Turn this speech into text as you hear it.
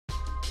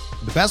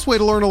The best way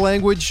to learn a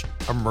language?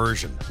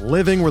 Immersion.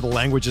 Living where the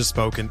language is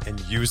spoken and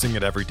using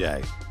it every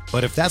day.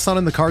 But if that's not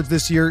in the cards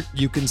this year,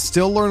 you can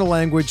still learn a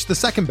language the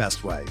second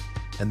best way,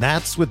 and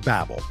that's with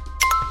Babbel.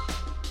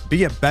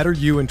 Be a better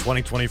you in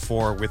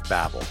 2024 with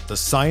Babbel, the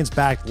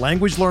science-backed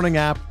language learning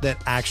app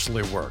that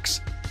actually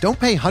works. Don't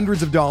pay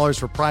hundreds of dollars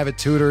for private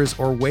tutors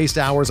or waste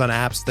hours on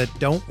apps that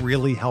don't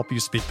really help you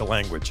speak the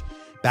language.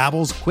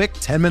 Babbel's quick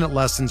 10-minute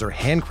lessons are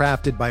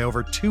handcrafted by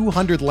over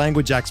 200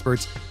 language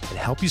experts and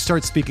help you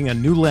start speaking a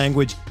new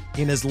language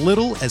in as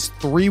little as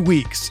 3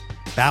 weeks.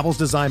 Babbel's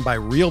designed by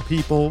real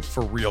people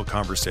for real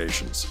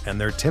conversations,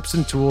 and their tips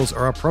and tools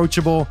are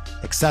approachable,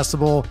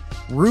 accessible,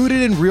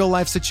 rooted in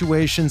real-life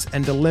situations,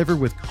 and delivered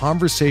with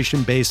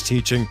conversation-based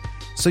teaching,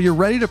 so you're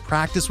ready to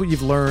practice what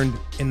you've learned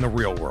in the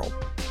real world.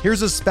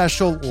 Here's a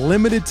special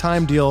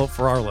limited-time deal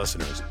for our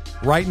listeners.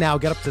 Right now,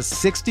 get up to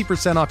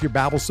 60% off your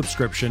Babbel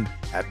subscription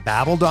at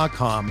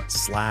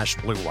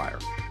babbel.com/Blue Wire.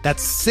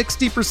 That's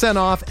 60%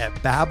 off at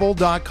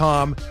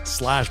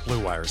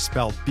babbel.com/Blue Wire,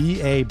 spelled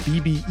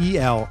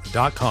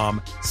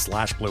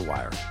BABBEL.com/Blue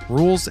Wire.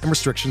 Rules and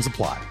restrictions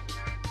apply.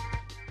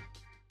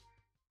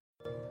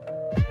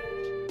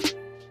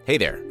 Hey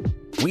there.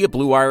 We at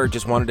Blue Wire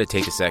just wanted to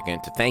take a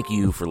second to thank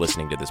you for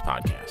listening to this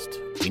podcast.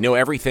 We know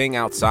everything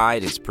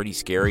outside is pretty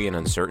scary and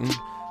uncertain,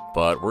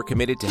 but we're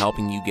committed to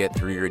helping you get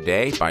through your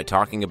day by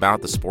talking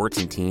about the sports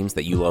and teams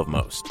that you love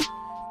most.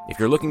 If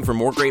you're looking for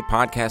more great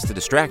podcasts to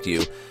distract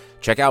you,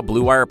 check out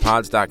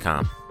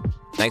BlueWirePods.com.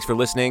 Thanks for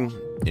listening.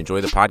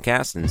 Enjoy the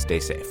podcast and stay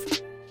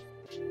safe.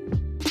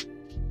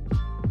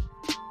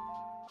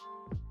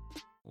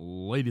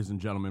 Ladies and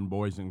gentlemen,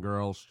 boys and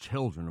girls,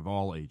 children of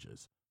all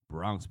ages,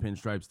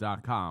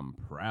 BronxPinstripes.com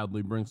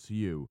proudly brings to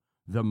you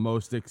the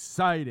most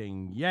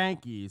exciting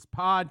Yankees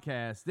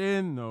podcast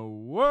in the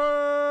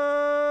world!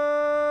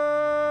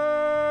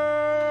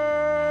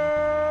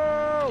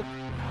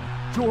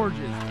 George's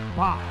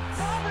Box.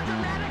 All the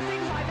dramatic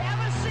things I've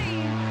ever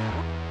seen.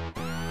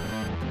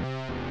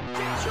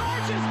 To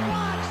George's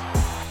Box.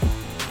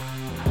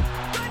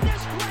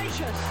 Goodness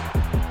gracious.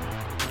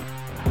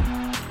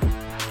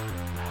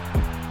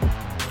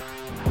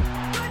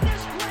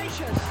 Goodness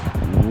gracious.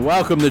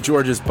 Welcome to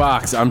George's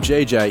Box. I'm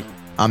JJ.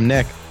 I'm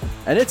Nick.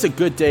 And it's a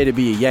good day to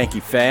be a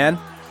Yankee fan.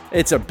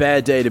 It's a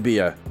bad day to be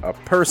a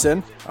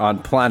person on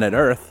planet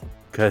Earth,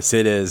 because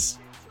it is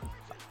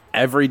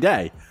every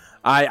day.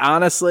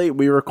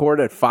 We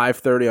record at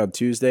 5:30 on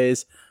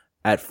Tuesdays.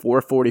 At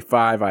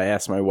 4:45, I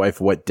asked my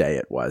wife what day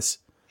it was.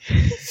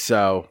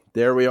 So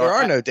there we are. There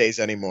are no days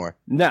anymore.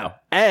 No.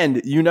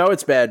 And you know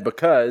it's bad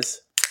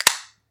because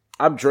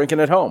I'm drinking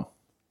at home.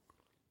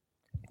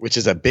 Which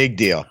is a big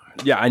deal.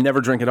 Yeah, I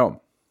never drink at home.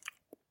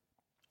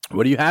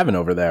 What are you having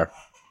over there?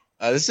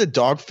 This is a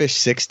Dogfish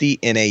 60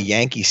 in a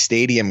Yankee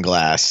Stadium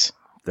glass.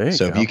 There you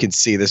go. If you can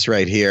see this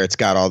right here, it's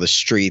got all the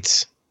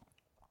streets.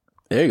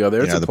 There you go.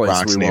 There's a the place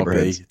Bronx we won't be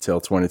neighborhoods.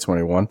 till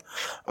 2021.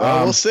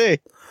 We'll see.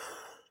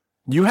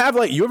 You have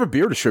a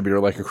beer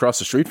distributor across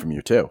the street from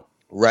you too.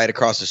 Right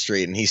across the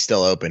street, and he's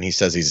still open. He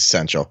says he's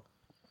essential.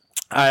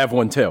 I have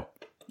one too.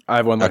 I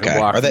have one a block.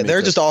 Are from me,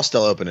 they're too. just all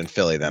still open in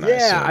Philly then?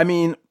 Yeah, I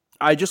assume.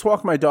 I just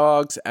walked my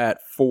dogs at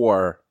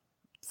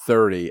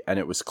 4:30 and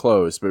it was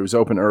closed, but it was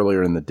open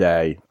earlier in the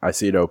day. I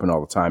see it open all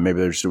the time. Maybe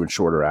they're just doing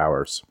shorter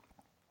hours.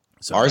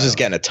 So Ours is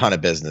getting a ton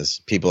of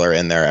business. People are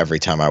in there every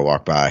time I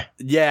walk by.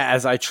 Yeah,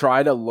 as I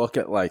try to look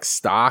at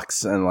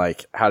stocks and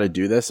how to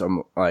do this,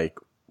 I'm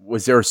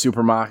was there a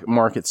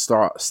supermarket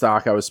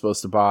stock I was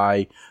supposed to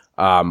buy?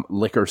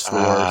 Liquor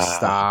store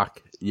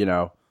stock,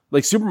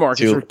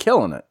 supermarkets are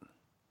killing it.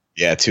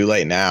 Yeah, too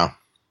late now.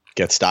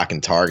 Get stock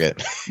in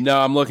Target. No,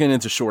 I'm looking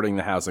into shorting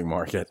the housing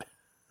market.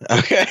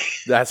 Okay.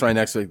 That's my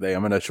next big thing.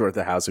 I'm going to short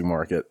the housing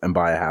market and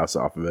buy a house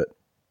off of it,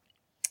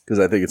 because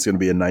I think it's going to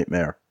be a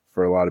nightmare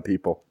for a lot of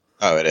people.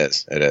 Oh, it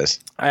is. It is.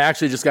 I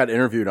actually just got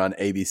interviewed on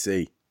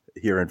ABC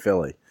here in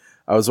Philly.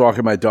 I was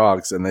walking my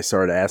dogs and they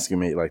started asking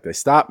me, they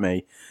stopped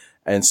me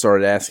and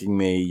started asking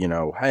me,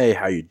 hey,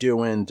 how you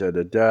doing?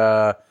 And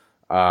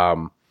they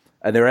were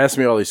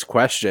asking me all these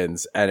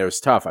questions and it was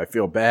tough. I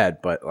feel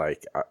bad, but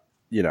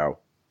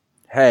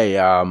hey,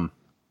 how's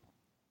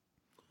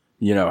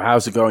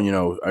it going?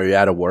 Are you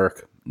out of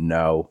work?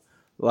 No.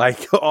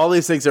 All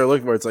these things they're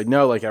looking for. It's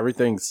no,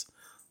 everything's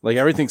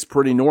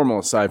pretty normal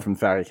aside from the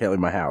fact I can't leave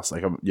my house.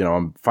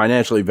 I'm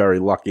financially very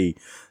lucky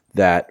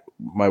that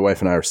my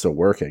wife and I are still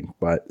working,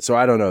 but so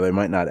I don't know. They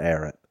might not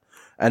air it.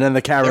 And then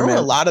the cameraman. There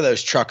were a lot of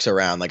those trucks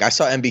around. I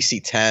saw NBC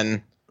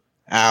 10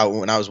 out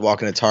when I was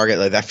walking to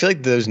Target. I feel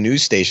like those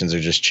news stations are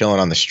just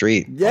chilling on the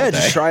street. Yeah,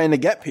 just trying to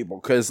get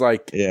people because,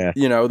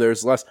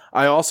 there's less.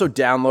 I also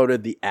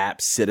downloaded the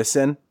app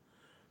Citizen,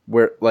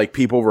 where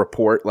people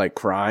report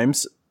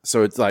crimes.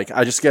 So it's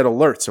I just get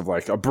alerts of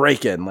a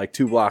break-in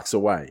 2 blocks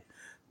away.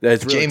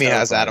 That's really Jamie terrifying.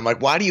 has that. I'm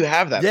why do you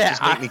have that? Yeah, It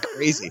just make me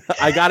crazy.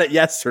 I got it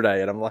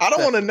yesterday, and I'm I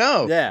don't want to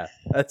know. Yeah,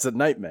 that's a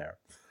nightmare.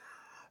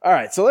 All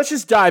right, so let's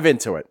just dive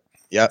into it.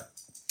 Yep.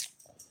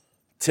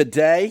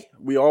 Today,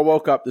 we all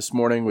woke up this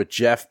morning with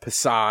Jeff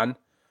Passan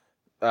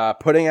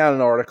putting out an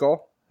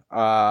article.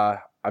 I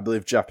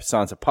believe Jeff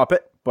Passan's a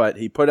puppet. but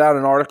he put out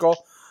an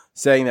article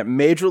saying that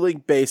Major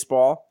League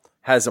Baseball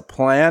has a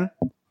plan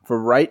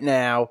for right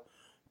now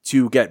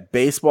to get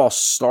baseball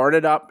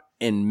started up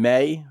in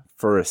May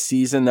for a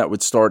season that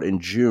would start in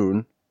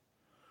June,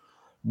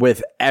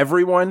 with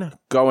everyone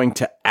going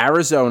to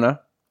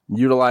Arizona,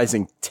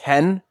 utilizing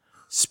 10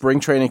 spring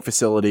training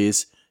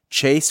facilities,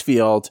 Chase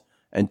Field,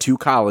 and 2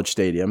 college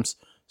stadiums.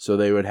 So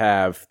they would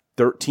have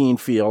 13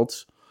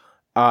 fields.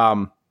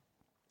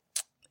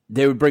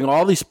 They would bring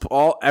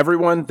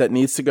everyone that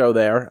needs to go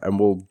there, and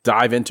we'll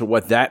dive into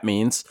what that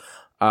means,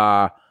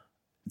 to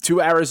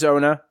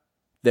Arizona.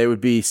 They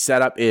would be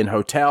set up in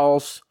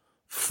hotels,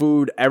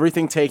 food,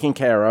 everything taken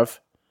care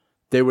of.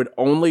 They would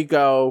only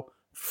go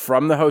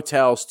from the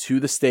hotels to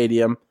the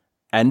stadium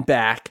and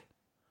back.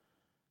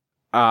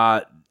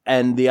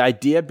 And the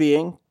idea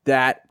being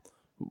that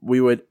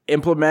we would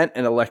implement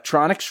an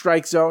electronic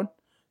strike zone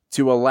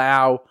to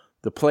allow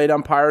the plate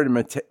umpire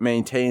to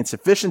maintain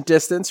sufficient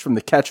distance from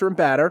the catcher and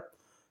batter.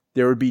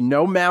 There would be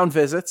no mound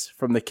visits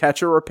from the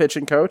catcher or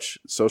pitching coach,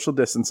 social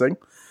distancing.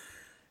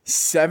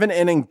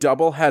 7-inning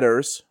double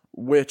headers,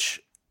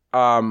 which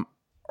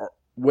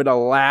would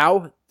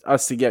allow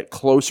us to get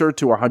closer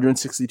to a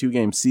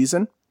 162-game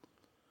season.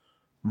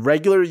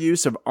 Regular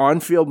use of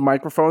on-field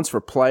microphones for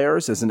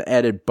players as an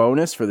added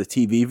bonus for the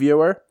TV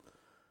viewer.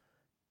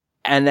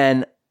 And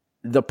then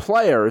the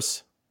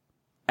players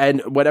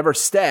and whatever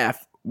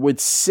staff would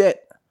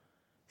sit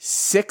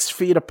 6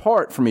 feet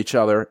apart from each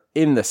other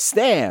in the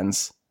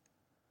stands,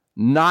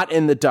 not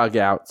in the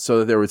dugout, so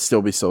that there would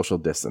still be social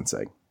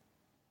distancing.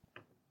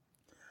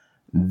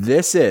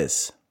 This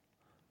is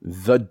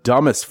the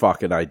dumbest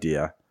fucking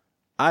idea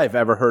I've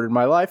ever heard in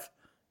my life.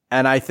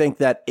 And I think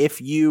that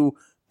if you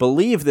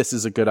believe this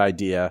is a good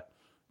idea,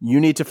 you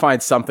need to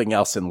find something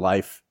else in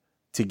life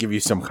to give you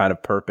some kind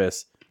of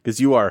purpose, because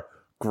you are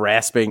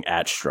grasping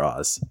at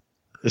straws.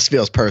 This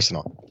feels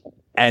personal.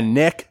 And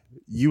Nick,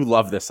 you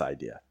love this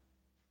idea.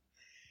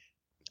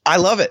 I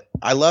love it.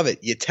 I love it.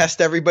 You test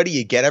everybody.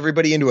 You get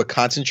everybody into a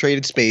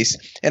concentrated space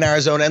in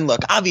Arizona. And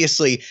look,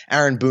 obviously,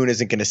 Aaron Boone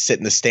isn't going to sit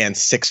in the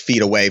stands 6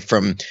 feet away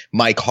from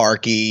Mike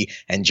Harkey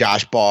and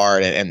Josh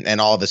Bard and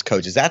all of his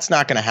coaches. That's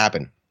not going to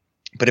happen.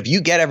 But if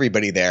you get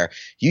everybody there,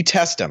 you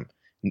test them.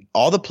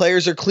 All the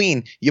players are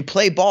clean. You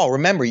play ball.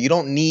 Remember, you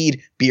don't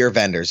need beer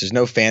vendors. There's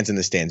no fans in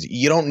the stands.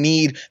 You don't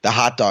need the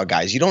hot dog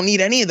guys. You don't need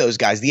any of those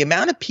guys. The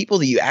amount of people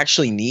that you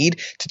actually need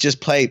to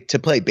just play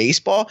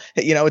baseball,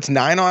 it's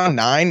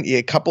 9-on-9,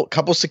 a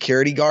couple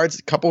security guards,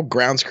 a couple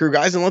grounds crew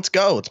guys, and let's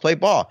go. Let's play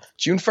ball.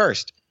 June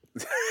 1st.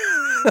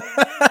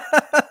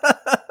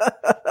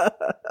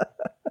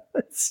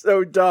 It's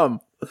so dumb.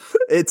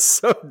 It's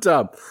so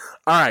dumb.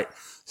 All right.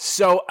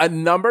 So a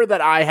number that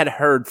I had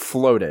heard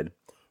floated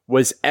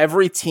was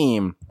every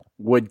team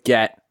would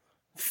get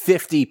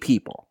 50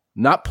 people,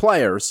 not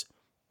players,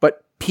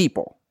 but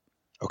people.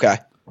 Okay.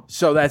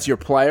 So that's your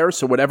players.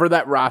 So whatever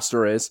that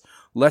roster is,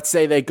 let's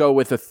say they go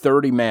with a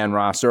 30-man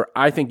roster.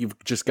 I think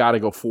you've just got to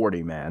go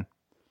 40-man.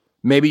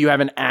 Maybe you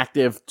have an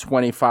active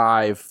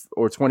 25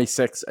 or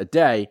 26 a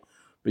day,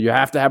 but you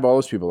have to have all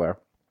those people there.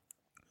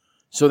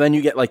 So then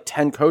you get like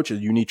 10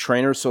 coaches. You need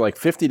trainers. So like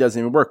 50 doesn't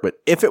even work.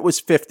 But if it was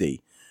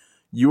 50,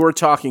 you were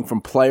talking from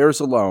players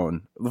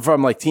alone,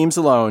 from like teams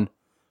alone,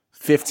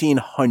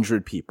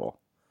 1,500 people.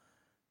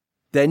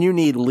 Then you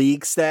need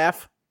league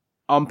staff,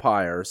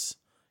 umpires,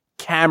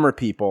 camera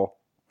people,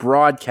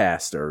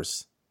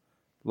 broadcasters,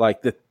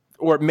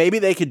 or maybe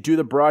they could do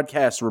the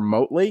broadcast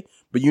remotely,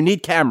 but you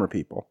need camera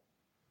people.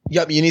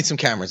 Yep, you need some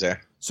cameras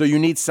there. So you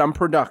need some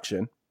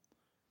production.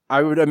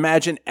 I would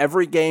imagine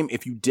every game,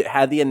 if you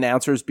had the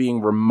announcers being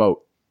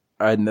remote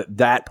and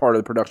that part of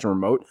the production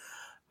remote,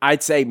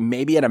 I'd say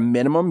maybe at a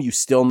minimum, you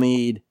still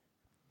need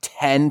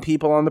 10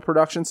 people on the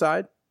production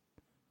side.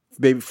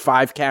 Maybe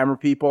 5 camera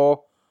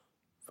people.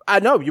 I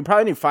know you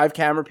probably need 5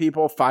 camera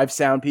people, 5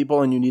 sound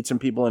people, and you need some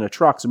people in a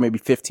truck. So maybe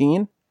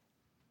 15.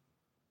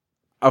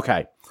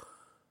 Okay.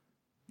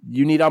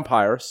 You need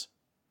umpires.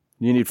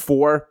 You need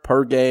 4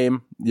 per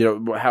game,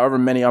 however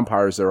many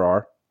umpires there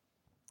are.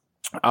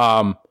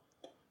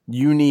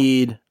 You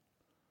need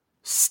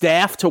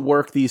staff to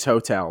work these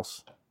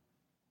hotels.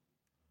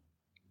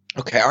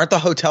 Okay, aren't the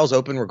hotels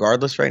open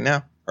regardless right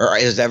now? Or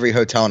is every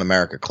hotel in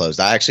America closed?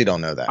 I actually don't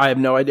know that. I have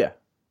no idea.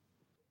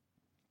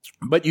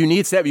 But you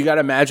need staff. You got to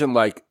imagine,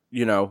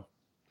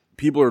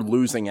 people are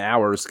losing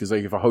hours because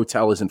if a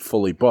hotel isn't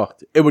fully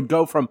booked, it would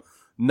go from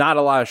not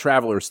a lot of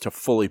travelers to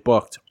fully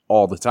booked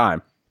all the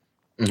time.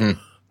 Mm-hmm.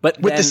 But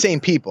with the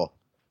same people.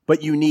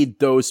 But you need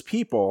those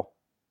people,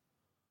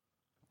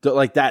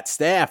 like that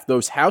staff,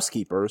 those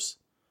housekeepers,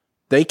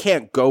 they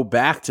can't go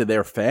back to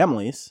their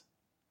families.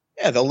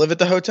 Yeah, they'll live at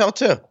the hotel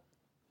too.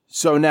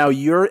 So now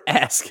you're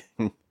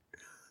asking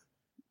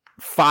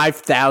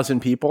 5,000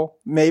 people,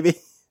 maybe,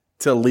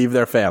 to leave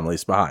their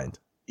families behind.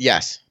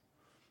 Yes.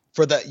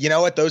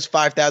 Those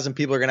 5,000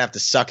 people are going to have to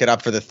suck it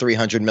up for the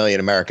 300 million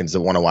Americans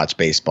that want to watch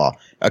baseball.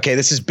 Okay,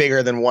 this is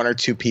bigger than 1 or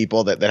 2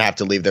 people that have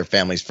to leave their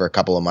families for a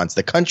couple of months.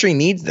 The country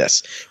needs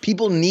this.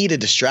 People need a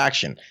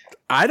distraction.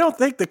 I don't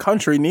think the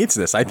country needs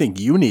this. I think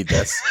you need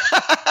this.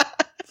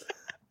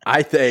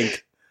 I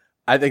think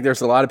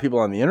there's a lot of people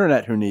on the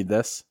internet who need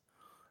this,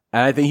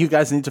 and I think you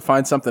guys need to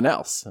find something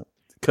else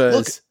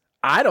because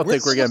I don't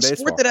think we're getting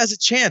baseball. Sport that has a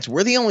chance.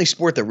 We're the only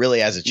sport that really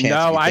has a chance.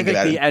 No, I think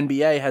the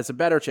NBA has a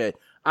better chance.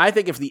 I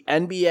think if the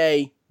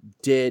NBA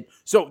did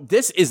so,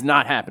 this is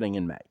not happening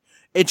in May.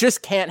 It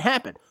just can't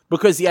happen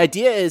because the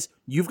idea is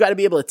you've got to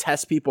be able to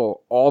test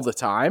people all the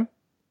time,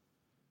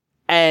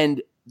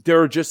 and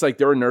there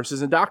are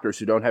nurses and doctors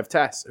who don't have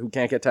tests who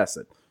can't get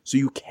tested. So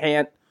you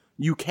can't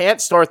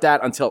start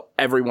that until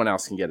everyone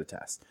else can get a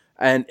test.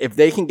 And if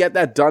they can get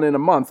that done in a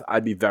month,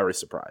 I'd be very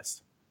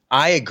surprised.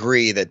 I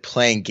agree that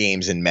playing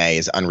games in May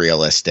is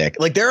unrealistic.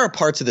 Like there are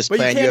parts of this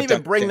plan you can't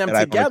even bring them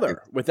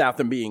together without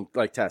them being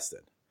like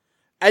tested.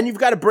 And you've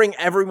got to bring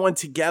everyone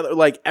together.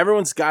 Like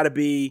everyone's got to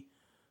be,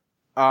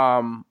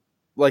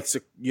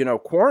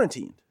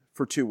 quarantined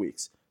for 2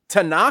 weeks.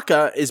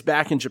 Tanaka is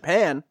back in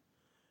Japan.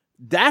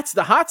 That's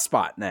the hot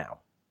spot now.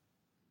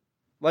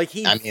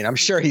 I'm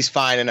sure he's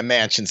fine in a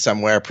mansion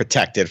somewhere,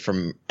 protected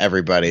from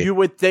everybody. You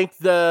would think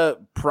the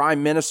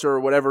prime minister or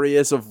whatever he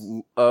is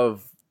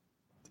of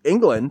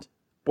England,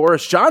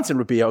 Boris Johnson,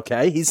 would be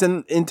okay. He's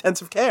in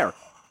intensive care.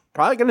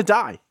 Probably going to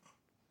die.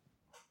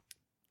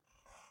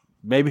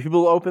 Maybe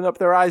people will open up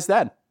their eyes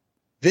then.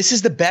 This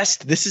is the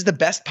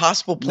best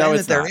possible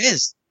plan there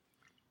is.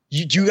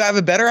 Do you have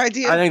a better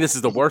idea? I think this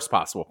is the worst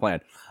possible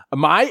plan.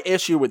 My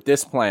issue with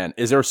this plan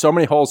is there are so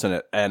many holes in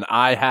it, and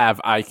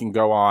I can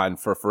go on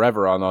for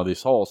forever on all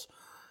these holes,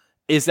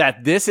 is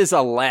that this is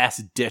a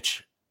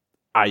last-ditch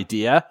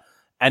idea,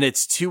 and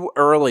it's too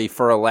early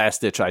for a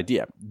last-ditch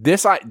idea.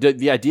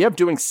 The idea of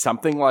doing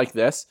something like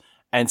this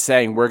and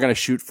saying we're going to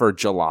shoot for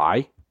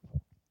July,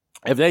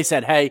 if they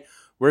said, hey,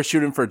 we're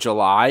shooting for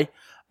July,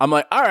 I'm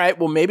like, all right,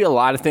 well, maybe a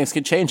lot of things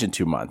can change in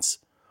 2 months.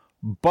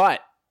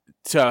 But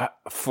to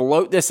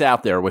float this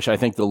out there, which I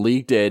think the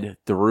league did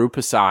through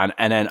Passan,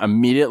 and then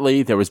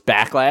immediately there was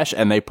backlash,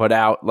 and they put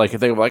out like a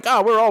thing of like,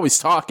 "Oh, we're always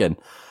talking,"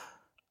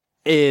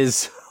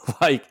 is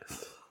like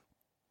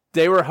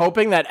they were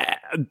hoping that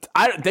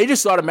they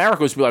just thought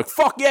America was be like,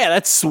 "Fuck yeah,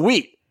 that's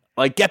sweet."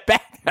 Like, get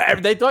back.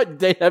 They thought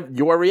they'd have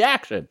your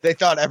reaction. They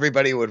thought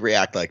everybody would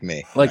react like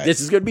me. Like, right?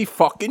 This is going to be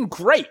fucking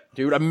great,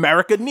 dude.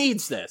 America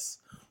needs this.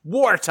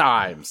 War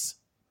times.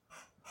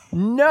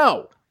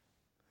 No.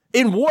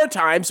 In war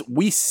times,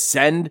 we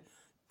send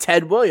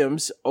Ted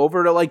Williams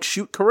over to, like,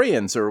 shoot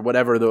Koreans or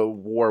whatever the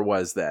war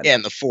was then. Yeah,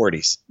 in the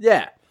 40s.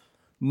 Yeah.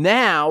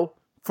 Now,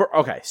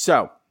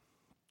 so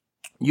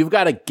you've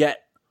got to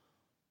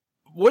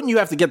wouldn't you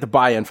have to get the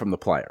buy-in from the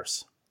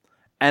players?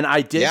 And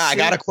I did. Yeah, I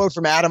got a quote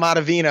from Adam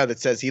Ottavino that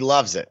says he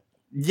loves it.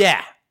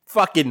 Yeah.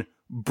 Fucking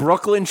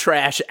Brooklyn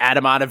trash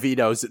Adam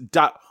Ottavino's.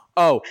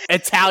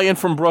 Italian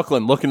from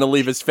Brooklyn looking to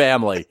leave his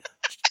family.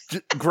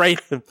 Great.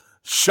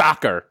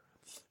 Shocker.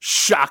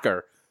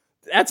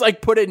 That's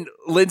like putting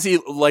Lindsay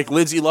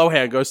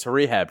Lohan goes to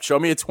rehab. Show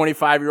me a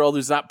 25-year-old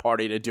who's not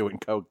partying and doing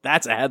coke.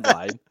 That's a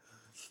headline.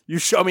 You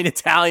show me an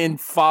Italian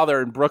father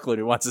in Brooklyn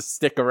who wants to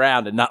stick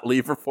around and not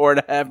leave for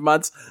 4.5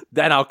 months,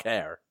 then I'll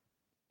care.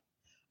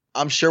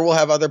 I'm sure we'll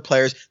have other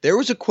players. There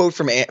was a quote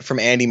from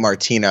Andy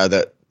Martino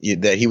that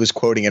he was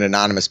quoting an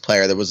anonymous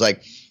player that was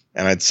like,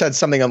 and it said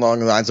something along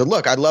the lines of,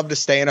 look, I'd love to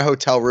stay in a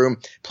hotel room,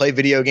 play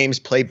video games,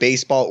 play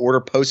baseball,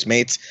 order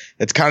Postmates.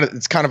 It's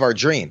kind of our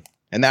dream.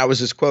 And that was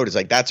his quote. It's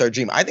like, that's our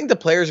dream. I think the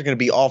players are going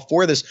to be all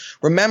for this.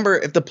 Remember,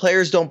 if the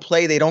players don't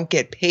play, they don't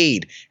get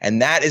paid.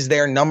 And that is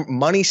their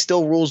money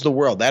still rules the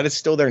world. That is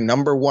still their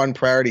number one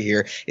priority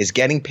here is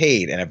getting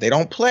paid. And if they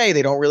don't play,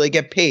 they don't really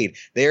get paid.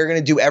 They are going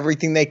to do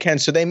everything they can.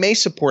 So they may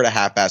support a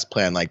half-ass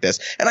plan like this.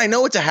 And I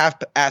know it's a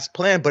half-ass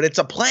plan, but it's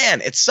a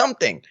plan. It's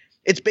something.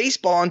 It's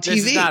baseball on TV.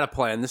 This is not a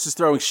plan. This is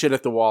throwing shit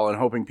at the wall and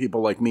hoping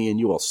people like me and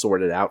you will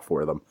sort it out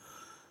for them.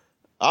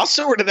 I'll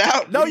sort it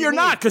out. No, you're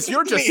not, because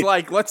you're just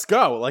like, let's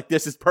go. Like,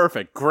 this is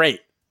perfect.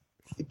 Great.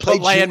 Put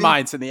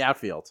landmines in the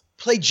outfield.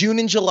 Play June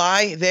and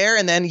July there,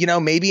 and then,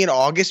 maybe in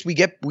August we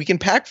can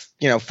pack,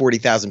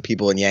 40,000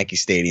 people in Yankee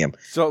Stadium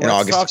in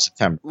August or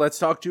September. Let's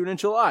talk June and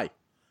July.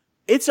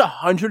 It's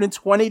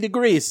 120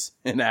 degrees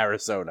in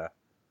Arizona.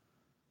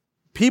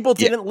 People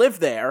didn't live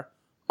there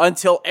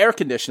until air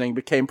conditioning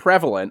became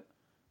prevalent,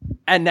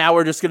 and now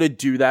we're just going to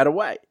do that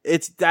away.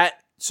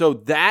 So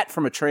that,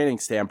 from a training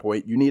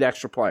standpoint, you need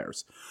extra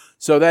players.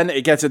 So then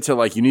it gets into,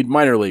 like, you need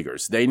minor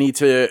leaguers. They need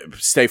to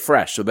stay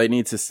fresh. So they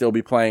need to still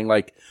be playing,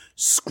 like,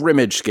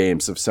 scrimmage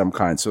games of some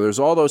kind. So there's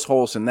all those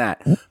holes in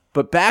that.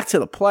 But back to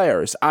the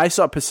players. I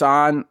saw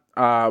Passan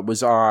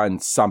was on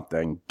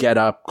something. Get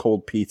Up,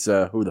 Cold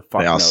Pizza, who the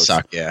fuck knows. They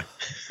all suck, yeah.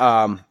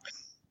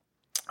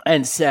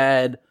 And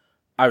said,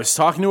 I was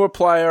talking to a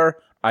player.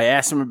 I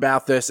asked him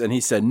about this, and he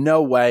said,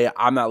 no way.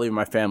 I'm not leaving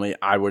my family.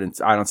 I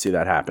don't see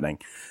that happening.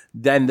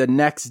 Then the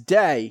next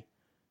day,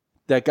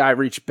 that guy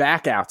reached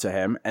back out to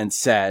him and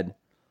said,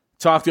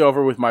 talked it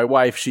over with my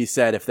wife. She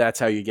said, if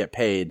that's how you get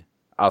paid,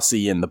 I'll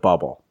see you in the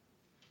bubble.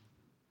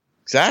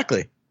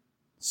 Exactly.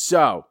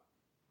 So,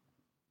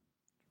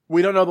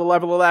 we don't know the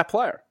level of that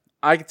player.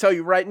 I can tell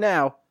you right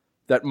now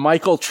that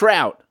Michael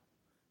Trout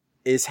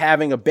is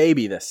having a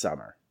baby this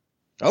summer.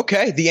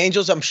 Okay. The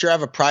Angels, I'm sure,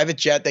 have a private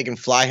jet. They can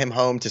fly him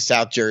home to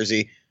South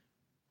Jersey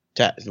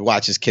to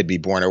watch his kid be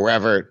born, or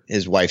wherever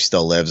his wife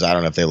still lives. I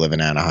don't know if they live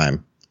in Anaheim.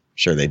 I'm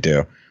sure they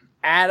do.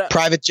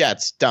 Private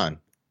jets, done.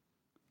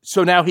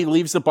 So now he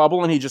leaves the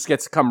bubble and he just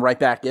gets to come right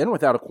back in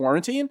without a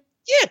quarantine?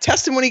 Yeah,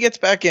 test him when he gets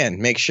back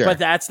in. Make sure. But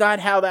that's not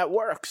how that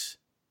works.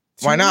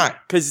 Why not?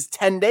 Because it's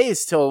 10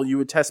 days till you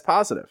would test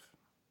positive.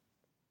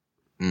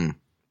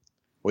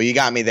 Well, you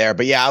got me there.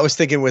 But yeah, I was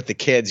thinking with the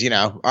kids,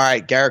 all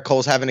right, Garrett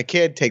Cole's having a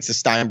kid, takes a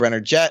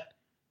Steinbrenner jet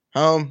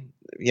home,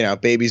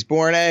 baby's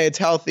born, hey, it's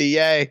healthy,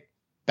 yay,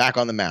 back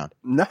on the mound.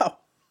 No,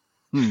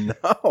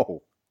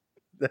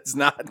 that's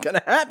not going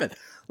to happen.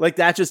 Like,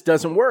 that just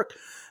doesn't work.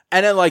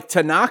 And then, like,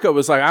 Tanaka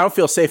was like, I don't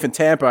feel safe in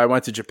Tampa. I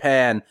went to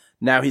Japan.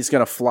 Now he's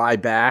going to fly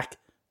back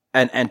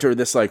and enter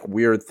this, like,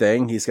 weird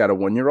thing. He's got a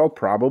 1-year-old.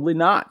 Probably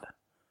not.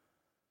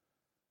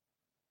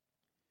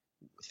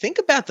 Think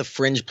about the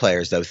fringe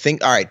players, though.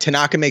 All right,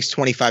 Tanaka makes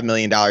 $25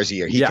 million a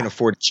year. He can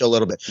afford to chill a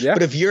little bit. Yeah.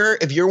 But if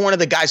you're one of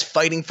the guys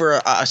fighting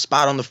for a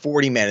spot on the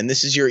 40-man, and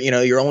this is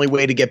your only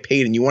way to get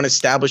paid, and you want to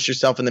establish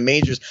yourself in the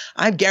majors,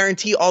 I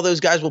guarantee all those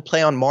guys will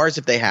play on Mars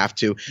if they have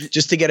to,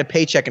 just to get a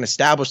paycheck and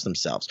establish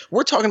themselves.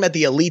 We're talking about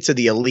the elites of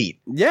the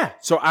elite. Yeah.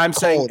 So I'm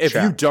saying if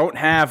you don't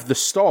have the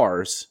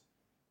stars,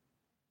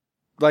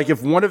 like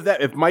if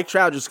Mike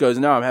Trout just goes,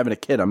 no, I'm having a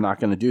kid, I'm not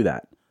going to do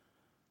that.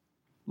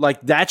 Like,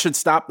 that should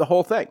stop the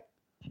whole thing.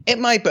 It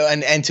might,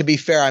 but and to be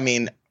fair, I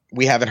mean,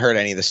 we haven't heard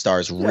any of the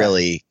stars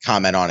really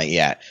comment on it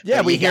yet. Yeah,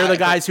 but we hear the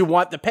guys who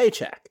want the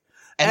paycheck.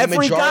 And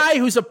every guy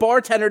who's a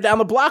bartender down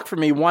the block from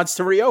me wants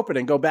to reopen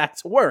and go back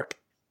to work.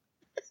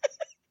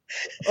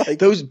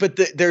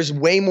 There's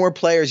way more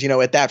players,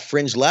 at that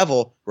fringe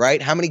level,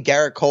 right? How many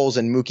Garrett Coles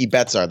and Mookie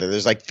Betts are there?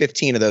 There's like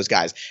 15 of those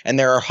guys, and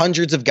there are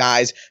hundreds of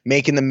guys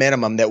making the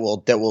minimum that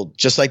will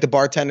just like the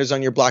bartenders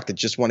on your block that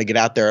just want to get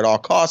out there at all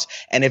costs.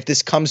 And if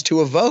this comes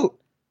to a vote,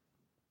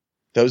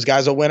 those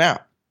guys will win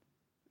out.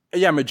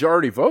 Yeah,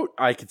 majority vote.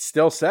 I could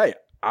still say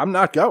I'm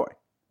not going.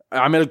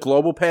 I'm in a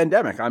global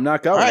pandemic. I'm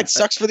not going. All right,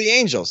 sucks for the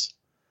Angels.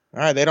 All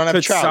right, they don't have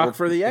Trout. Suck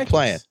for the Yankees.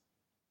 Playing.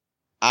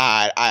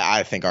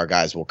 I think our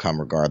guys will come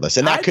regardless,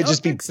 and that could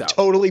just be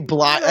totally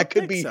blind. That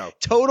could be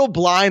total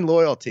blind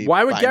loyalty.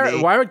 Why would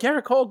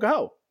Garrett Cole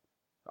go?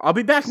 I'll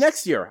be back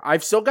next year.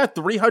 I've still got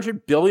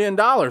 $300 billion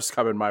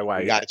coming my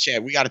way. We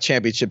got a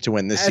championship to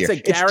win this year.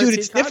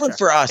 It's different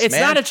for us, It's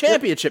man. not a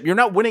championship. You're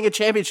not winning a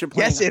championship.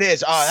 Yes, it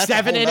is. Oh, that's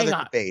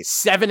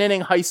seven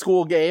inning high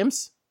school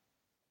games.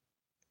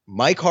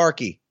 Mike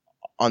Harkey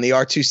on the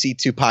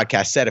R2C2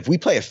 podcast said, if we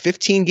play a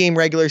 15-game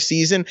regular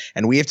season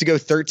and we have to go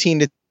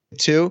 13-2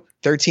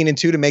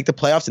 to make the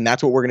playoffs, and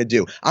that's what we're going to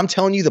do. I'm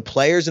telling you, the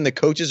players and the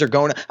coaches are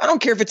going, I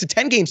don't care if it's a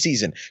 10-game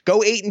season,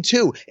 go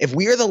 8-2. If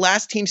we are the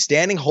last team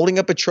standing holding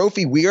up a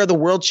trophy, we are the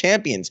world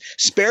champions.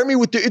 Spare me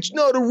with it's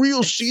not a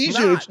real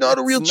season. It's not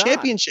a real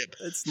championship.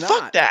 It's not.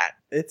 Fuck that.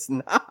 It's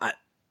not.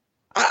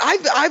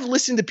 I've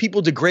listened to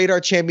people degrade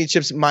our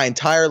championships my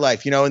entire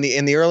life. In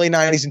the early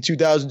 90s and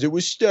 2000s, it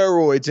was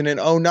steroids. And in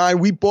 2009,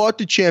 we bought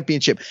the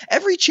championship.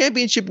 Every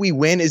championship we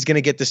win is going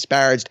to get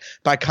disparaged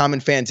by common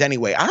fans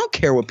anyway. I don't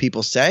care what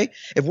people say.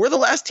 If we're the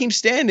last team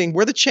standing,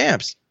 we're the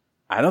champs.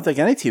 I don't think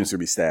any team's going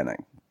to be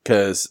standing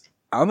because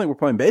I don't think we're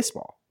playing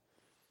baseball.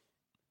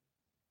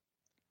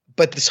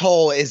 But this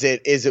whole is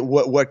it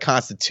what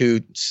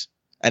constitutes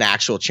an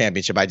actual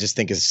championship, I just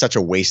think is such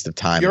a waste of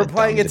time. You're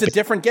playing, it's a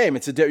different game.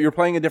 You're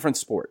playing a different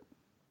sport.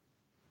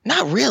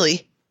 Not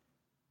really.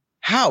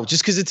 How?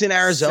 Just because it's in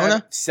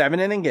Arizona?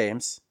 7-inning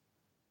games.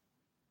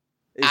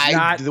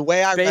 The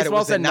way I read it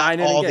was that not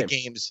all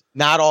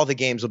the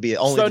games will be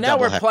only. So now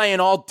we're playing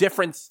all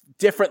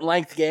different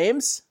length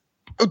games.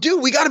 Oh,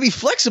 dude, we got to be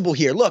flexible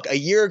here. Look, a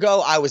year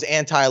ago, I was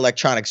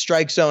anti-electronic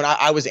strike zone.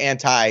 I was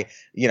anti,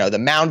 the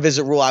mound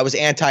visit rule. I was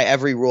anti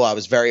every rule. I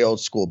was very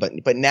old school.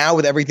 But now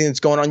with everything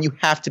that's going on, you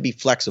have to be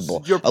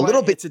flexible. A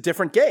little bit. It's a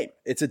different game.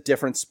 It's a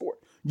different sport.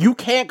 You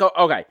can't go.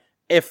 Okay,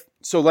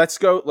 let's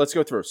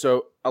go through.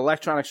 So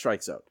electronic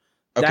strike zone.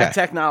 Okay. That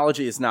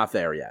technology is not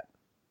there yet.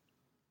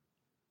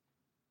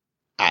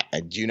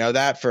 Do you know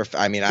that?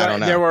 I don't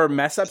know. There were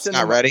mess ups.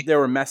 Ready. There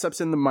were mess ups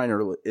in the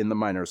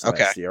minors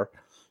last year.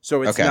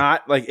 So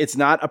it's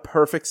not a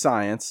perfect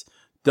science.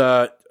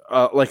 The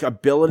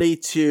ability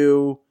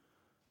to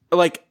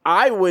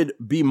I would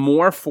be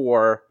more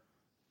for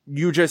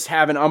you just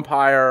have an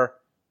umpire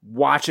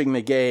watching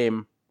the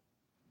game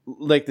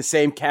like the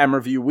same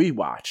camera view we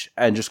watch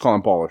and just call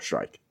him ball or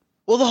strike.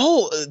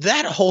 Well,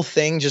 that whole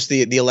thing, just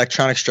the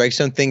electronic strike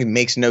zone thing,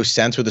 makes no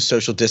sense with the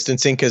social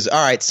distancing because,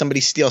 all right,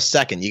 somebody steals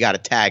second, you got to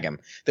tag him.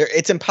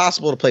 It's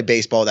impossible to play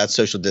baseball without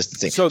social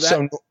distancing.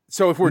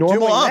 So if we're doing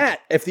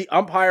that, if the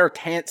umpire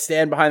can't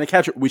stand behind the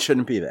catcher, we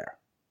shouldn't be there.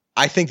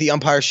 I think the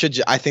umpires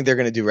should. I think they're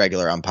going to do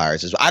regular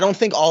umpires as well. I don't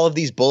think all of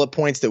these bullet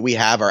points that we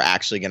have are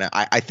actually going to.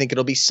 I think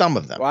it'll be some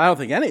of them. Well, I don't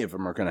think any of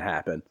them are going to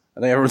happen.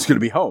 I think everyone's going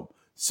to be home.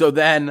 So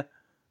then.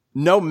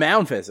 No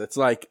mound visits.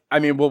 What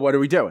are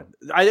we doing?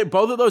 I think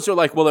both of those are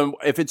well, then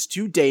if it's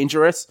too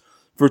dangerous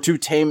for two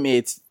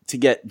teammates to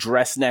get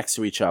dressed next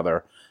to each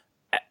other,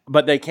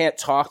 but they can't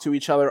talk to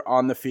each other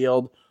on the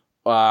field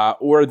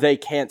or they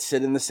can't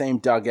sit in the same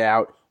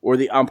dugout, or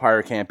the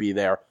umpire can't be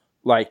there,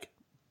 like,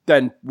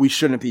 then we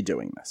shouldn't be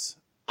doing this.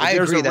 I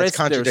agree. That's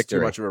contradictory. There's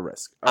too much of a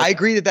risk. Okay. I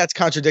agree that's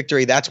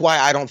contradictory. That's why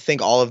I don't think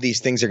all of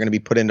these things are going to be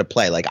put into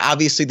play. Like,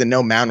 obviously, the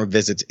no mound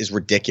visits is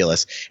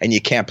ridiculous, and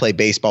you can't play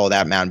baseball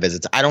without mound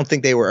visits. I don't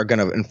think they are going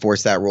to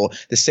enforce that rule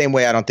the same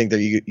way I don't think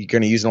you're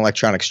going to use an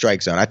electronic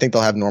strike zone. I think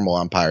they'll have normal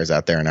umpires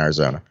out there in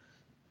Arizona.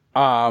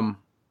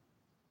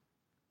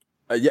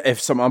 If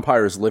some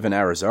umpires live in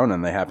Arizona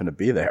and they happen to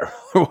be there,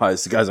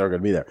 otherwise the guys aren't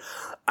going to be there.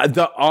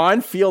 The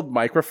on-field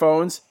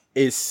microphones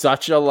is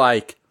such a,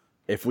 like,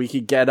 if we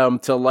could get them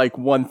to like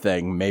one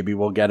thing, maybe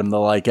we'll get them to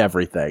like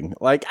everything.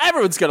 Like,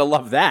 everyone's going to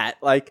love that.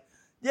 Like,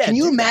 yeah. Can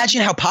you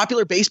imagine how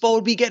popular baseball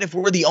would be if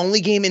we're the only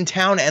game in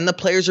town and the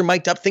players are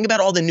mic'd up? Think about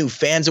all the new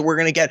fans that we're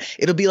going to get.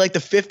 It'll be like the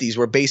 50s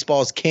where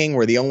baseball is king.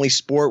 We're the only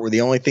sport. We're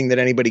the only thing that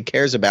anybody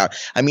cares about.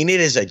 I mean, it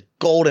is a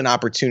golden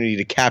opportunity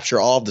to capture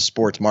all of the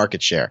sports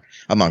market share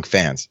among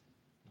fans.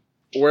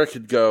 Or it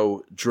could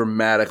go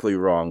dramatically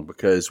wrong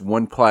because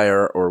one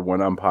player or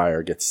one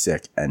umpire gets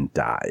sick and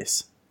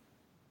dies.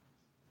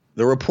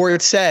 The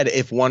report said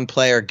if one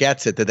player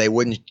gets it, that they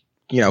wouldn't,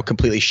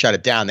 completely shut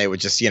it down. They would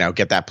just,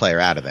 get that player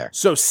out of there.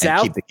 So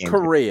South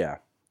Korea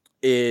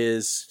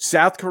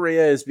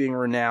is being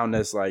renowned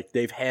as, like,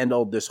 they've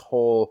handled this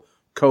whole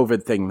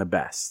COVID thing the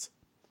best.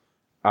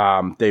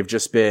 They've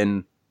just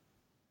been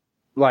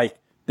like,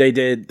 they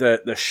did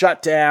the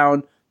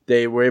shutdown.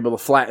 They were able to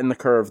flatten the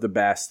curve the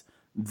best.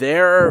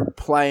 They're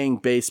playing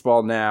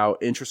baseball now,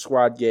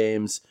 intra-squad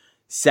games.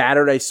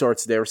 Saturday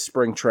starts their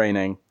spring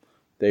training.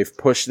 They've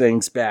pushed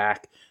things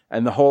back.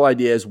 And the whole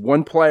idea is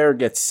one player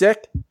gets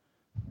sick,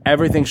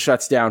 everything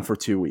shuts down for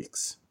 2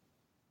 weeks.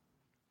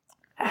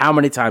 How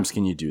many times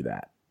can you do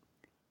that?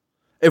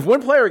 If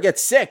one player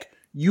gets sick,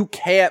 you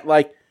can't,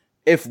 like,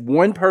 if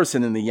one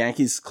person in the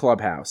Yankees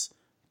clubhouse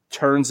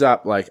turns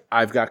up like,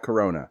 I've got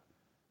corona,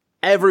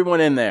 everyone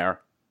in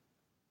there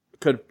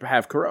could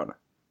have corona.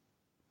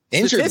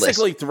 Injured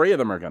Statistically, list. 3 of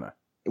them are going to.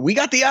 We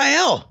got the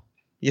IL.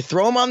 You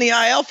throw them on the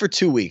IL for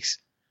 2 weeks.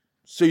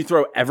 So you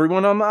throw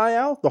everyone on the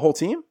IL, the whole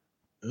team?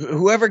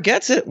 Whoever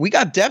gets it. We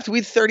got depth. We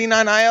had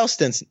 39 IL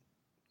stints.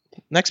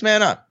 Next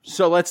man up.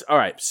 So all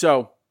right.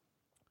 So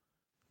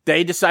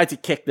they decide to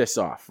kick this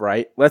off,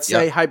 right? Let's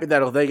say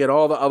hypothetical, they get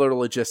all the other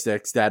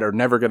logistics that are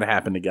never going to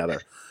happen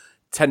together.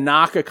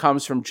 Tanaka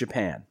comes from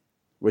Japan,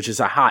 which is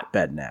a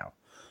hotbed now.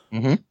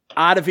 Mm-hmm.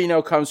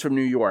 Ottavino comes from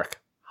New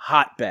York,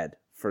 hotbed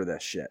for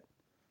this shit.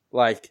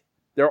 Like,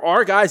 there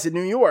are guys in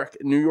New York.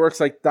 New York's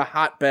like the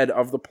hotbed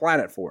of the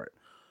planet for it.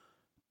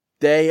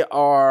 They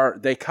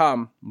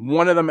come,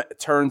 one of them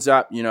turns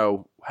up,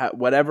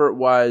 whatever it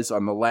was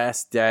on the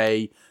last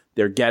day,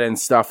 they're getting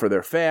stuff for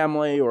their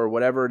family or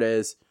whatever it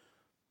is.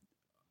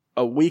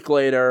 A week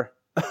later,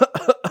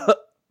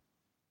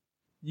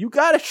 you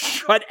got to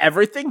shut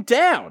everything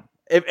down.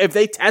 If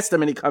they test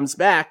him and he comes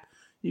back,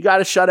 you got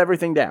to shut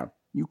everything down.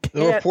 You can't.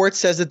 The report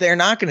says that they're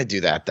not going to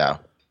do that, though.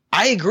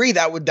 I agree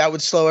that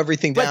would slow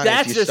everything down. But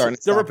that's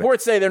just the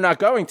reports say they're not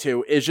going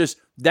to.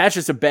 That's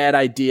just a bad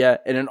idea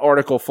in an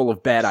article full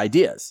of bad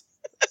ideas.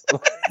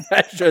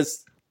 That's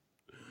just.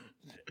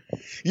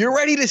 You're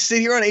ready to sit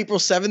here on April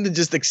 7th and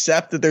just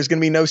accept that there's going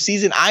to be no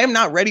season? I am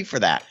not ready for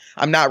that.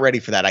 I'm not ready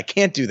for that. I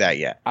can't do that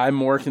yet. I'm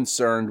more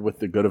concerned with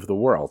the good of the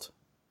world.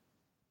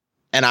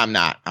 And I'm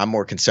not. I'm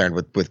more concerned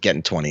with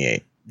getting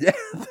 28. Yeah,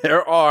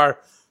 there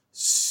are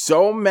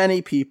so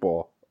many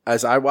people,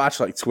 as I watch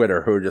like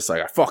Twitter, who are just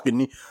like,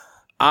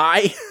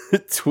 I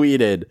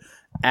tweeted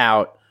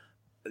out,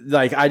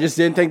 like, I just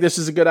didn't think this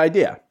is a good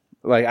idea.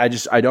 Like,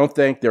 I don't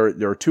think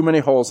there are too many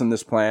holes in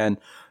this plan.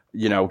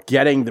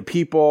 Getting the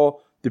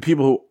people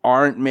who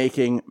aren't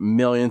making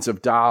millions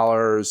of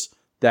dollars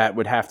that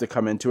would have to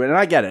come into it. And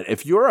I get it.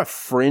 If you're a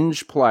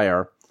fringe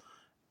player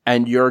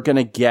and you're going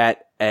to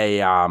get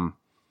a,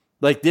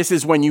 like, this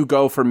is when you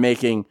go from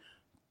making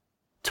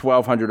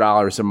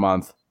 $1,200 a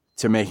month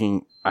to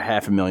making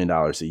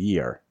 $500,000 a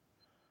year.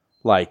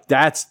 Like,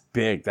 that's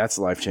big. That's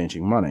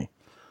life-changing money.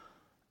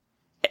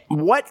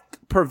 What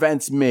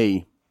prevents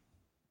me,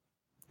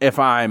 if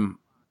I'm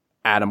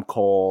Garrett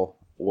Cole.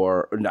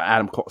 I've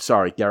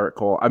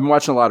been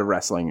watching a lot of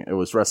wrestling. It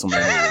was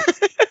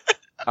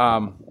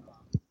WrestleMania.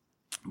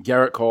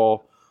 Garrett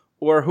Cole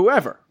or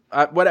whoever,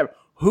 whatever.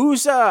 Who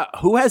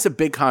has a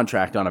big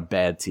contract on a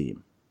bad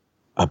team?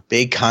 A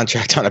big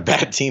contract on a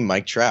bad team,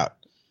 Mike Trout.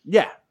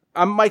 Yeah.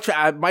 Mike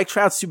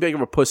Trout's too big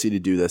of a pussy to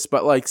do this,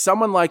 but like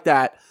someone like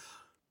that.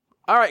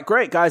 All right,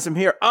 great guys, I'm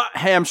here.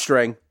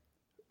 Hamstring.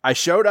 I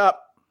showed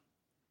up.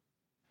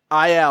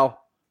 IL,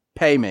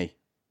 pay me.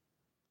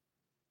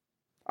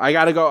 I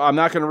gotta go. I'm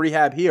not gonna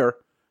rehab here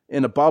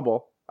in a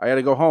bubble. I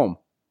gotta go home.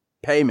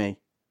 Pay me.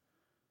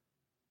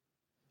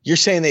 You're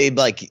saying they'd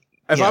get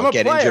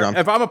injured.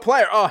 If I'm a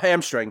player,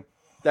 hamstring.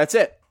 That's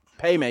it.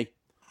 Pay me.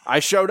 I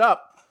showed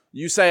up.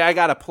 You say I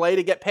gotta play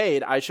to get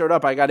paid. I showed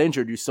up. I got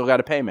injured. You still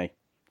gotta pay me.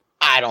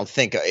 I don't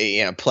think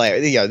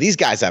these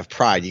guys have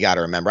pride. You got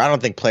to remember. I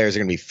don't think players are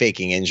going to be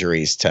faking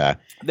injuries to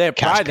they have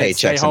cash pride. They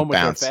stay paychecks home and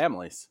bounce. with their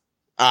families.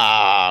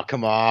 Oh,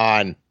 come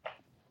on.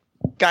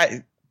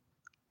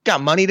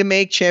 got money to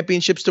make,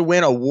 championships to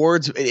win,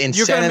 awards,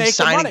 incentives,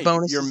 signing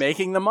bonuses. You're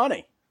making the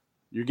money.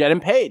 You're getting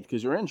paid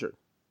because you're injured.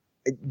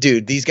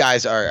 Dude, these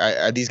guys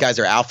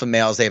are alpha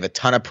males. They have a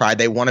ton of pride.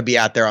 They want to be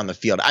out there on the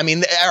field. I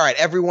mean, all right,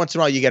 every once in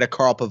a while you get a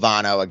Carl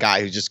Pavano, a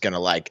guy who's just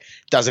gonna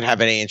doesn't have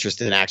any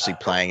interest in actually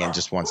playing and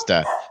just wants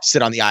to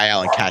sit on the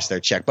IL and cash their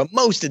check. But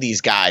most of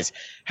these guys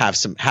have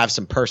some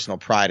personal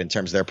pride in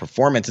terms of their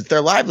performance. It's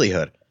their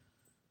livelihood.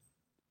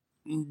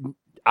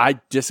 I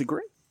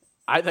disagree.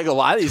 I think a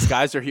lot of these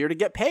guys are here to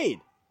get paid.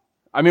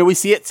 I mean, we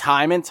see it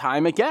time and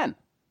time again.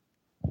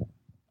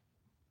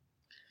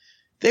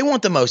 They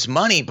want the most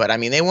money, but I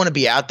mean, they want to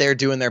be out there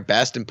doing their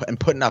best and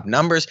putting up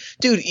numbers.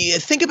 Dude,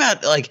 think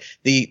about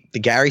the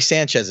Gary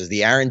Sanchez's,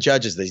 the Aaron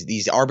Judges,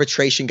 these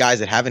arbitration guys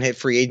that haven't hit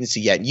free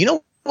agency yet. You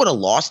know what a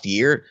lost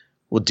year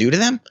will do to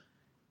them?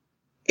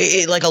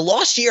 A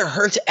lost year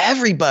hurts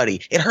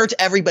everybody. It hurts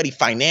everybody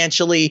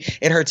financially.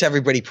 It hurts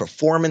everybody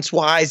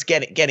performance-wise,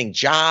 getting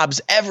jobs,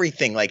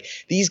 everything.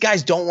 These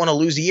guys don't want to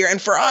lose a year. And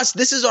for us,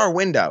 this is our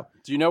window.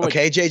 Do you know what?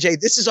 Okay, JJ,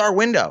 this is our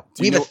window.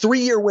 We have a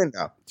 3-year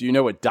window. Do you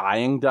know what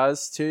dying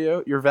does to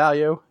you, your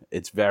value?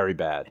 It's very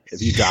bad.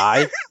 If you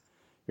die,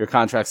 your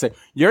contract's safe.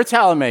 You're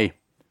telling me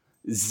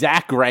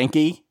Zach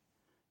Greinke,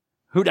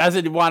 who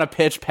doesn't want to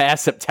pitch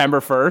past September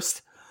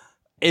 1st,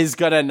 is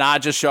going to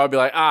not just show up and be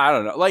like, I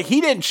don't know.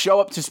 He didn't show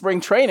up to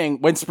spring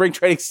training when spring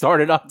training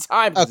started on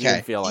time.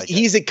 Okay. Feel like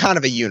he's a kind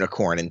of a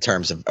unicorn in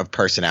terms of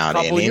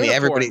personality. I mean,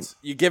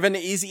 you're given the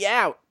easy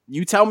out.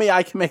 You tell me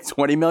I can make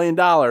 $20 million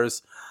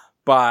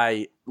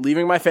by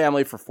leaving my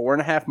family for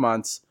 4.5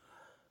 months,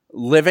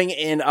 living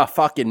in a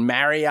fucking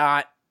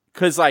Marriott.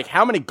 Because,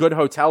 how many good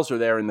hotels are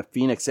there in the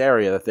Phoenix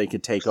area that they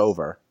could take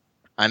over?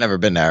 I've never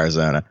been to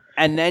Arizona.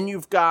 And then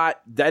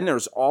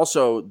there's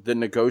also the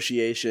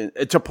negotiation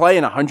to play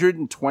in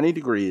 120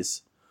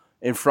 degrees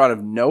in front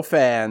of no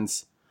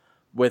fans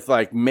with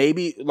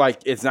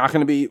it's not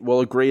going to be, we'll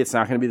agree, it's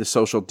not going to be the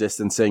social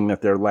distancing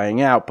that they're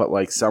laying out,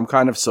 but some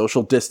kind of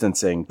social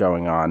distancing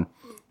going on.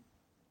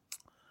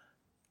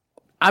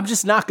 I'm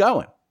just not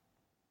going.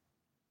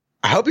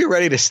 I hope you're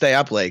ready to stay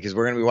up late because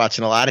we're going to be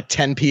watching a lot of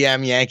 10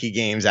 p.m. Yankee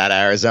games out of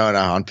Arizona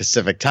on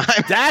Pacific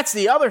time. That's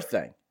the other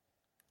thing.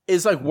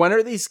 Is when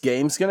are these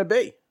games going to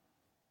be?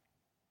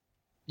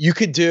 You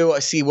could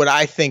what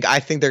I think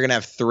they're going to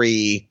have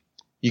 3.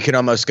 You can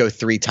almost go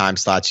 3 time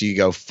slots. You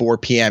go 4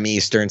 p.m.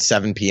 Eastern,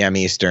 7 p.m.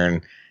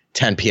 Eastern,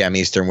 10 p.m.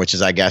 Eastern, which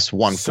is, I guess,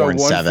 1, 4, and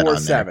 7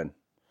 on there.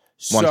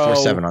 1, 4,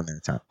 7 on their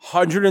time.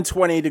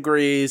 120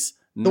 degrees.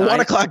 The 1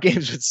 o'clock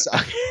games would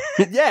suck.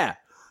 Yeah.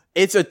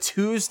 It's a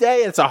Tuesday.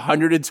 It's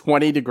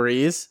 120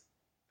 degrees.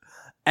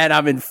 And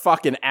I'm in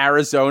fucking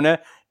Arizona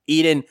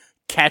eating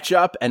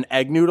ketchup and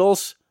egg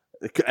noodles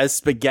as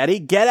spaghetti.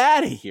 Get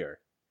out of here.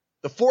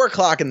 The 4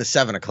 o'clock and the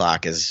 7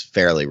 o'clock is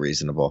fairly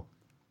reasonable.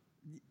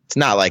 It's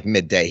not like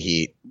midday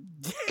heat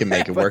can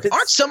make it work.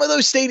 Aren't some of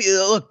those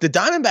stadiums? Look, the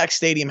Diamondback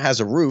Stadium has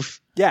a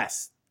roof.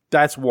 Yes,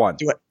 that's one.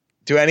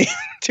 Do any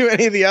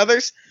of the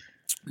others?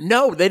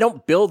 No, they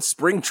don't build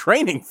spring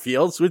training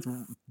fields with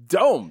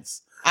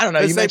domes. I don't know.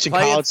 You mentioned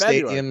college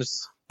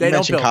stadiums. They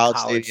don't build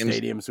college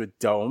stadiums with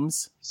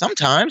domes.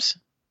 Sometimes.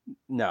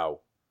 No.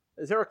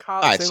 Is there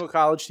a single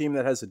college team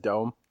that has a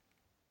dome?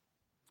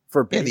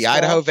 For baseball? The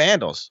Idaho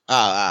Vandals.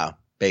 Oh,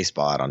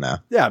 baseball. I don't know.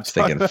 Yeah, I'm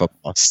thinking of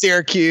football.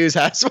 Syracuse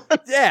has one.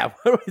 Yeah,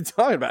 what are we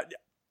talking about?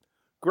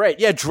 Great.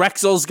 Yeah,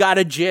 Drexel's got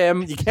a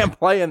gym. You can't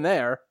play in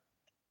there.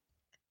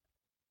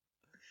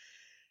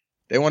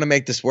 They want to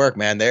make this work,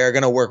 man. They're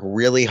going to work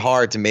really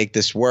hard to make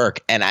this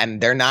work,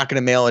 and they're not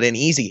going to mail it in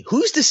easy.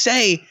 Who's to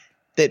say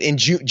that in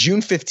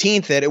June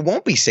 15th that it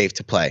won't be safe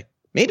to play?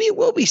 Maybe it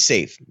will be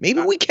safe.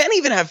 Maybe we can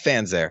even have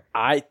fans there.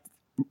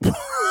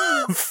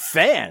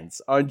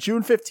 Fans on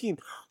June 15th.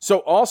 So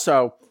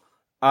also,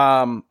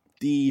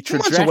 the 2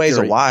 months away is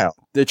a while.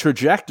 The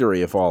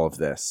trajectory of all of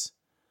this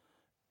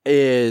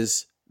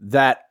is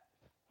that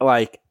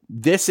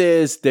this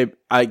is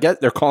I guess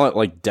they're calling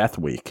it Death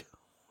Week.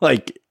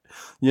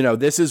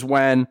 This is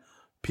when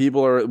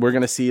we're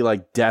going to see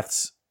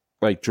deaths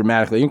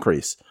dramatically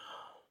increase.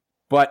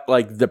 But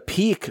the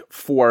peak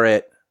for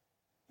it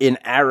in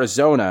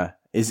Arizona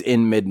is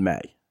in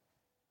mid-May.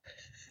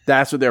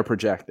 That's what they're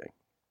projecting.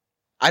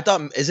 I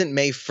thought, isn't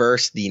May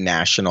 1st the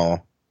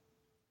national,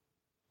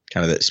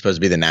 supposed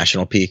to be the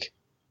national peak?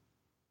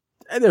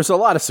 And there's a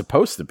lot of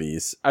supposed to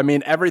be's. I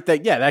mean,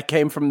 everything, that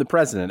came from the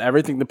president.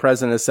 Everything the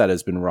president has said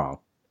has been wrong.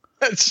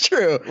 That's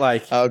true.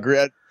 I'll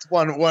agree.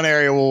 One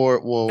area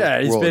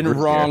he's been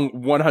wrong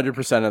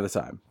 100% of the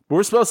time.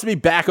 We're supposed to be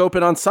back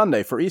open on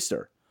Sunday for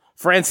Easter.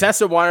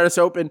 Francesa wanted us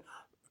open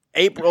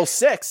April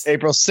 6th.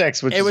 April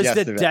 6th, which it was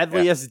yesterday. The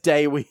deadliest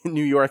day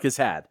New York has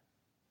had.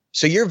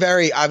 So you're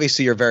very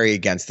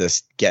against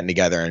this getting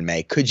together in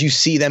May. Could you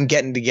see them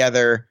getting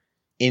together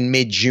in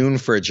mid-June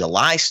for a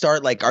July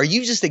start? Are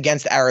you just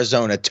against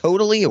Arizona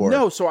totally? Or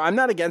no, so I'm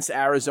not against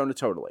Arizona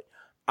totally.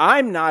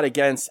 I'm not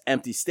against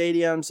empty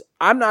stadiums.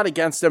 I'm not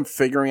against them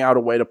figuring out a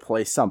way to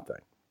play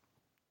something.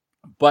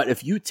 But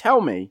if you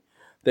tell me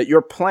that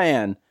your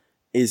plan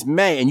is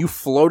May and you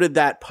floated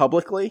that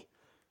publicly,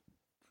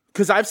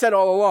 because I've said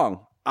all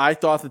along, I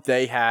thought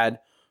that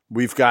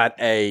we've got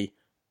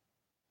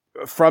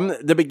from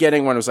the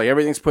beginning when it was like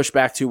everything's pushed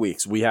back 2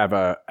 weeks, we have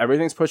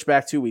everything's pushed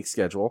back 2 week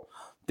schedule.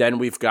 Then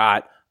we've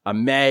got a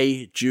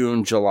May,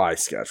 June, July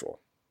schedule.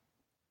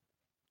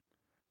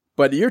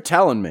 But you're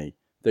telling me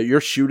that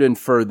you're shooting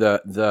for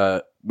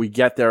we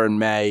get there in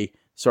May,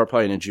 start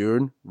playing in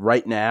June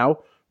right now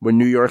when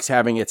New York's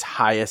having its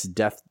highest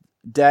death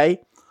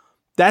day.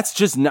 That's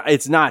just not,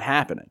 it's not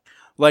happening.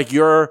 Like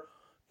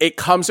it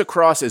comes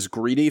across as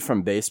greedy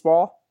from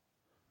baseball.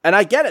 And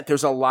I get it.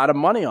 There's a lot of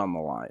money on the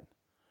line.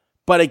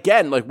 But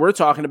again, like we're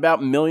talking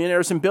about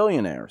millionaires and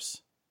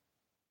billionaires.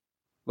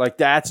 Like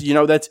that's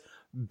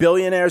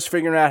billionaires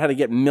figuring out how to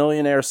get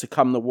millionaires to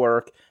come to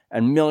work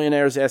and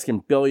millionaires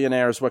asking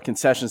billionaires what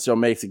concessions they'll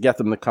make to get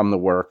them to come to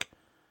work.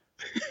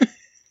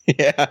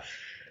 Yeah.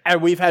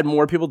 And we've had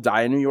more people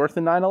die in New York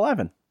than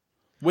 9/11,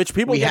 which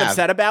people get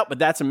upset about, but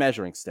that's a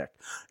measuring stick.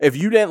 If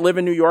you didn't live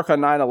in New York on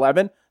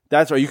 9/11,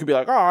 that's why you could be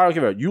like, oh, I don't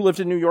give a. You lived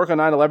in New York on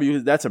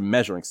 9/11, that's a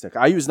measuring stick.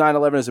 I use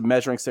 9/11 as a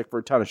measuring stick for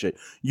a ton of shit.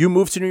 You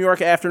moved to New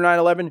York after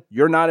 9/11,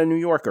 you're not a New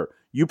Yorker.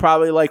 You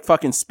probably like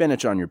fucking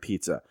spinach on your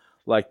pizza.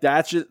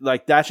 That's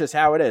just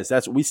how it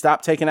is. We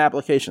stopped taking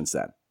applications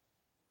then.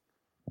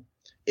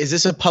 Is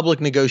this a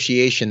public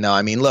negotiation, though?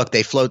 I mean, look,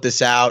 they float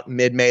this out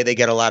mid-May. They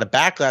get a lot of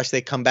backlash.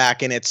 They come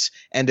back and it's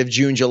end of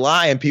June,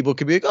 July, and people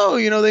could be like, oh,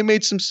 they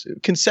made some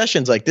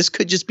concessions. Like, this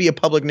could just be a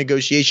public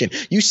negotiation.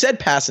 You said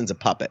Passan's a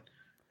puppet.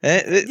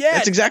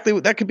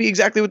 That could be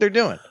exactly what they're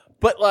doing.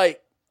 But,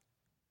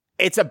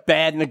 it's a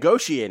bad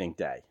negotiating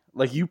day.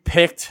 Like, you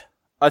picked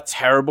a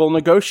terrible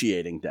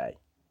negotiating day.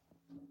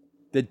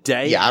 The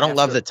day. Yeah, I don't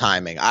love the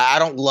timing. I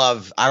don't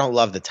love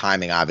the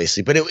timing,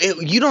 obviously. But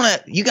you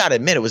got to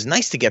admit, it was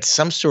nice to get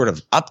some sort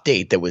of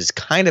update that was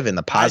kind of in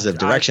the positive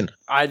direction.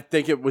 I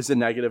think it was a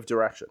negative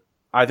direction.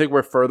 I think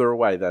we're further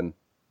away than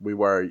we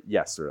were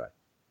yesterday.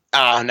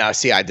 Oh, no.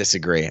 See, I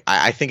disagree.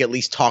 I think at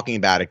least talking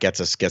about it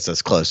gets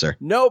us closer.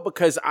 No,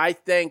 because I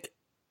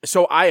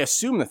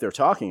assume that they're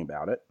talking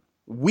about it.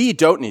 We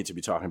don't need to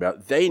be talking about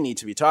it. They need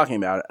to be talking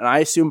about it. And I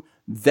assume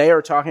they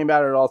are talking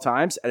about it at all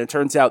times. And it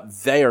turns out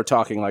they are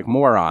talking like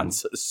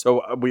morons.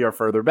 So we are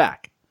further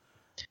back.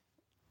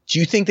 Do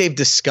you think they've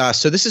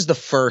discussed? So this is the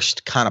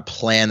first kind of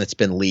plan that's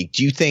been leaked.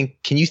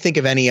 Can you think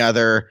of any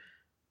other,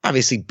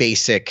 obviously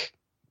basic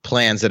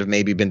plans that have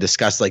maybe been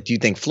discussed? Like, do you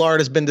think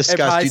Florida's been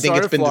discussed? Do you think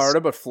it's been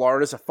Florida? But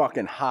Florida's a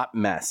fucking hot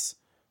mess.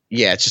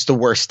 Yeah, it's just the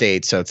worst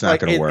state, so it's not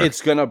going to work.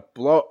 It's going to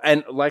blow.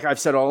 And like I've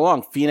said all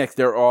along, Phoenix,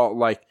 they're all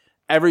like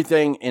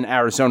everything in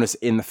Arizona's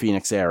in the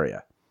Phoenix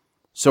area.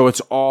 So it's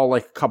all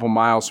like a couple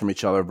miles from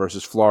each other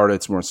versus Florida.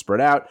 It's more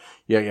spread out.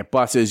 You got to get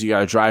buses. You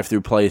got to drive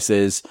through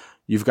places.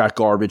 You've got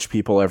garbage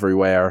people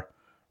everywhere.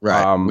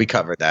 Right. We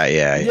covered that.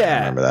 Yeah. I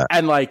remember that.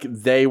 And like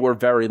they were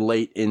very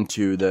late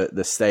into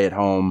the stay at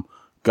home.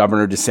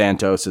 Governor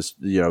DeSantis is,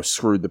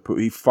 screwed the poo.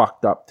 He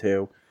fucked up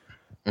too.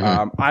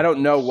 Mm-hmm. I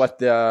don't know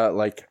what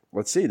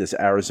let's see. Does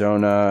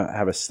Arizona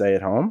have a stay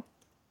at home?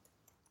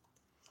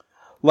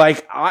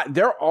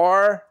 There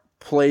are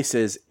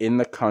places in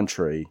the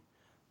country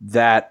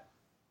that,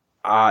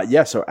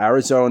 so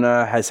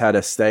Arizona has had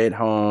a stay at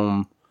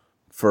home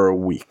for a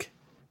week.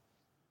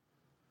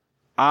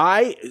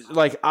 I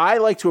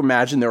like to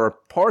imagine there are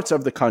parts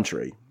of the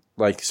country,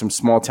 like some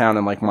small town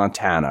in like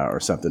Montana or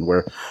something,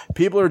 where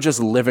people are just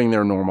living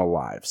their normal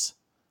lives.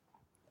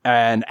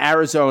 And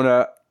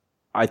Arizona,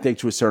 I think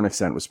to a certain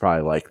extent was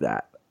probably like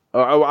that.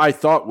 I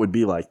thought would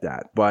be like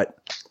that, but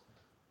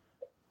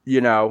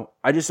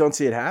I just don't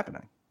see it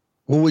happening.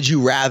 Well, would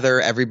you rather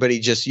everybody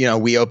just,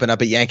 we open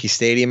up at Yankee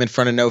Stadium in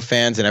front of no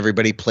fans and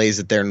everybody plays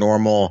at their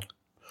normal,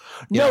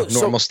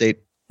 normal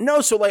state?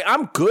 No. So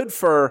I'm good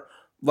for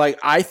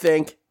I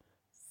think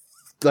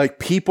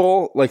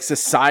people,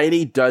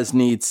 society does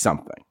need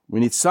something. We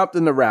need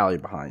something to rally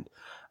behind.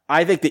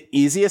 I think the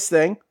easiest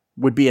thing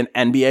would be an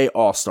NBA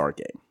All-Star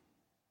game.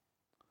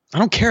 I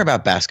don't care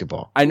about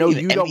basketball. I know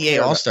you don't NBA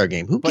care All-Star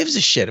game. Who gives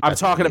a shit about I'm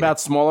talking about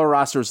smaller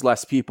rosters,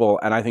 less people,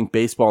 and I think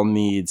baseball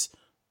needs.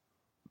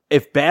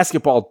 If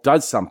basketball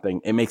does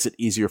something, it makes it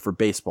easier for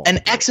baseball.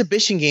 An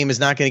exhibition game is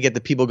not going to get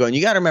the people going.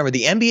 You got to remember,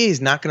 the NBA is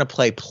not going to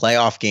play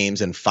playoff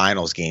games and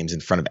finals games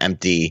in front of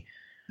empty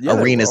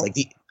arenas.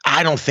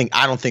 I don't think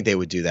they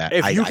would do that.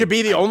 If you could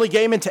be the only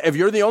game if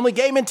you're the only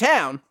game in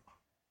town.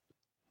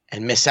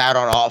 And miss out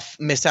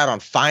on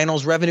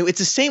finals revenue. It's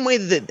the same way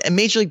that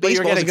Major League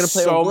Baseball is going to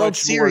play a World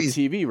Series.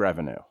 TV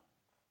revenue.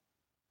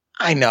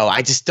 I know.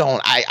 I just don't.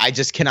 I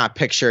just cannot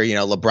picture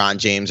LeBron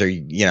James or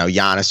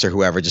Giannis or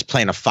whoever just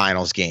playing a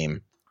finals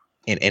game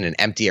in an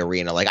empty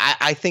arena.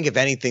 I think if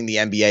anything, the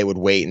NBA would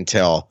wait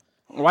until.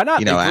 Why not?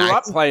 They grew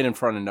up playing in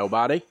front of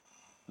nobody.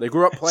 They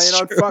grew up playing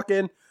on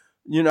fucking.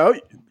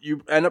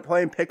 You end up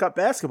playing pickup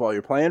basketball.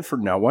 You're playing for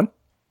no one.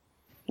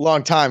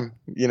 Long time,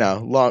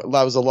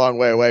 that was a long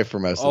way away for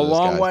most of those guys.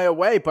 A long way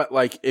away, but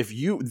if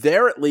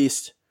they're at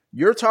least,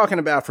 you're talking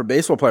about for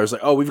baseball players,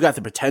 we've got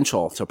the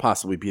potential to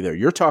possibly be there.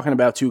 You're talking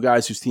about two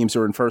guys whose teams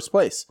are in first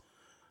place,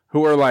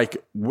 who are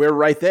we're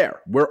right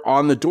there. We're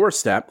on the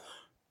doorstep.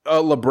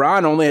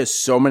 LeBron only has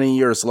so many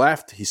years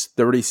left. He's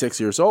 36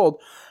 years old.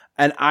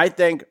 And I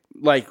think,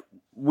 like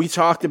we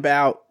talked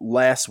about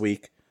last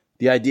week,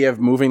 the idea of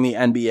moving the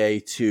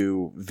NBA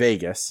to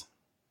Vegas.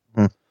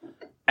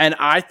 And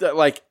I thought,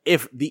 like,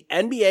 if the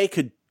NBA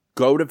could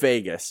go to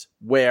Vegas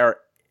where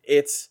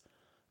it's,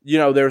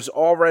 there's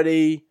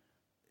already,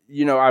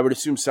 I would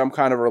assume some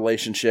kind of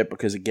relationship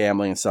because of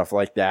gambling and stuff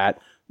like that.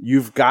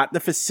 You've got the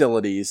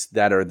facilities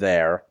that are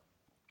there.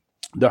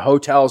 The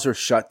hotels are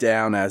shut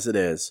down as it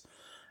is.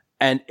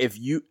 And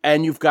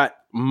you've got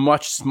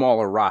much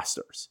smaller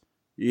rosters.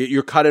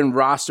 You're cutting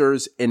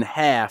rosters in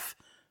half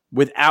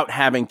without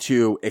having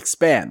to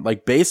expand.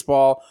 Like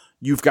baseball,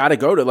 you've got to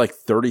go to like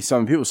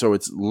 30-some people, so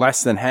it's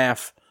less than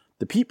half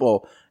the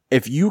people.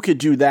 If you could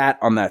do that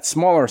on that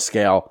smaller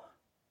scale,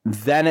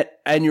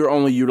 and you're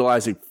only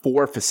utilizing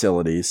 4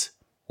 facilities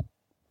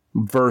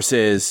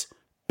versus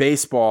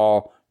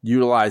baseball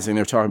utilizing,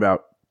 they're talking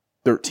about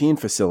 13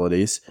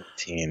 facilities.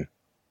 13.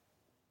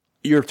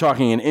 You're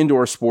talking an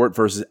indoor sport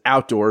versus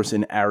outdoors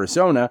in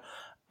Arizona.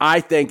 I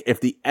think if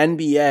the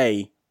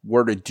NBA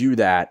were to do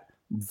that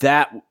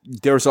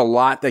there's a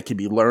lot that can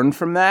be learned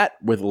from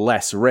that with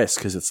less risk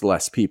because it's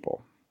less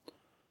people.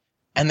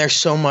 And there's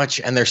so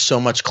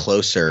much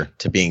closer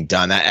to being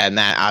done. And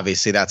that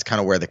obviously that's kind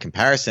of where the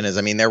comparison is.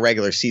 I mean, their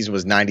regular season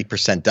was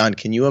 90% done.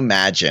 Can you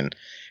imagine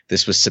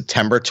this was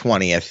September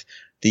 20th.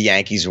 The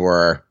Yankees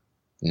were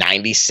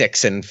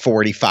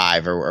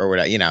 96-45 or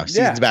whatever,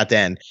 season's about to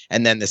end.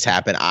 And then this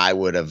happened. I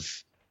would have,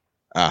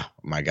 oh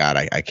my God,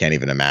 I can't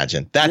even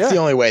imagine. That's the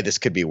only way this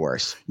could be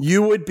worse.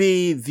 You would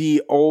be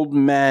the old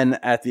men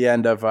at the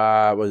end of,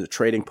 was it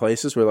Trading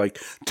Places? Where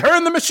like,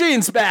 turn the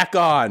machines back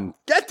on.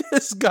 Get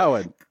this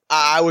going.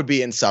 I would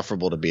be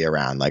insufferable to be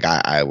around. Like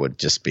I would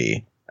just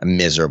be a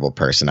miserable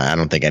person. I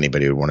don't think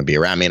anybody would want to be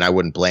around me, and I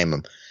wouldn't blame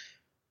them.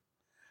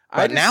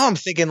 But now I'm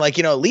thinking like,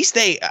 at least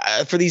they,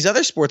 for these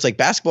other sports like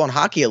basketball and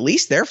hockey, at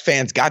least their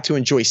fans got to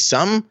enjoy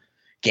some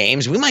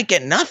games. We might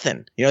get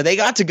nothing. They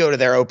got to go to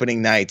their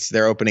opening nights,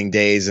 their opening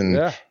days,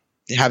 and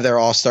have their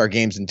all-star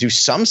games and do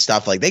some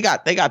stuff. Like they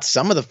got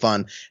some of the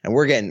fun, and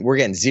we're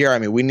getting zero. I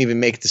mean, we didn't even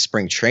make it to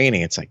spring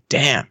training. It's like,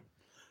 damn.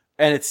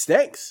 And it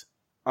stinks.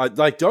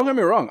 Like, don't get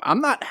me wrong.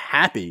 I'm not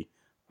happy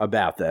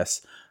about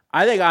this.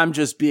 I think I'm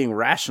just being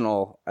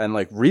rational and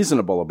like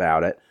reasonable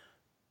about it.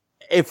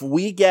 If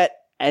we get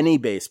any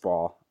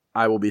baseball,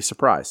 I will be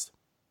surprised.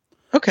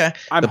 Okay.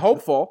 I'm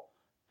hopeful.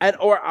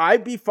 Or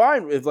I'd be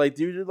fine with like,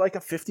 do like a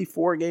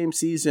 54 game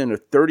season or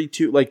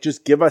 32, like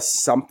just give us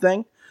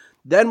something.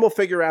 Then we'll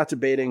figure out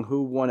debating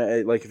who won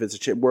it, like if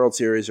it's a World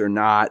Series or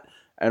not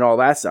and all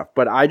that stuff.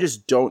 But I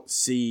just don't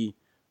see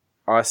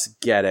us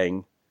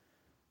getting,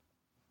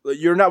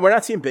 we're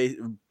not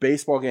seeing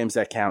baseball games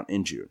that count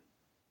in June.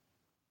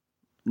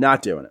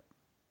 Not doing it.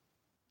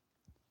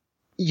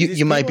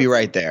 You might be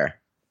right there.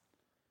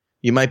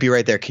 You might be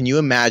right there. Can you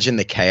imagine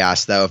the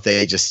chaos though if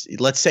they just,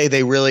 let's say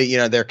they really,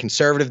 they're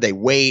conservative, they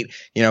wait,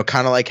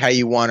 kind of like how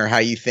you want or how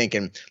you think,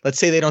 and let's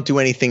say they don't do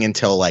anything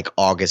until like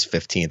August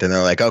 15th and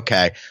they're like,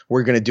 okay,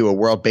 we're going to do a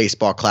World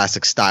Baseball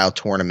Classic style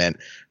tournament.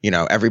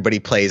 Everybody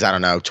plays, I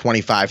don't know,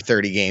 25,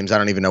 30 games. I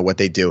don't even know what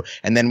they do.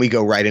 And then we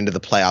go right into the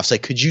playoffs.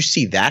 Like, could you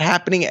see that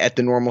happening at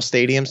the normal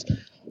stadiums?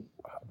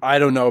 I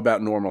don't know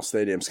about normal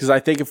stadiums because I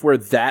think if we're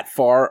that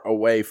far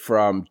away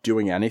from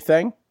doing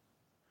anything,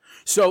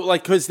 so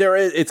like, because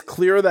it's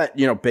clear that,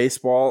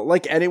 baseball,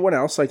 like anyone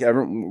else, like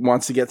everyone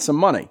wants to get some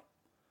money.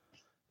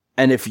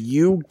 And if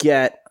you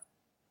get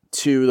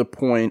to the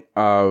point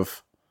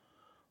of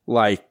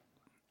like,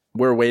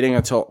 we're waiting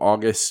until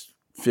August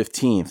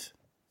 15th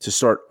to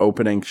start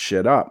opening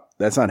shit up,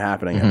 that's not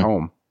happening at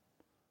home.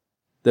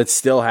 That's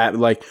still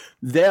happening. Like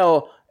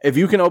if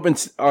you can open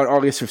on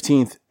August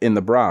 15th in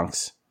the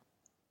Bronx,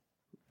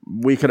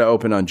 we could have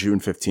opened on June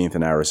 15th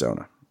in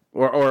Arizona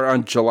or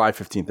on July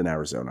 15th in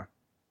Arizona.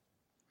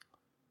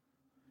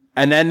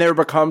 And then there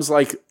becomes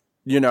like,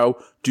 do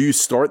you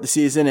start the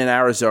season in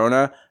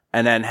Arizona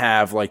and then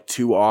have like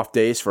 2 off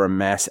days for a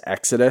mass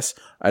exodus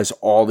as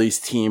all these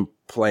team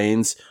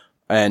planes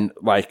and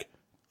like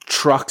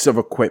trucks of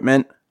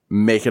equipment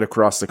make it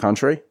across the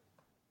country?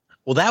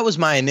 Well, that was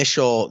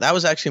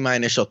actually my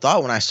initial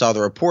thought when I saw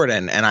the report,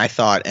 and I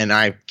thought, and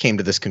I came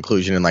to this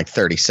conclusion in like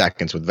 30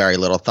 seconds with very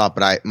little thought,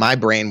 but my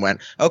brain went,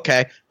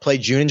 okay, play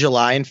June and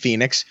July in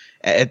Phoenix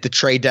at the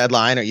trade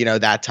deadline, or,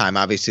 that time,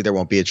 obviously there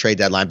won't be a trade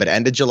deadline, but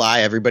end of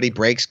July, everybody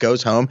breaks,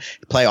 goes home,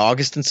 play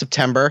August and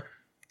September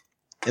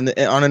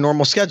on a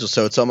normal schedule.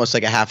 So it's almost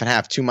like a half and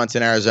half, 2 months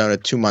in Arizona,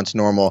 2 months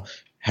normal,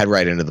 head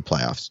right into the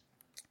playoffs.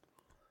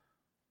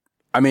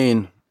 I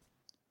mean,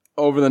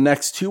 over the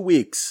next 2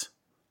 weeks,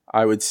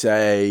 I would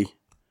say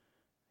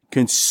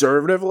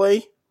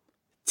conservatively,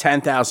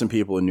 10,000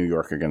 people in New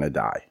York are going to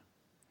die.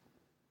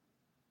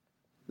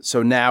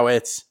 So now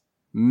it's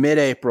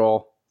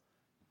mid-April,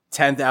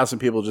 10,000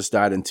 people just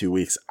died in 2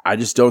 weeks. I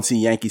just don't see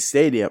Yankee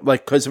Stadium,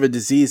 like because of a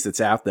disease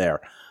that's out there.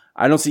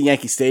 I don't see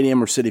Yankee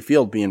Stadium or Citi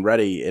Field being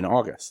ready in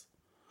August.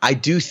 I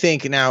do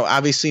think now,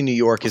 obviously, New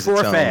York is For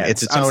its own. fans.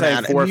 It's its I'm own saying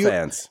animal. for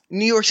fans.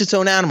 New York's its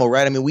own animal,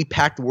 right? I mean,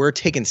 we're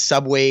taking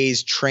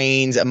subways,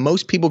 trains. And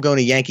most people going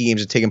to Yankee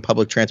games are taking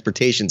public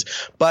transportations.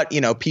 But,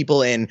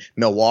 people in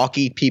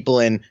Milwaukee, people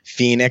in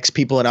Phoenix,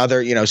 people in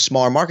other,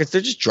 smaller markets,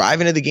 they're just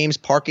driving to the games,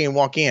 parking and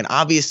walking in.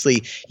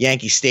 Obviously,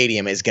 Yankee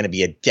Stadium is going to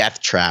be a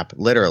death trap,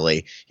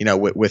 literally,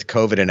 with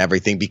COVID and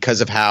everything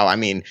because of how, I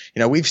mean,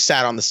 we've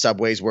sat on the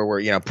subways where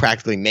we're,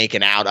 practically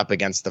making out up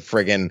against the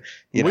friggin',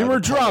 we were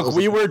drunk.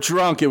 We were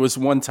drunk. It was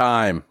one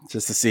time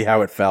just to see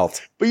how it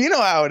felt. But you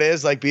know how it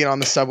is, like being on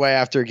the subway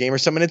after a game or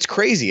something. It's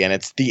crazy, and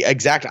it's the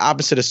exact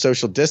opposite of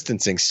social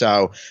distancing.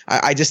 So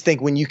I just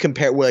think when you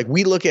compare,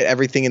 we look at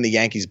everything in the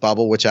Yankees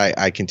bubble, which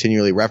I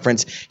continually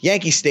reference.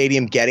 Yankee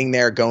Stadium, getting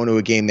there, going to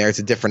a game there, it's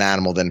a different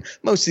animal than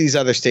most of these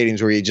other stadiums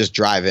where you just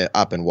drive it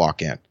up and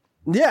walk in.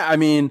 Yeah, I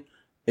mean,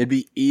 it'd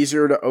be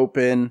easier to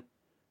open,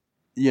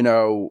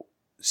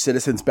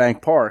 Citizens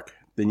Bank Park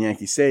than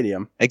Yankee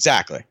Stadium.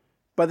 Exactly.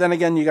 But then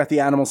again, you got the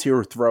animals here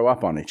who throw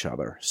up on each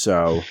other.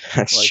 So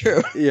that's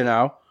true.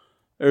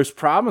 There's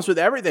problems with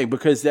everything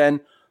because then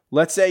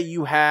let's say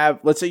you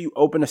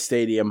open a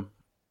stadium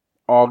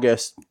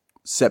August,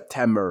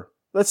 September.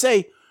 Let's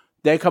say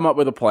they come up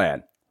with a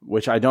plan,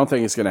 which I don't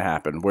think is going to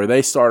happen, where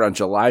they start on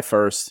July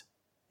 1st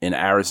in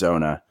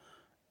Arizona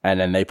and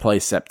then they play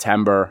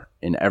September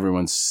in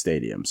everyone's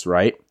stadiums,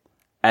 right?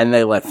 And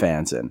they let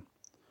fans in.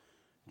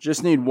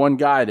 Just need one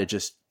guy to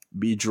just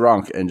be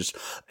drunk and just,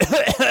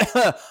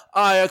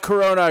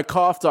 Corona, I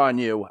coughed on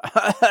you.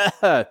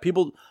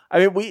 People,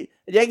 I mean,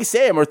 at Yankee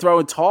Stadium, we're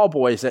throwing tall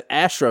boys at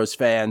Astros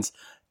fans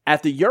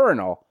at the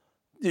urinal.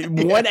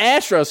 One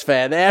Astros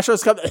fan, the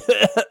Astros come,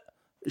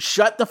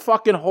 shut the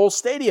fucking whole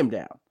stadium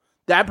down.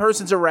 That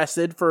person's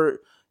arrested for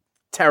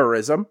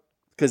terrorism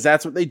because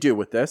that's what they do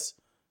with this.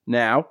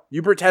 Now,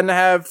 you pretend to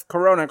have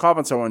Corona and cough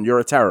on someone, you're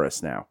a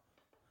terrorist now.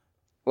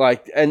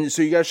 And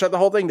so you got to shut the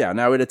whole thing down.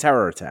 Now we had a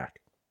terror attack.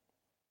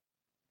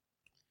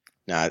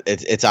 No,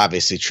 it's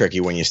obviously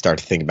tricky when you start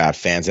to think about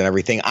fans and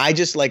everything. I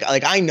just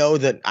I know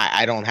that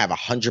I don't have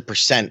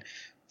 100%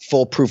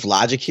 foolproof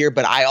logic here,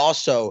 but I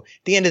also,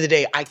 at the end of the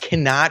day, I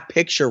cannot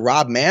picture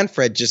Rob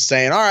Manfred just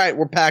saying, all right,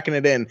 we're packing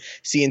it in.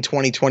 See you in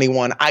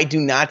 2021. I do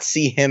not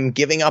see him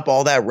giving up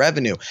all that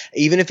revenue,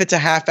 even if it's a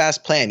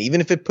half-assed plan, even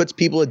if it puts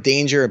people at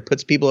danger, it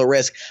puts people at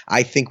risk.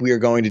 I think we are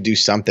going to do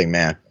something,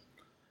 man.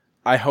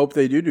 I hope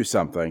they do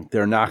something.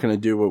 They're not going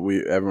to do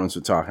what everyone's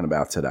been talking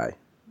about today.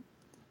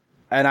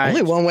 And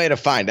only one way to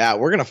find out.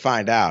 We're going to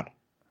find out.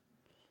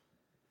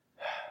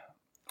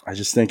 I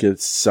just think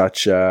it's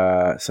such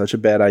a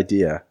bad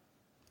idea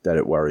that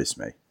it worries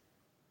me.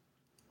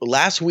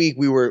 Last week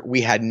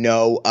we had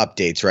no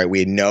updates, right? We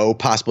had no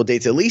possible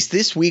dates. At least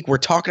this week we're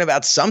talking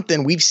about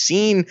something. We've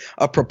seen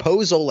a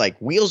proposal, like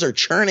wheels are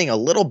churning a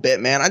little bit,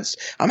 man.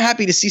 I'm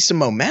happy to see some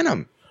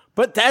momentum.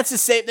 But that's the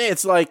same thing.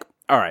 It's like,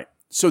 all right.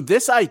 So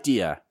this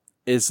idea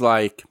is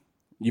like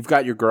you've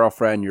got your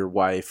girlfriend, your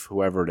wife,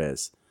 whoever it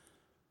is,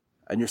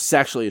 and you're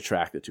sexually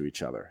attracted to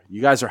each other.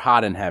 You guys are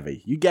hot and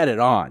heavy. You get it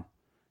on.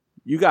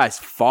 You guys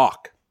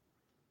fuck.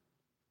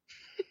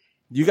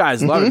 You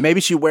guys love it.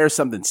 Maybe she wears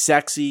something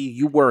sexy.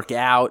 You work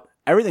out.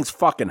 Everything's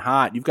fucking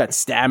hot. You've got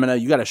stamina.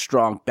 You got a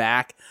strong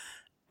back.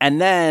 And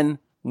then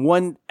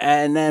one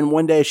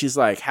day she's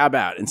like, how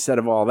about instead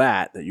of all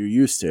that you're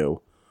used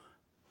to,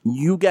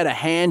 you get a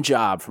hand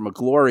job from a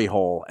glory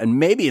hole, and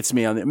maybe it's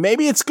me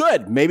maybe it's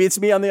good. Maybe it's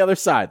me on the other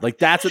side. Like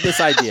that's what this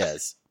idea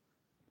is.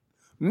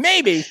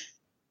 Maybe.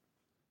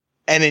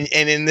 And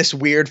in this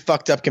weird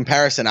fucked up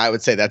comparison, I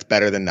would say that's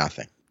better than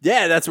nothing.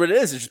 Yeah, that's what it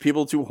is. It's just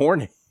people too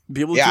horny.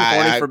 People too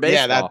horny for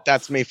baseball. Yeah,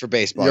 that's me for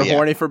baseball. You're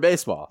horny for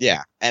baseball.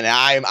 Yeah, and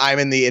I'm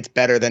in the it's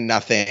better than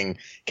nothing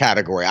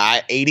category.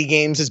 80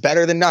 games is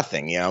better than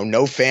nothing.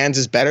 No fans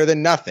is better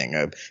than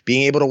nothing.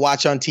 Being able to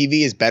watch on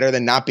TV is better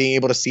than not being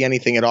able to see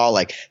anything at all.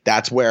 Like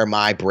that's where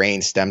my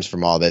brain stems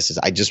from all this. Is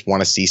I just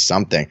want to see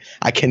something.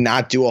 I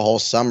cannot do a whole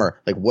summer.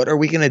 Like what are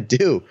we gonna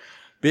do?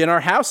 Be in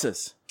our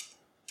houses.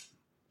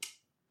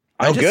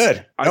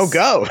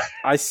 Go.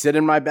 I sit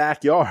in my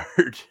backyard.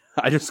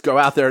 I just go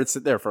out there and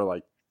sit there for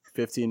like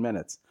 15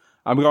 minutes.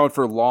 I'm going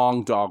for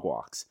long dog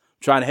walks,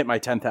 trying to hit my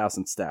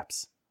 10,000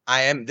 steps.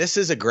 This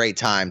is a great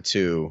time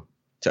to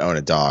own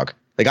a dog.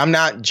 Like I'm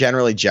not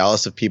generally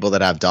jealous of people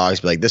that have dogs,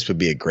 but like this would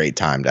be a great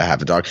time to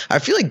have a dog. I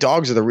feel like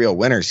dogs are the real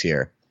winners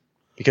here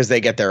because they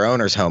get their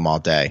owners home all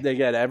day. They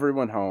get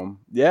everyone home.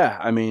 Yeah.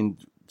 I mean,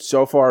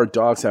 so far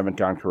dogs haven't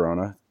gone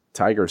corona.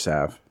 Tigers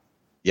have.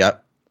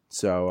 Yep.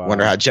 So I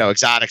wonder how Joe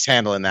Exotic's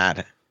handling that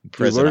in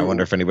prison. I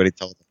wonder if anybody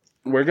told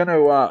him. We're going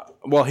to,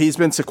 well, he's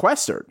been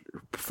sequestered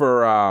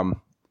for,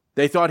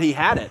 they thought he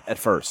had it at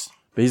first,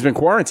 but he's been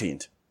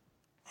quarantined.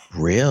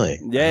 Really?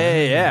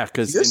 Yeah.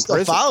 Because you're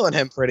still following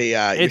him pretty,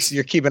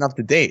 you're keeping up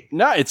to date.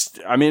 No,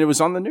 it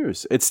was on the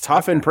news. It's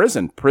tough in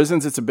prison.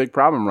 Prisons, it's a big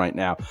problem right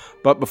now.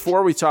 But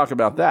before we talk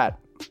about that,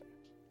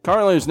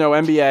 currently there's no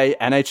NBA,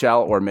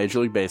 NHL, or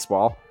Major League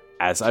Baseball,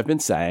 as I've been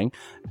saying,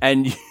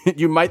 and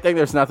you might think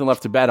there's nothing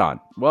left to bet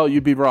on. Well,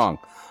 you'd be wrong.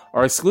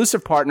 Our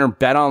exclusive partner,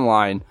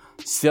 BetOnline,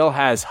 still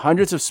has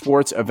hundreds of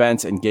sports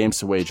events and games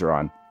to wager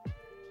on.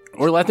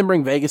 Or let them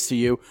bring Vegas to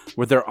you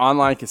with their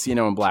online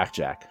casino and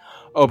blackjack.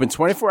 Open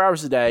 24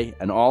 hours a day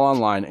and all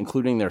online,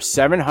 including their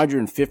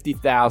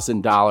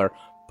 $750,000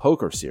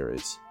 poker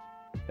series.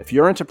 If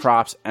you're into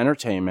props,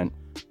 entertainment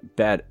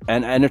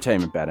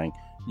betting,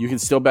 you can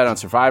still bet on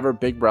Survivor,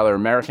 Big Brother,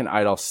 American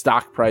Idol,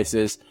 stock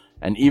prices,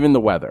 and even the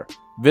weather.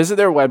 Visit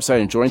their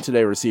website and join today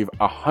to receive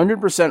a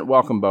 100%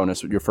 welcome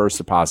bonus with your first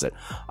deposit.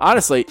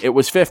 Honestly, it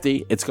was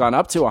 50. It's gone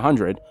up to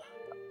 100.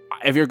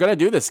 If you're going to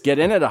do this, get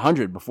in at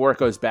 100 before it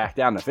goes back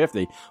down to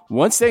 50.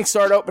 Once things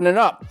start opening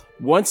up,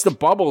 once the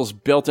bubble's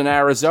built in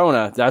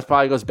Arizona, that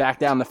probably goes back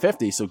down to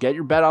 50. So get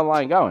your bet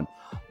online going.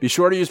 Be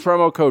sure to use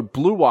promo code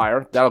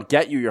BLUEWIRE. That'll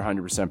get you your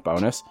 100%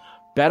 bonus.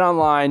 Bet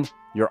online,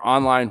 your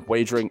online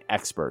wagering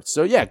experts.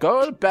 So yeah,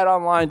 go to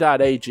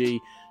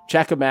betonline.ag.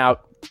 Check them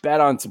out. Bet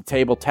on some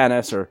table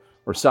tennis or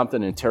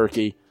something in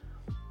Turkey.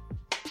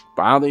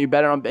 But I don't think you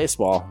bet it on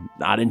baseball.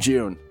 Not in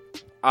June.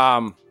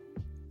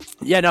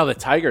 The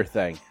Tiger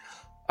thing.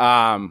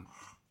 Joe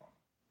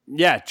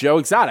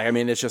Exotic. I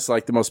mean, it's just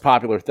like the most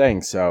popular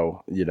thing.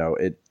 So,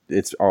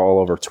 it's all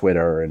over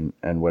Twitter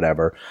and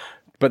whatever.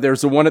 But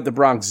there's the one at the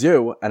Bronx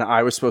Zoo, and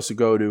I was supposed to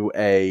go to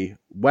a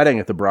wedding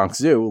at the Bronx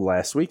Zoo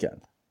last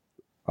weekend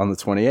on the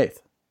 28th.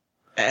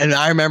 And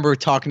I remember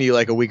talking to you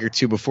like a week or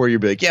two before.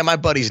 You'd be like, yeah, my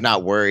buddy's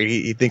not worried.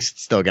 He thinks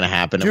it's still going to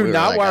happen. Dude, we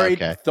not like,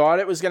 worried. Okay. Thought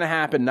it was going to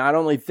happen. Not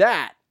only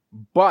that,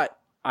 but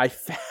I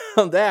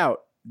found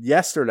out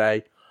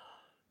yesterday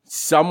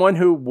someone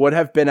who would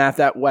have been at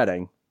that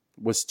wedding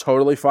was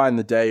totally fine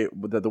the day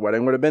that the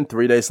wedding would have been.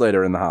 3 days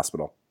later in the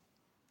hospital.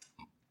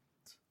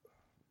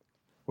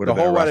 Would have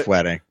been a rough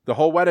wedding. The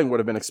whole wedding would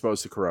have been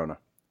exposed to corona.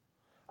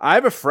 I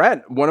have a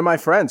friend, one of my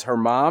friends, her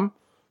mom,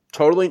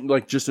 totally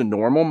like just a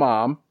normal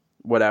mom,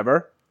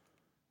 whatever,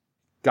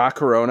 got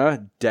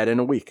corona, dead in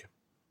a week.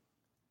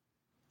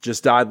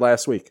 Just died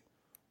last week.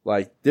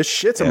 Like, this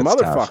shit's a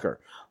motherfucker.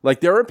 Tough.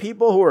 Like, there are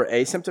people who are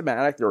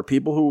asymptomatic. There are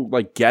people who,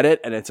 like, get it,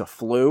 and it's a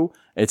flu.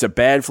 It's a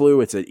bad flu.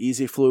 It's an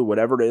easy flu,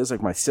 whatever it is.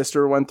 Like, my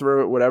sister went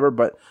through it, whatever.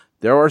 But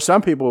there are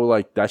some people who,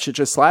 like, that shit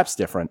just slaps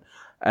different.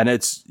 And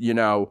it's,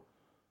 a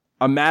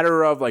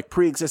matter of, like,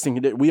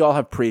 pre-existing. We all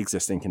have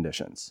pre-existing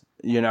conditions.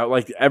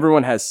 Like,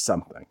 everyone has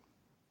something.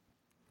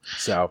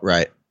 So.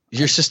 Right. Is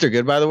your sister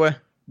good, by the way?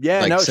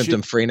 Yeah, like,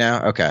 symptom-free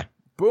now? Okay.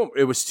 Boom.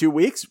 It was 2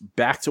 weeks,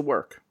 back to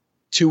work.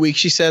 2 weeks,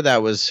 she said?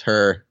 That was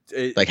her,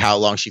 like, how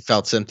long she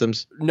felt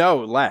symptoms?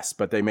 No, less,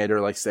 but they made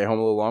her, like, stay home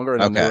a little longer,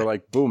 and then they were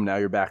like, boom, now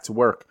you're back to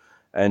work.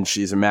 And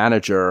she's a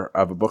manager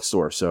of a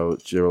bookstore, so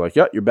they were like,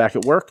 you're back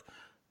at work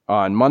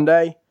on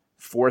Monday,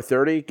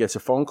 4:30, gets a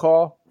phone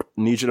call,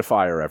 need you to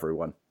fire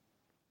everyone.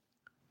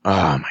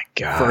 Oh, my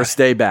God. First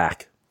day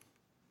back.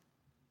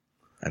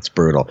 That's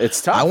brutal.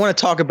 It's tough. I want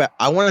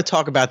to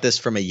talk about this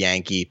from a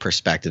Yankee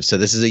perspective. So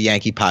this is a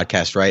Yankee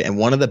podcast, right? And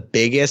one of the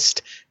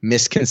biggest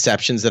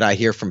misconceptions that I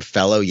hear from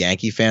fellow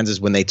Yankee fans is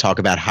when they talk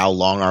about how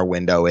long our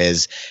window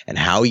is and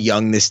how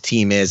young this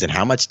team is and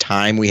how much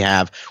time we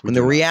have. When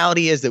the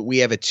reality is that we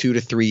have a 2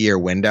 to 3 year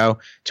window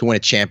to win a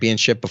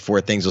championship before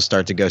things will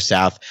start to go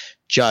south.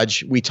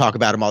 Judge, we talk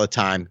about him all the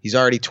time. He's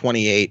already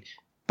 28,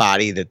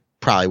 body that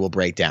probably will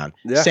break down.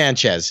 Yeah.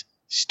 Sanchez.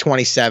 He's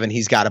 27.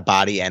 He's got a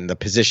body and the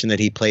position that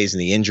he plays and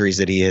the injuries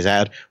that he has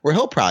had where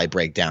he'll probably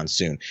break down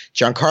soon.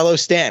 Giancarlo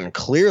Stanton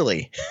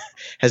clearly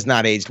has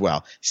not aged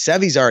well.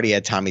 Sevy's already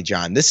had Tommy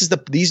John. These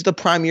are the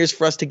prime years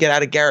for us to get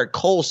out of Garrett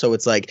Cole. So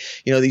it's like,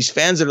 these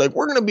fans are like,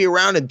 we're going to be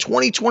around in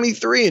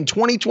 2023 and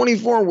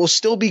 2024 and we'll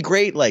still be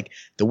great. Like,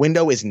 the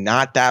window is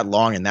not that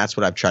long. And that's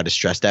what I've tried to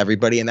stress to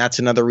everybody. And that's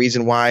another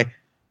reason why I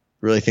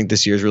really think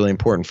this year is really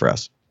important for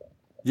us.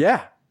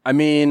 Yeah. I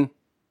mean,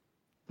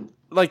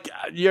 like,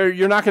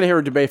 you're not going to hear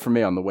a debate from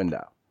me on the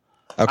window.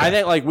 Okay. I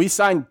think, like, we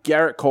signed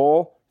Garrett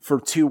Cole for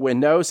 2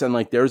 windows, and,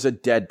 like, there's a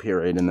dead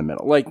period in the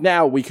middle. Like,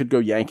 now we could go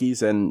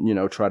Yankees and,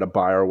 try to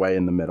buy our way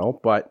in the middle.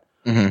 But,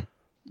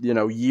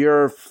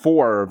 year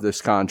 4 of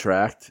this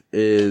contract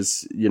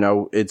is,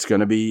 it's going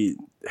to be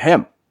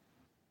him.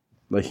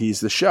 Like, he's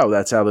the show.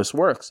 That's how this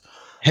works.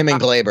 Him and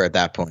Gleyber at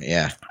that point,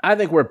 yeah. I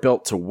think we're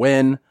built to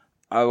win.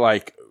 I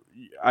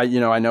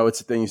know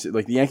it's a thing.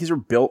 Like, the Yankees are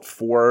built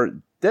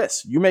for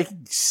this. You make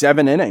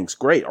 7 innings.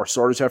 Great. Our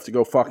starters have to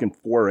go fucking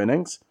 4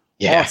 innings.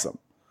 Yeah. Awesome.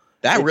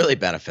 That really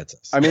benefits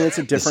us. I mean, it's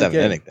a different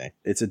game. Thing.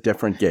 It's a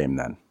different game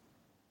then.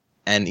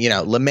 And,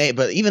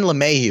 but even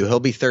LeMahieu, he'll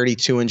be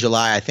 32 in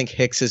July. I think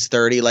Hicks is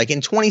 30. Like, in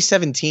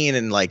 2017,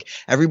 and, like,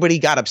 everybody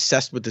got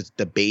obsessed with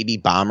the baby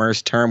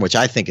bombers term, which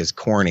I think is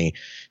corny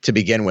to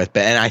begin with.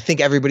 And I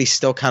think everybody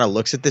still kind of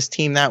looks at this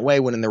team that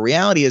way, when in the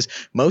reality is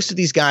most of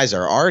these guys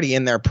are already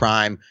in their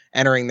prime,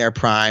 entering their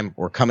prime,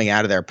 or coming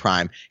out of their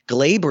prime.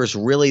 Gleyber's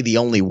really the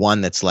only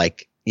one that's,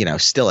 like,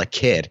 still a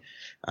kid.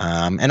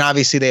 And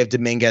obviously they have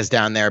Dominguez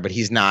down there, but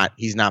he's not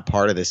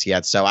part of this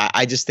yet. So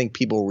I just think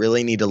people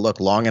really need to look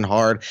long and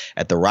hard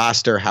at the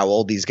roster, how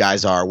old these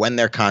guys are, when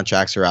their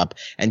contracts are up,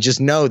 and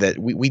just know that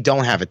we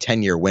don't have a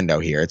 10-year window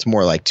here. It's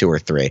more like 2 or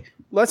 3.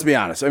 Let's be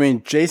honest. I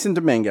mean, Jason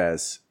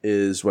Dominguez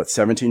is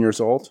 17 years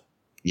old?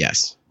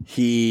 Yes.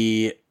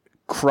 He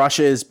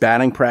crushes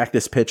batting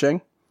practice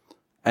pitching.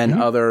 and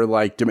other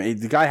like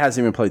the guy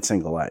hasn't even played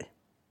single A.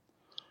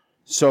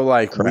 So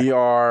like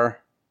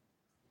Correct.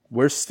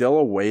 we're still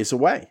a ways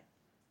away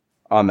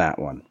on that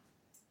one.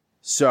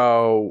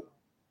 So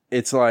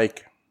it's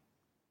like,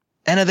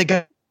 And of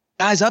the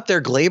guys up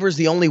there, Glaber's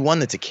the only one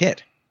that's a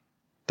kid.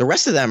 The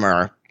rest of them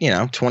are,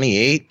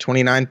 28,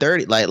 29,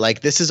 30.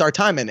 Like this is our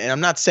time. And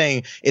I'm not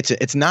saying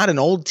it's not an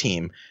old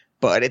team,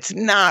 but it's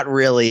not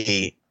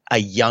really a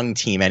young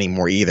team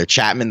anymore either.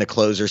 Chapman, the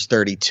closer's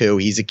 32.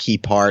 He's a key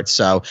part.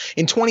 So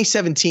in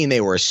 2017,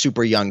 they were a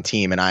super young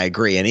team, and I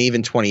agree. And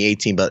even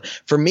 2018. But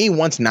for me,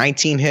 once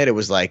 19 hit, it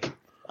was like,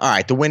 all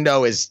right, the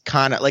window is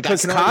kind of like,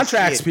 because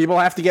contracts, people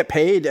have to get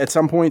paid at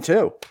some point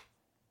too.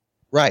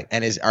 Right.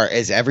 And is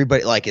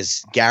everybody like,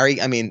 is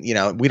Gary, I mean,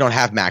 we don't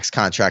have max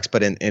contracts,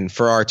 but in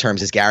for our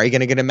terms, is Gary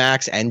going to get a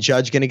max and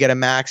Judge going to get a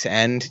max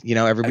and,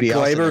 everybody and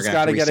else? Glaber's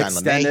got to get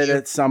extended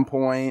at some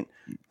point.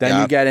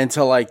 Then you get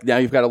into like, now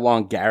you've got a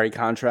long Gary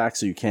contract,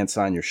 so you can't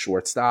sign your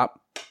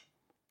shortstop.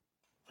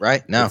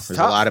 Right. No, It's there's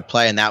tough. a lot of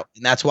play. And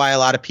that's why a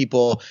lot of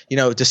people,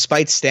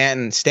 despite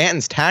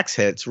Stanton's tax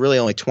hit, it's really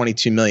only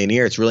 22 million a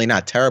year. It's really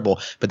not terrible.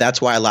 But that's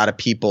why a lot of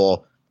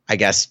people, I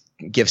guess,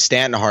 give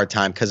Stanton a hard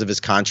time because of his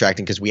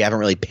contracting, because we haven't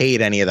really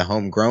paid any of the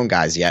homegrown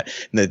guys yet.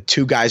 And the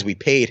two guys we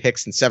paid,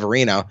 Hicks and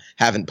Severino,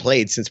 haven't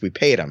played since we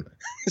paid them.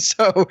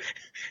 So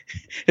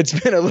it's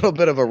been a little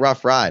bit of a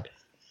rough ride.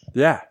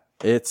 Yeah.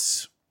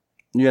 It's,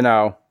 it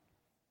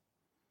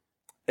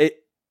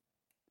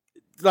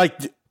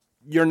like,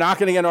 you're not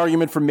going to get an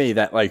argument from me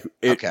that like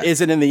it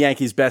isn't in the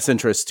Yankees' best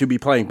interest to be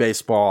playing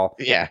baseball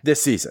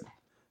this season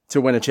to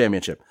win a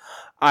championship.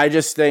 I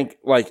just think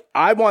like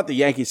I want the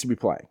Yankees to be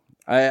playing.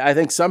 I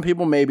think some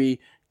people maybe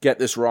get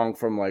this wrong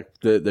from like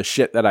the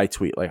shit that I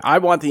tweet. Like I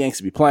want the Yankees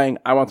to be playing.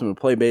 I want them to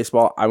play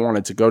baseball. I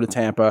wanted to go to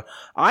Tampa.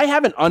 I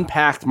haven't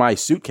unpacked my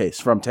suitcase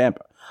from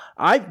Tampa.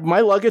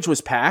 My luggage was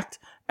packed,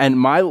 and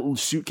my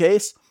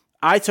suitcase,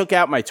 I took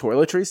out my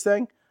toiletries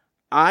thing.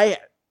 I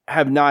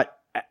have not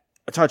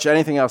touched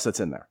anything else that's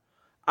in there.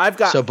 I've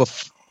got.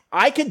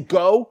 I could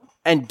go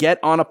and get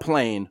on a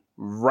plane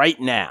right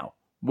now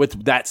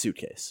with that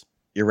suitcase.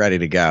 You're ready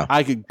to go.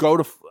 I could go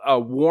to a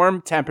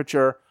warm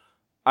temperature.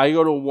 I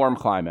go to a warm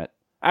climate.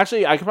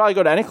 Actually, I could probably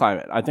go to any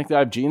climate. I think they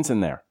have jeans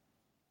in there.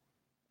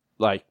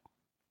 Like,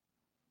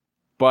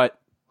 but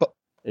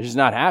it's just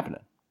not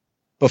happening.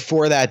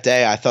 Before that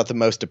day, I thought the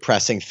most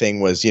depressing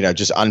thing was,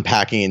 just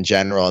unpacking in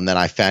general. And then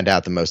I found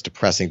out the most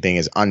depressing thing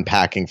is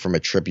unpacking from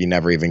a trip you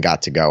never even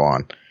got to go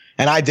on.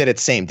 And I did it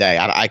same day.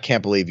 I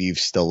can't believe you've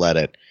still let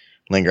it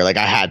linger. Like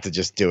I had to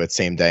just do it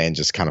same day and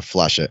just kind of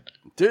flush it.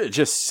 Dude, it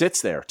just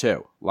sits there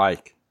too.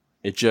 Like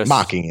it just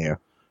mocking you.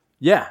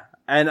 Yeah.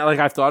 And like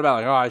I've thought about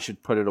like, oh, I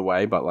should put it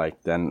away, but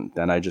like then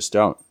I just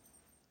don't.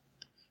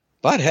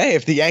 But hey,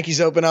 if the Yankees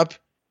open up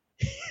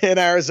in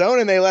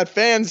Arizona and they let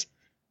fans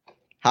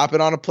hop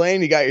it on a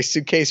plane, you got your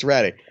suitcase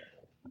ready.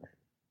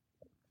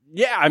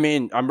 Yeah, I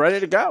mean, I'm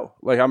ready to go.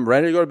 Like I'm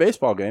ready to go to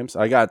baseball games.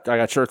 I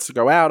got shirts to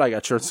go out. I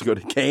got shirts to go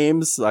to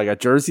games. I got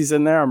jerseys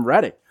in there. I'm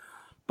ready.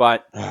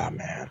 But oh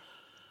man,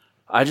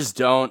 I just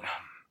don't.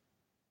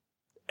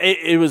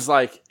 It was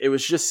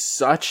just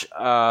such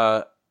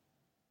a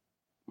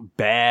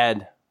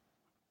bad.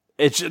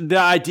 The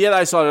idea that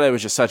I saw today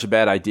was just such a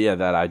bad idea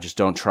that I just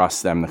don't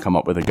trust them to come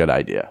up with a good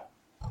idea.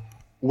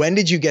 When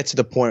did you get to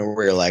the point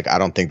where you're like, I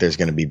don't think there's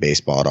going to be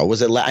baseball at all?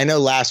 Was it? I know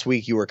last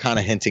week you were kind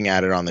of hinting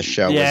at it on the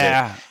show.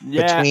 Yeah, was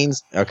it between?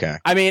 Okay.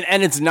 I mean,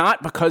 and it's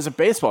not because of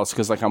baseball. It's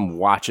because like I'm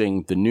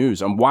watching the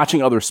news. I'm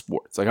watching other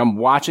sports. Like I'm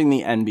watching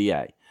the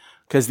NBA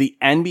because the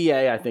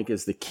NBA I think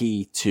is the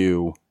key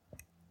to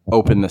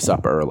open this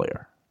up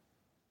earlier.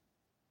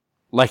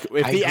 Like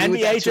if the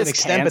NBA just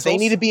cancels, but they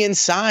need to be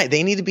inside.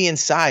 They need to be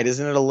inside.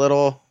 Isn't it a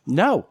little?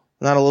 No,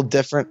 not a little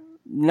different.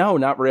 No,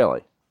 not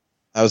really.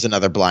 That was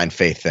another blind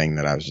faith thing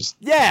that I was just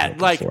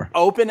like for.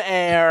 Open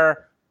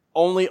air,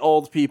 only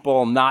old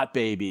people, not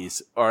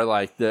babies, or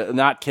like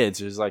not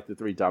kids. Is like the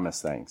three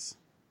dumbest things.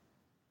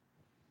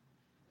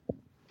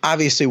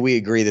 Obviously, we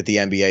agree that the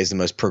NBA is the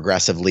most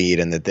progressive league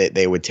and that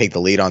they would take the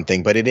lead on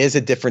thing. But it is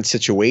a different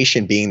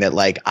situation, being that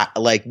like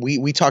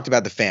we talked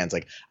about the fans.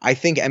 Like I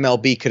think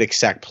MLB could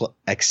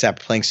accept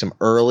playing some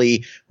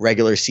early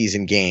regular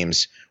season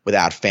games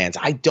without fans.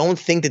 I don't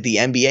think that the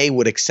NBA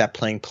would accept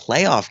playing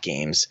playoff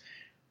games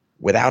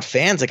without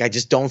fans. Like I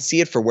just don't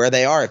see it for where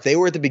they are. If they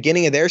were at the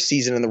beginning of their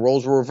season and the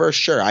roles were reversed,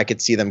 sure, I could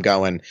see them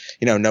going,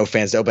 no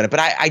fans to open it. But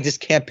I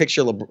just can't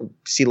picture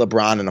see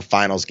LeBron in a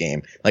finals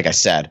game. Like I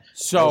said,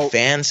 so no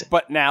fans.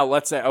 But now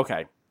let's say,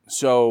 okay,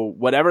 so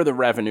whatever the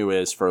revenue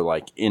is for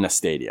like in a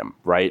stadium,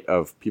 right,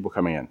 of people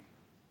coming in.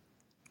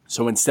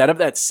 So instead of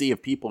that sea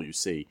of people you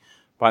see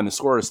behind the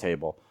scorer's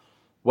table,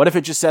 what if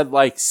it just said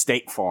like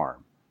State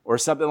Farm or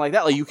something like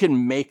that? Like you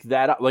can make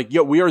that up. Like,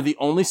 we are the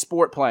only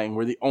sport playing.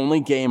 We're the only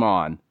game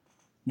on.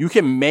 You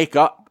can make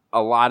up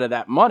a lot of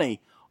that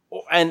money.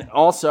 And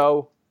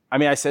also, I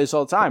mean, I say this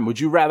all the time. Would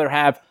you rather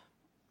have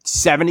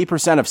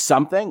 70% of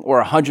something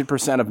or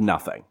 100% of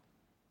nothing?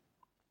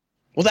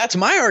 Well, that's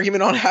my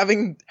argument on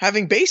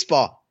having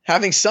baseball,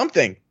 having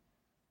something.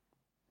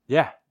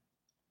 Yeah.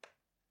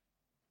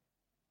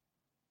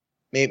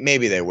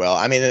 Maybe they will.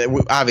 I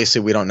mean,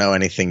 obviously we don't know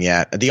anything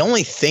yet. The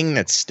only thing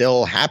that's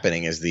still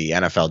happening is the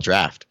NFL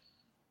draft.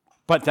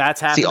 But that's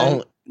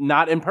happening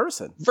not in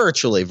person.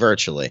 Virtually.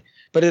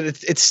 But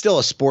it's still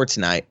a sports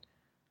night.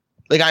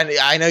 Like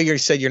I know you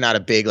said you're not a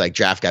big like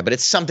draft guy, but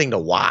it's something to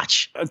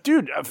watch.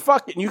 Dude,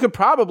 fuck, you could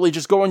probably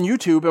just go on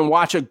YouTube and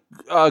watch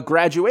a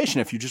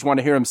graduation if you just want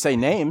to hear him say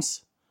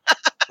names.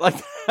 Like,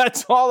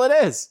 that's all it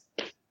is.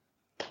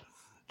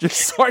 Just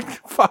start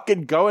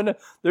fucking going.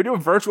 They're doing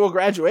virtual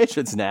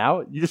graduations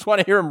now. You just want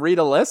to hear him read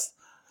a list?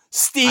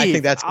 Steve, I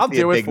think that's I'll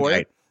do it for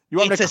night. You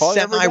want me to call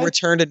you every day? It's a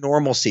semi-return to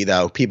normalcy,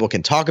 though. People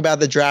can talk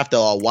about the draft.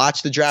 They'll all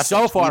watch the draft.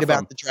 So far tweet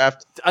about the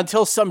draft.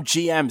 Until some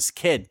GM's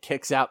kid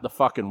kicks out the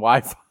fucking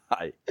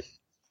Wi-Fi.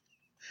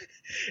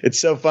 It's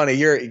so funny.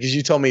 Because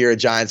you told me you're a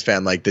Giants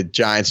fan. Like the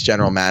Giants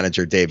general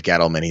manager, Dave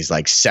Gettleman, he's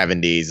like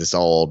 70s, this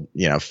old,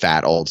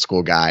 fat old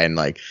school guy. And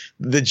like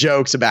the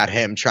jokes about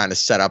him trying to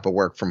set up a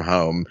work from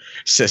home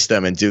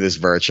system and do this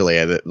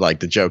virtually.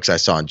 Like the jokes I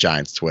saw on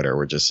Giants Twitter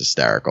were just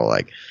hysterical.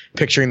 Like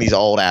picturing these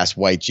old ass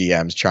white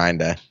GMs trying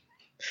to,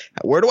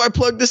 where do I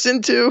plug this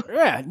into?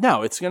 Yeah,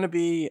 no, it's going to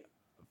be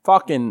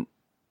fucking,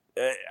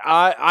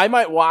 I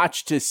might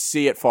watch to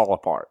see it fall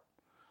apart.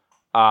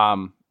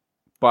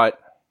 But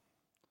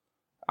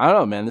I don't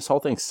know, man. This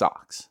whole thing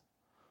sucks.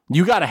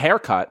 You got a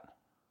haircut.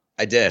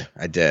 I did.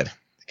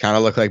 Kind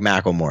of look like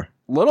Macklemore.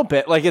 A little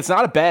bit. Like, it's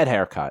not a bad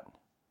haircut.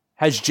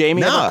 Has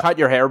Jamie ever cut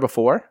your hair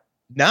before?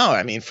 No.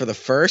 I mean, for the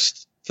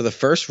first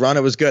run,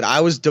 it was good. I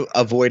was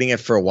avoiding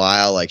it for a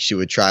while. Like, she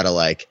would try to,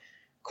 like,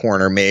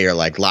 corner me or,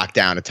 like, lock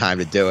down a time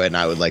to do it, and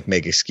I would, like,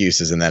 make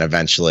excuses, and then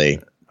eventually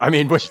I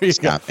mean, what do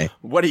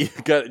you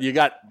got? You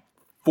got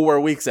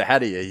 4 weeks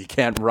ahead of you. You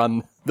can't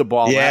run the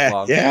ball that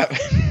long. Yeah.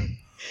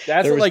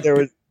 That's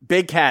what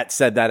Big Cat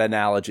said that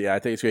analogy. I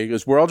think it's great. He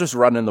goes, we're all just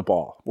running the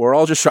ball. We're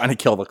all just trying to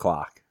kill the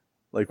clock.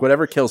 Like,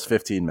 whatever kills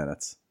 15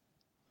 minutes.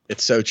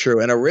 It's so true.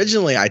 And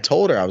originally I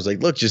told her, I was like,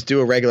 look, just do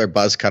a regular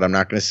buzz cut. I'm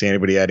not going to see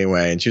anybody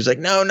anyway. And she was like,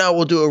 no,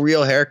 we'll do a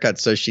real haircut.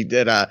 So she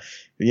did,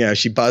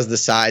 she buzzed the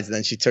sides, and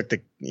then she took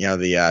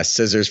the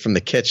scissors from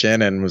the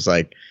kitchen and was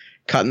like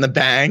cutting the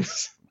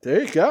bangs.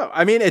 There you go.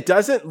 I mean, it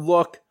doesn't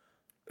look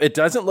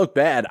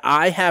bad.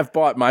 I have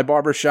bought, my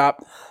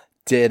barbershop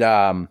did,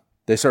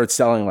 they started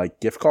selling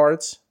like gift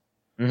cards.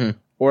 Mm-hmm.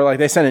 Or like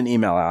they sent an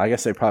email out. I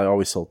guess they probably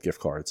always sold gift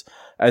cards.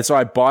 And so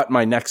I bought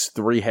my next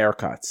 3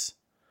 haircuts.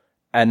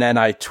 And then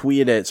I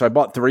tweeted, so I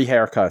bought 3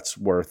 haircuts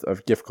worth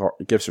of gift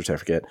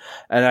certificate.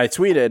 And I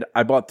tweeted,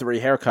 I bought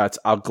 3 haircuts.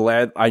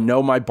 I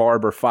know my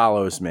barber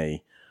follows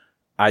me.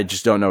 I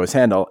just don't know his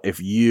handle. If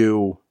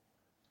you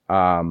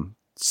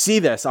see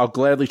this, I'll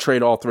gladly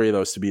trade all 3 of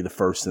those to be the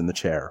first in the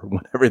chair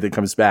when everything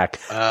comes back.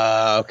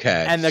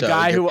 Okay. And the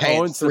guy who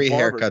owns 3 the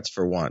barber, haircuts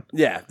for 1.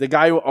 Yeah, the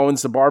guy who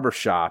owns the barber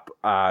shop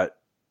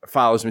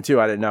follows me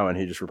too. I didn't know, and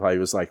he just replied. He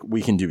was like,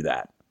 "We can do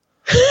that.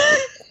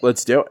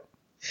 Let's do it."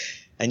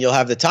 And you'll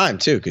have the time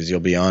too, because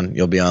you'll be on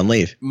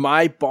leave.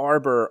 My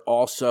barber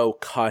also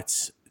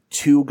cuts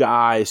 2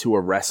 guys who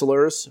are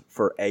wrestlers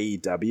for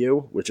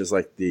AEW, which is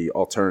like the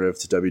alternative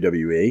to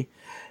WWE.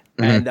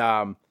 Mm-hmm.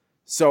 And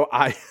so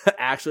I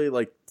actually,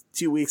 like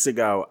 2 weeks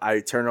ago,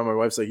 I turned on my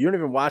website. You don't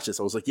even watch this.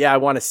 I was like, yeah, I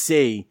want to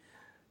see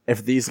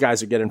if these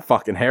guys are getting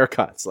fucking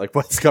haircuts. Like,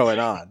 what's going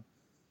on?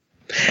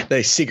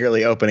 They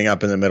secretly opening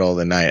up in the middle of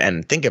the night.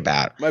 And think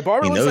about my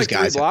barber lives those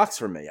like 3 blocks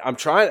from me. I'm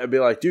trying to be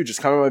like, dude,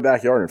 just come in my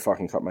backyard and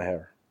fucking cut my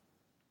hair.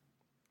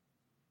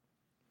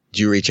 Did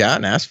you reach out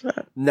and ask for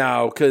that?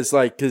 No,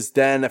 because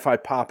then if I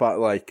pop out,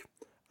 like,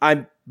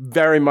 I'm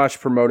very much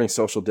promoting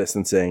social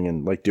distancing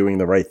and like doing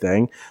the right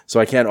thing. So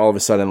I can't all of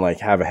a sudden like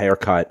have a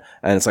haircut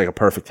and it's like a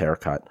perfect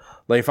haircut.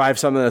 Like if I have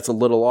something that's a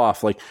little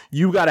off, like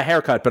you got a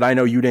haircut, but I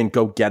know you didn't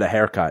go get a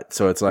haircut.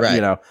 So it's like,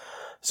 right.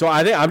 So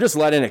I think I'm just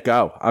letting it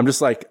go. I'm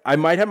just like, I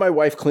might have my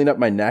wife clean up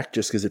my neck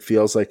just because it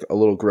feels like a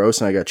little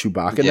gross and I got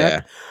Chewbacca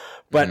neck.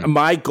 But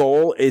my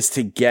goal is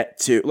to get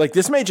to, like,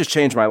 this may just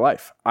change my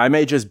life. I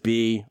may just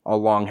be a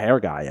long hair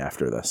guy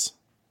after this.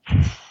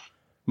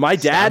 My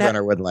dad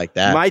wouldn't like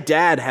that. My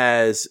dad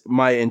has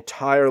my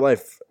entire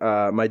life.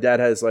 My dad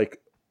has like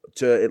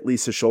to at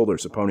least his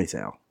shoulders a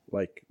ponytail,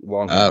 like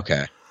long hair.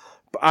 Okay.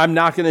 I'm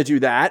not going to do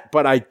that,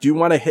 but I do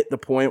want to hit the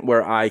point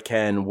where I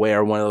can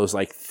wear one of those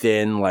like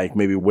thin, like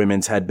maybe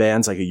women's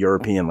headbands, like a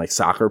European like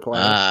soccer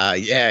player.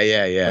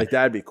 Yeah. Like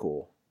that'd be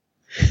cool.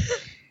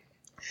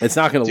 It's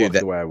not going to look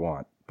the way I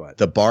want, but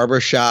the barber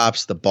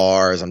shops, the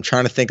bars. I'm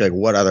trying to think like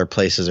what other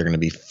places are going to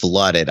be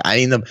flooded. I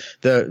mean,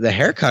 the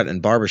haircut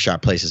and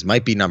barbershop places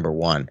might be number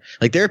 1.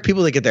 Like there are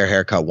people that get their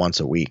haircut once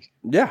a week.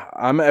 Yeah,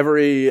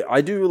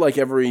 I do like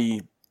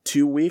every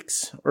 2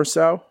 weeks or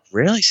so.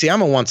 Really? See,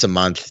 I'm a once a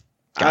month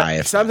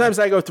guy. Sometimes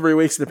I go 3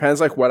 weeks. It depends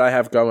like what I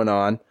have going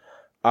on.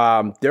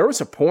 There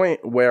was a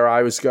point where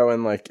I was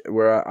going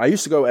where I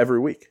used to go every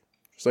week.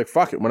 It's like,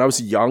 fuck it. When I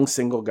was a young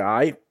single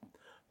guy,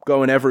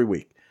 going every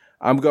week.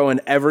 I'm going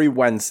every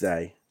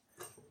Wednesday.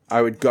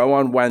 I would go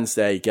on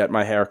Wednesday, get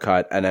my hair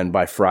cut, and then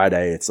by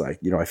Friday, it's like,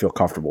 I feel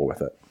comfortable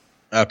with it.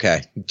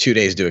 Okay. 2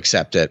 days to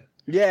accept it.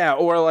 Yeah,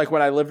 or like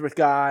when I lived with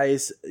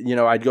guys,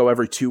 I'd go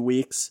every 2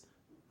 weeks.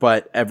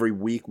 but every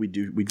week we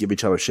give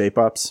each other shape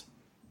ups.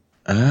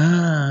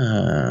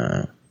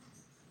 Ah,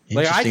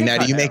 Like, I interesting. can Now,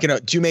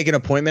 cut do you make an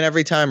appointment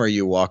every time, or are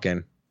you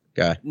walking?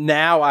 Guy.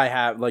 Now I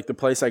have, like, the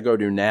place I go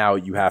to now,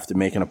 you have to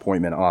make an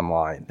appointment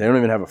online. They don't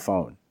even have a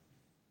phone.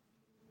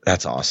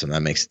 That's awesome.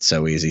 That makes it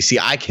so easy. See,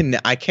 I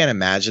can't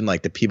imagine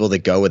like the people that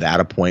go without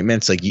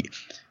appointments. Like,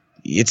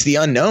 it's the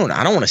unknown.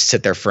 I don't want to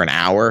sit there for an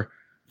hour.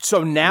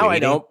 So now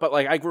waiting. I don't, but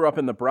like I grew up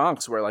in the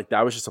Bronx where like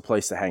that was just a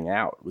place to hang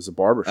out. It was a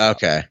barbershop.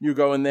 Okay. You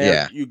go in there,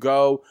 Yeah.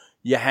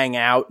 you hang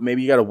out.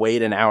 Maybe you got to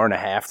wait an hour and a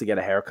half to get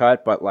a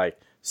haircut, but like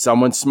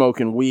someone's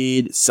smoking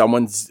weed,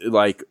 someone's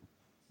like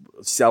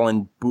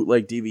selling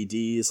bootleg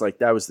DVDs. Like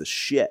that was the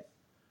shit.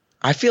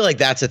 I feel like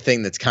that's a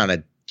thing that's kind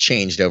of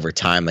changed over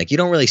time. Like you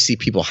don't really see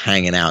people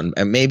hanging out,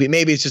 and maybe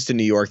it's just a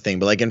New York thing,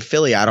 but like in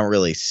Philly, I don't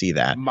really see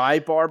that. My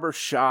barber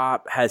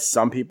shop has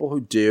some people who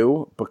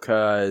do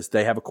because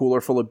they have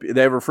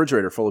they have a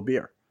refrigerator full of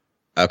beer.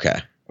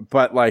 Okay.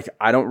 But like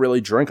I don't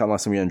really drink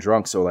unless I'm getting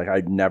drunk, so like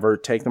I never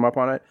take them up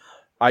on it.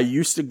 I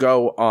used to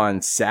go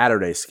on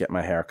Saturdays to get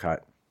my hair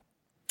cut.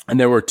 And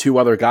there were two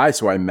other guys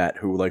who I met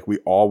who like we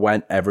all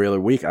went every other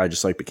week. I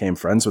just like became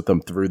friends with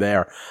them through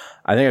there.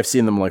 I think I've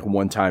seen them like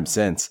one time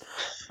since.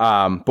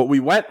 But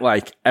we went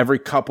like every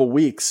couple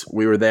weeks.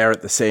 We were there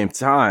at the same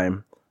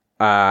time.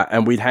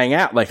 And we'd hang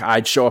out. Like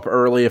I'd show up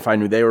early if I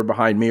knew they were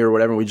behind me or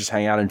whatever. We'd just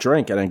hang out and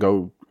drink and then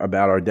go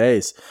about our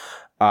days.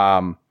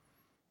 But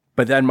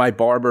then my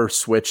barber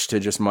switched to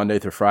just Monday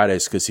through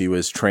Fridays because he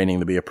was training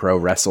to be a pro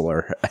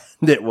wrestler.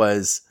 And it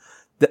was,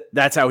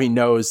 that's how he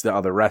knows the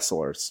other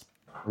wrestlers.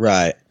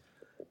 Right.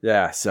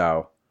 Yeah.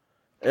 So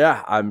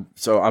yeah, I'm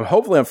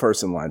hopefully I'm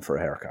first in line for a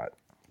haircut.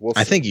 We'll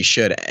see. I think you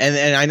should.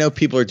 And I know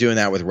people are doing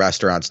that with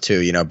restaurants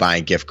too, you know,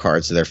 buying gift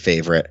cards to their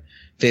favorite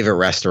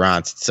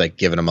restaurants. It's like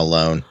giving them a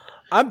loan.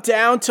 I'm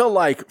down to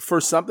like,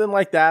 for something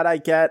like that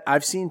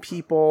I've seen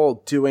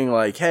people doing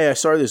like, hey, I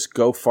started this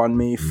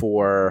GoFundMe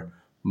for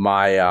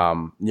my,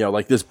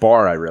 like this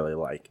bar I really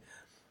like.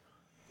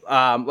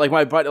 Like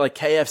my buddy, like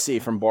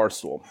KFC from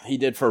Barstool, he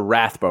did for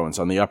Rathbones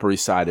on the Upper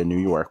East Side of New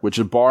York, which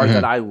is a bar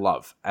that I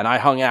love and I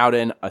hung out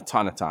in a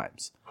ton of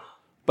times.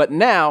 But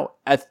now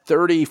at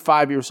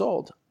 35 years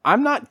old,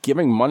 I'm not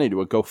giving money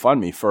to a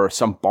GoFundMe for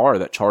some bar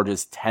that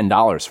charges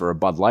 $10 for a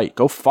Bud Light.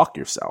 Go fuck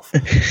yourself.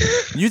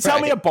 You tell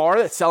me a bar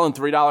that's selling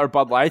 $3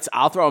 Bud Lights,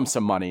 I'll throw them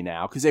some money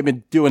now because they've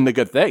been doing the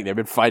good thing. They've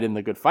been fighting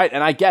the good fight.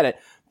 And I get it.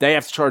 They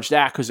have to charge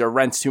that because their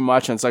rent's too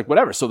much. And it's like,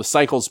 whatever. So the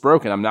cycle's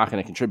broken. I'm not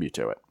going to contribute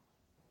to it.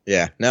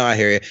 Yeah, no, I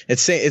hear you.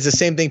 It's the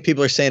same thing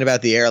people are saying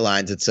about the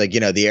airlines. It's like, you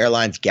know, the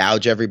airlines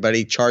gouge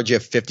everybody, charge you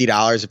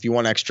 $50 if you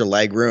want extra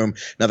leg room,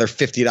 another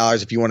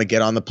 $50 if you want to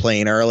get on the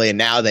plane early, and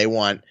now they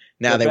want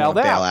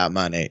bailout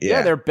money.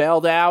 Yeah, they're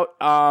bailed out.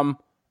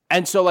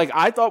 And so like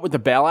I thought with the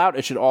bailout,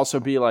 it should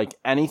also be like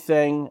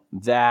anything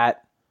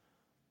that,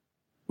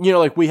 you know,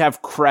 like we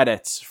have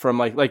credits from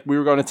like we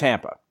were going to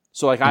Tampa.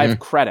 So like I have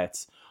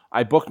credits.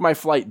 I booked my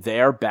flight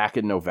there back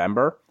in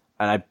November,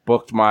 and I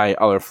booked my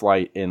other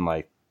flight in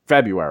like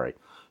February.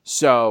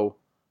 So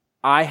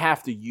I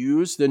have to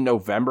use the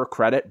November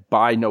credit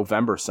by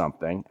November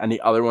something and the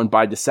other one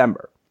by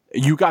December.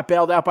 You got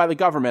bailed out by the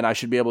government. I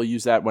should be able to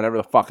use that whenever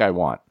the fuck I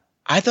want.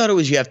 I thought it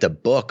was you have to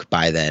book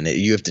by then.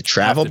 You have to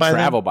travel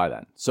by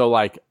then? So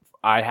like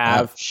I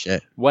have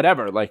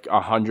whatever, like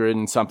 $100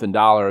 and something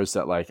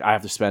that like I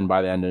have to spend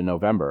by the end of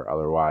November.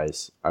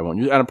 Otherwise I won't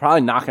use it. And I'm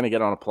probably not going to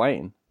get on a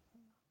plane.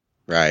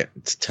 Right.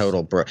 It's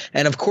total bro.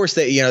 And of course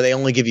they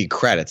only give you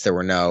credits. There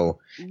were no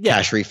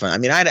cash refund. I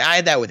mean, I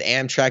had that with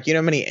Amtrak.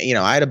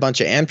 I had a bunch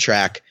of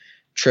Amtrak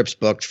trips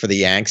booked for the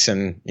Yanks,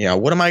 and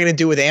what am I going to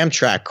do with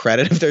Amtrak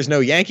credit if there's no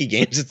Yankee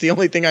games? It's the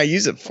only thing I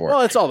use it for.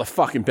 Well, it's all the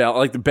fucking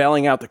the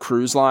bailing out the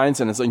cruise lines,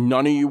 and it's like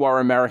none of you are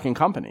American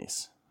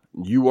companies.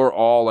 You are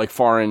all like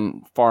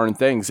foreign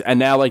things. And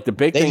now like the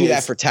big thing they do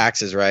that for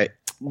taxes, right?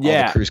 Yeah.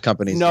 All the cruise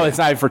companies. No, it's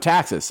not for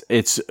taxes.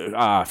 It's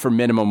for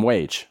minimum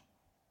wage.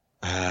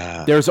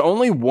 There's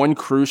only one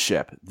cruise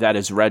ship that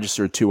is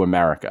registered to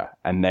America,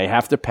 and they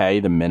have to pay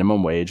the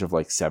minimum wage of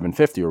like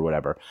 $7.50 or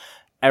whatever.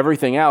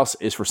 Everything else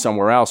is for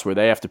somewhere else where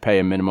they have to pay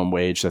a minimum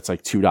wage that's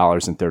like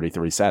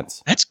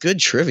 $2.33. That's good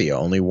trivia.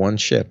 Only one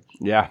ship.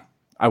 Yeah.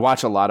 I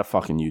watch a lot of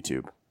fucking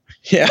YouTube.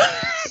 Yeah,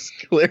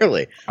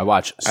 clearly. I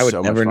would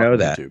never know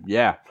that. YouTube.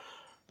 Yeah.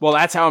 Well,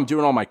 that's how I'm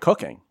doing all my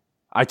cooking.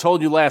 I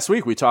told you last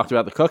week we talked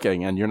about the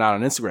cooking, and you're not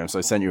on Instagram, so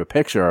I sent you a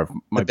picture of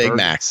my Big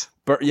Macs.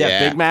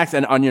 Big Macs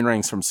and onion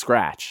rings from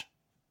scratch.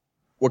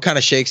 What kind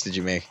of shakes did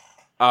you make?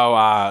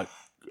 Oh,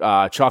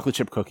 chocolate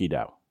chip cookie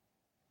dough.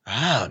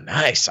 Oh,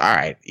 nice. All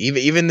right.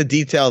 Even the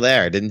detail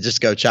there didn't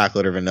just go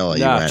chocolate or vanilla.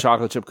 No,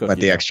 chocolate chip cookie.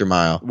 Went the extra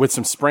mile with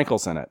some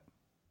sprinkles in it.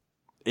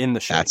 In the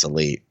shake. That's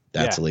elite.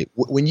 That's elite.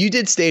 When you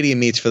did stadium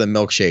meets for the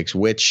milkshakes,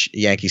 which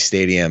Yankee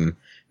Stadium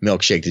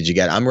milkshake did you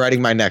get? I'm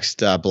writing my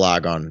next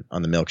blog on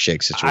the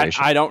milkshake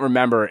situation. I don't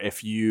remember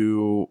if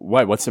you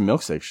what's the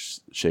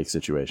milkshake shake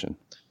situation?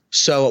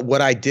 So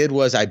what I did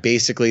was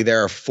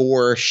there are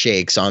 4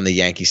 shakes on the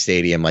Yankee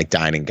Stadium like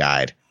dining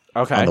guide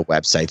on the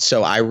website.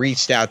 So I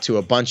reached out to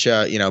a bunch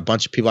of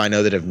people I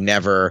know that have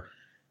never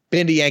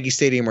been to Yankee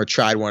Stadium or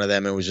tried one of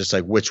them. It was just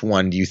like, which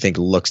one do you think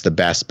looks the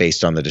best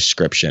based on the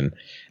description?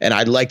 And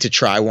I'd like to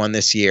try one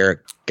this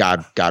year.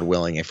 God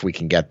willing, if we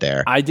can get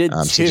there. I did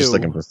two. So just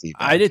looking for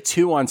feedback. I did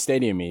 2 on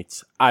Stadium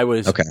Meets.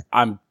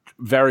 I'm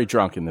very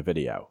drunk in the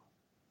video,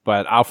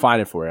 but I'll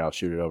find it for you. I'll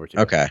shoot it over to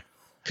you. Okay.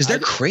 Because they're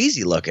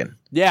crazy looking.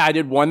 Yeah, I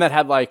did one that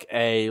had like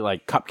a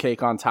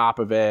cupcake on top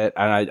of it,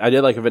 and I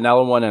did like a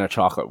vanilla one and a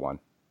chocolate one.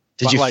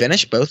 Did you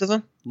finish both of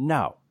them?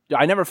 No.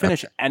 I never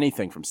finished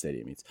anything from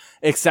Stadium Meets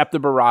except the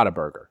burrata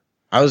burger.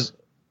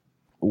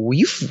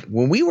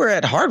 When we were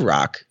at Hard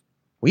Rock,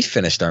 we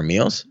finished our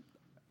meals.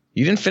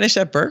 You didn't finish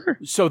that burger?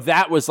 So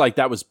that was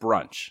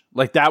brunch.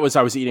 Like I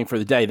was eating for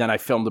the day. Then I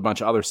filmed a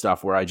bunch of other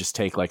stuff where I just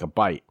take like a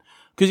bite.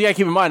 Because you got to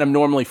keep in mind, I'm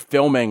normally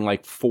filming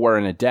like 4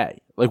 in a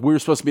day. Like we were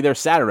supposed to be there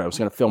Saturday. I was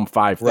going to film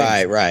 5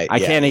 things. Right. I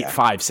can't eat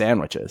 5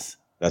 sandwiches.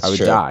 I would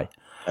die.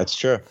 That's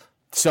true.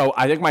 So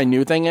I think my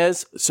new thing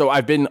is,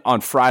 I've been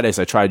on Fridays,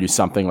 I try to do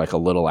something like a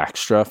little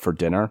extra for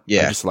dinner.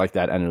 Yeah. I just like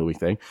that end of the week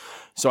thing.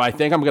 So I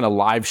think I'm going to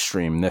live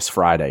stream this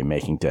Friday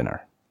making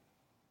dinner.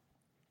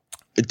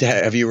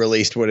 Have you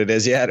released what it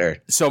is yet? Or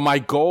so my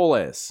goal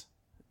is,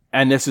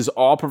 and this is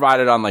all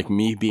provided on like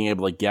me being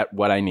able to get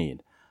what I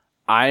need.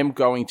 I am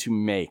going to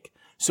make,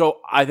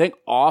 so I think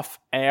off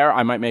air,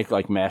 I might make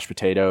like mashed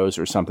potatoes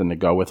or something to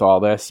go with all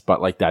this,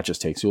 but like that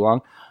just takes too long.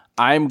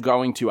 I'm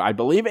going to, I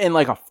believe in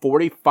like a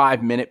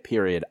 45-minute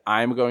period,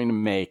 I'm going to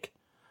make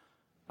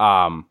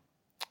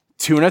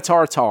tuna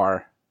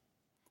tartare,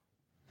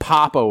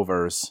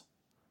 popovers,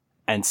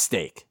 and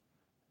steak.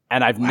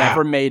 And I've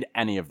never made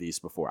any of these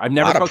before. I've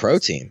never a lot of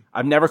protein.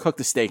 I've never cooked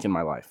a steak in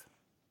my life.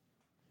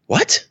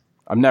 What?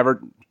 It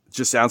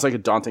just sounds like a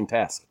daunting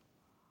task.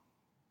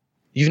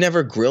 You've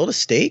never grilled a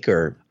steak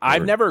or?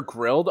 I've never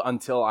grilled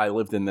until I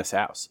lived in this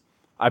house.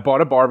 I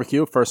bought a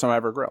barbecue, first time I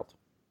ever grilled.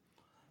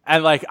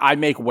 And like I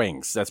make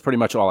wings. That's pretty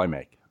much all I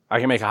make. I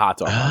can make a hot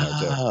dog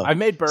on there too. I've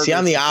made burgers. See,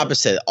 I'm the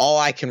opposite. All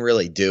I can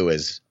really do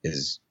is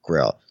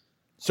grill.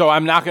 So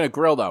I'm not going to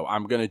grill though.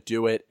 I'm going to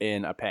do it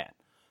in a pan.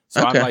 So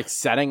I'm like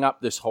setting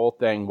up this whole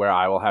thing where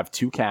I will have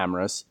 2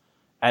 cameras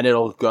and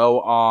it'll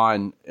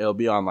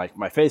be on like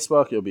my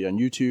Facebook, it'll be on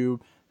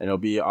YouTube, and it'll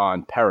be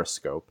on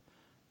Periscope.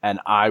 And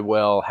I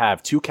will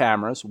have 2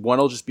 cameras. One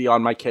will just be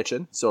on my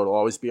kitchen, so it'll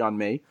always be on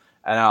me.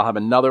 And I'll have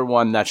another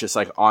one that's just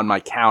like on my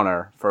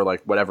counter for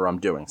like whatever I'm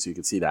doing. So you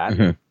can see that.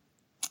 Mm-hmm.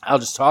 I'll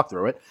just talk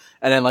through it.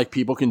 And then like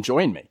people can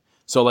join me.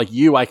 So like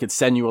I could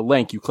send you a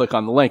link, you click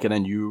on the link and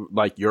then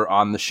you're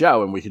on the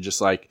show and we could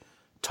just like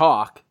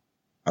talk.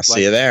 I'll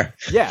see you there.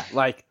 Yeah.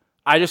 Like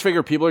I just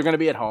figure people are going to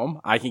be at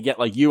home. I can get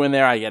like you in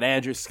there. I get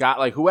Andrew, Scott,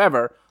 like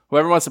whoever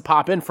wants to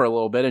pop in for a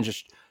little bit and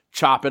just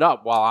chop it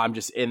up while I'm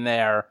just in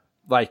there,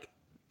 like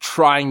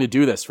trying to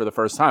do this for the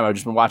first time. I've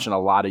just been watching a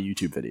lot of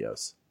YouTube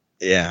videos.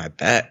 Yeah, I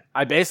bet.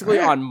 I basically,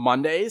 on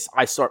Mondays,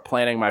 I start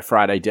planning my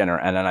Friday dinner,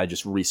 and then I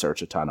just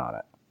research a ton on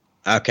it.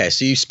 Okay,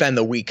 so you spend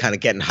the week kind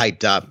of getting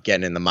hyped up,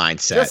 getting in the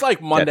mindset. Just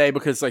like Monday,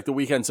 because like the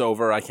weekend's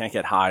over, I can't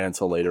get high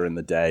until later in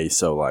the day,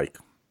 so like...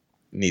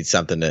 Need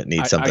something to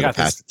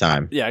pass the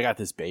time. Yeah, I got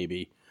this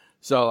baby.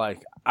 So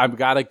like, I've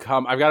got to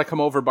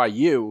come over by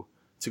you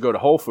to go to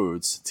Whole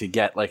Foods to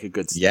get like a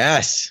good steak.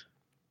 Yes.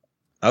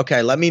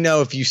 Okay, let me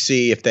know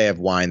if they have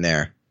wine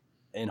there.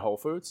 In Whole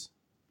Foods?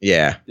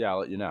 Yeah. Yeah, I'll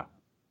let you know.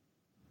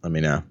 Let me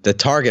know. The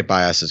Target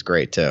by us is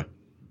great too.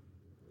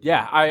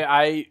 Yeah,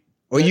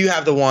 Well, you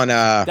have the one.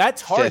 That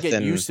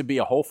Target used to be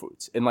a Whole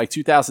Foods in like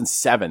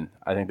 2007.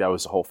 I think that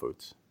was a Whole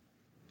Foods.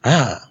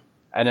 Ah.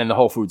 And then the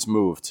Whole Foods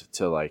moved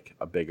to like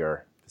a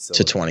bigger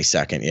facility. To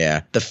 22nd,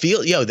 yeah. The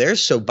field,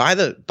 by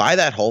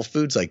that Whole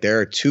Foods, like there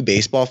are 2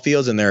 baseball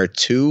fields and there are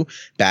 2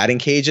 batting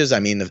cages. I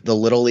mean, the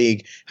Little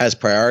League has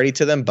priority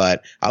to them,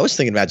 but I was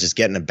thinking about just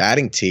getting a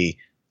batting tee.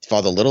 If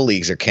all the little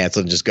leagues are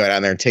canceled, and just go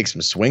down there and take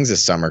some swings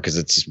this summer because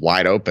it's just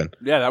wide open.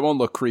 Yeah, that won't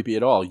look creepy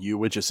at all. You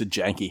with just a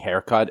janky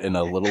haircut in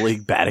a little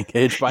league batting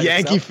cage by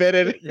Yankee yourself.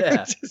 fitted.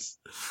 Yeah.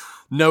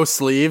 No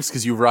sleeves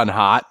because you run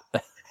hot.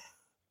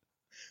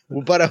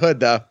 But a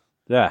hood though.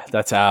 Yeah,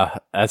 that's how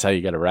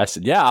you get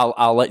arrested. Yeah,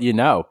 I'll let you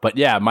know. But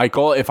yeah, my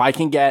goal, if I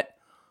can get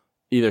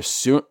either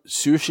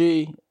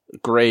sushi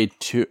grade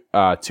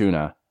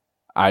tuna,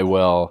 I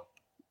will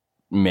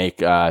make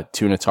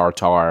tuna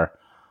tartare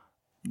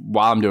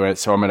while I'm doing it.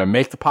 So I'm going to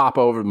make the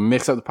popover,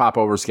 mix up the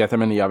popovers, get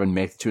them in the oven,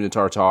 make the tuna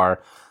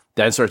tartare,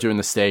 then start doing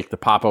the steak. The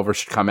popover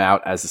should come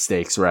out as the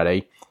steak's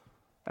ready,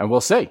 and we'll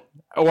see.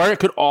 Or it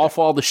could all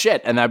fall to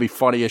shit, and that'd be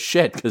funny as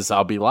shit because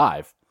I'll be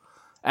live.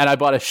 And I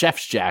bought a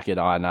chef's jacket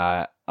on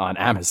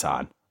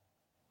Amazon.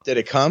 Did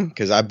it come?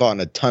 Because I bought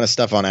a ton of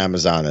stuff on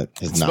Amazon that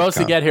has it's not supposed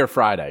come. to get here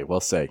Friday. We'll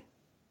see.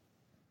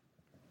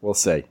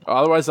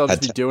 Otherwise, I'll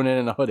just be doing it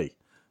in a hoodie.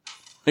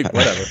 Like,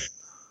 whatever.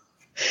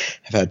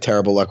 I've had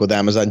terrible luck with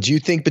Amazon. Do you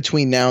think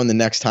between now and the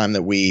next time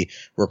that we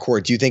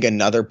record, do you think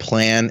another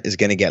plan is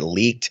going to get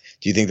leaked?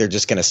 Do you think they're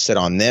just going to sit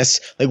on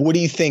this? Like, what do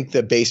you think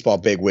the baseball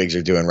bigwigs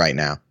are doing right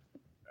now?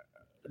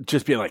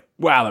 Just being like,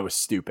 wow, that was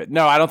stupid.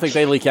 No, I don't think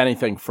they leak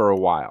anything for a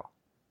while.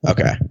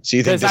 Okay. So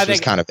you think this was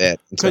kind of it?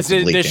 Because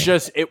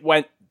it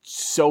went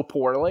so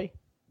poorly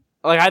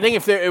Like, I think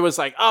if it was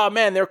like, oh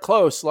man, they're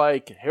close.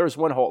 Like, here's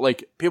one hole.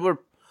 Like,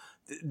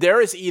 there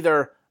is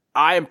either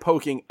I am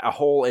poking a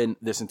hole in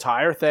this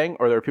entire thing,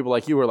 or there are people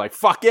like you who are like,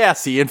 fuck yeah,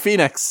 see you in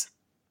Phoenix.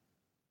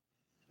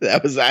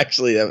 That was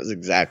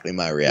exactly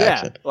my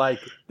reaction. Yeah, like,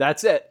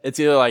 that's it. It's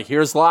either like,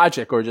 here's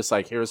logic, or just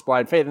like, here's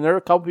blind faith. And there are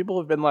a couple people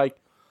who've been like,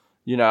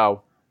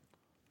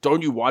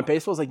 don't you want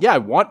baseball? It's like, yeah, I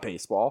want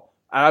baseball,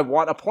 and I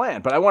want a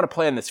plan, but I want a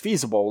plan that's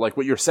feasible. Like,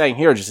 what you're saying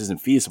here just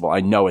isn't feasible.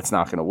 I know it's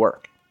not going to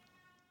work.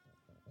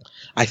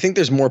 I think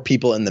there's more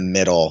people in the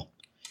middle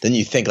than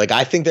you think. Like,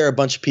 I think there are a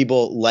bunch of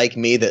people like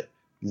me that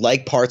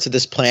like parts of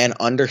this plan,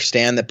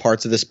 understand that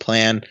parts of this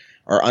plan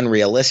are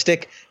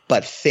unrealistic,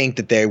 but think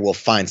that they will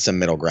find some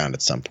middle ground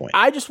at some point.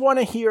 I just want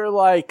to hear,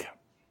 like,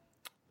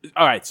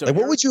 all right, so like,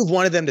 what would you have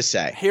wanted them to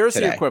say? Here's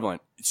today? the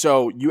equivalent.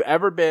 So you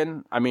ever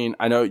been, I mean,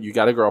 I know you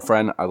got a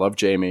girlfriend. I love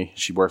Jamie.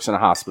 She works in a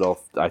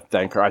hospital. I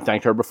thank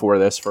her before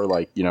this for,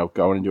 like,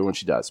 going and doing what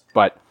she does.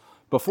 But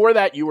before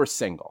that, you were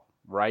single,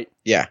 right?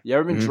 Yeah. You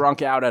ever been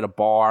drunk out at a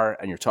bar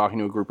and you're talking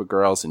to a group of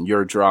girls and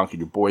you're drunk and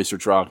your boys are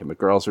drunk and the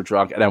girls are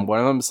drunk, and then one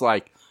of them's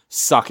like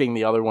sucking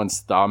the other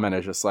one's thumb and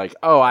it's just like,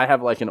 oh, I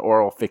have like an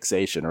oral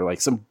fixation, or like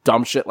some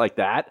dumb shit like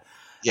that.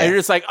 Yeah. And you're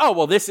just like, oh,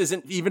 well, this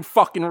isn't even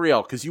fucking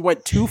real because you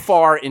went too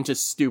far into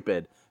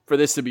stupid for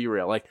this to be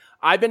real. Like,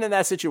 I've been in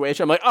that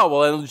situation. I'm like, oh,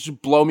 well, then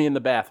just blow me in the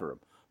bathroom,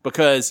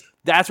 because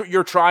that's what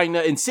you're trying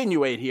to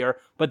insinuate here,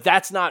 but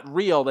that's not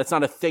real. That's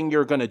not a thing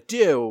you're going to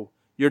do.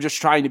 You're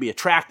just trying to be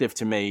attractive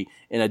to me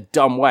in a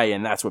dumb way,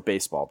 and that's what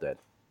baseball did.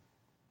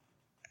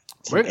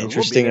 It's an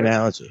interesting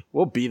analogy.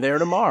 We'll be there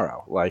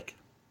tomorrow. Like,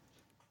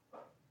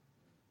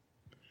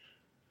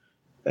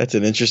 that's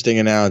an interesting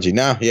analogy.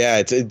 No, yeah,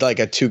 it's like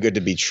a too good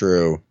to be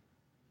true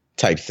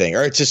type thing,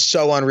 or it's just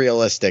so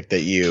unrealistic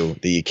that you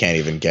can't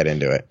even get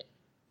into it,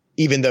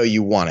 even though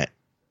you want it.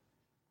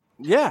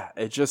 Yeah,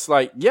 it's just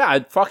like, yeah,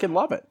 I'd fucking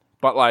love it,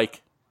 but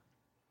like,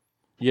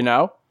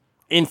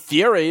 in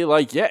theory,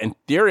 like, yeah, in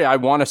theory, I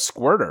want a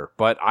squirter,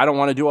 but I don't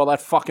want to do all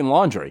that fucking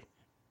laundry.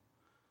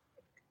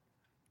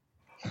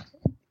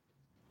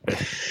 But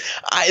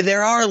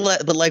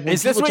like, when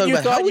is this what you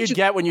about, thought you'd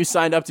get when you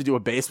signed up to do a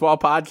baseball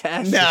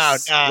podcast?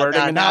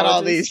 No, not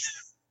all these.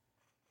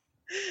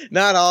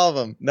 Not all of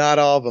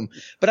them.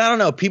 But I don't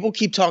know. People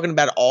keep talking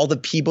about all the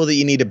people that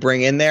you need to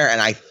bring in there,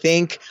 and I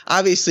think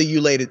obviously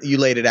you laid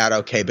it out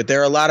okay. But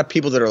there are a lot of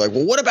people that are like,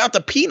 well, what about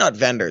the peanut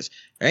vendors?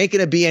 There ain't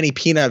going to be any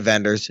peanut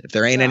vendors if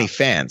there ain't any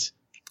fans.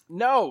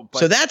 No. But-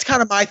 so that's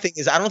kind of my thing.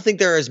 Is I don't think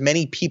there are as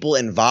many people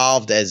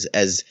involved as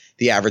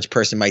the average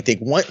person might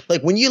think.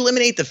 When you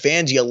eliminate the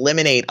fans, you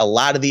eliminate a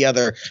lot of the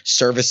other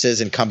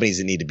services and companies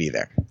that need to be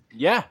there.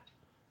 Yeah.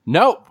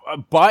 No,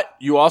 but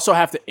you also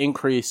have to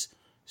increase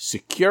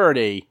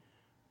security,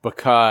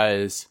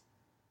 because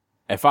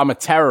if I'm a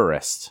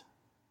terrorist,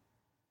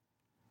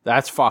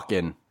 that's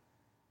fucking,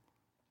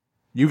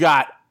 you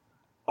got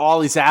all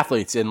these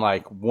athletes in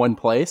like one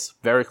place,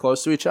 very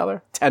close to each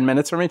other, 10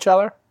 minutes from each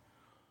other.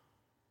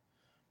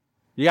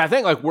 You got to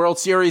think like World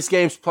Series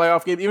games,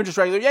 playoff games, even just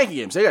regular Yankee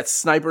games. They got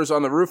snipers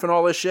on the roof and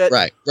all this shit.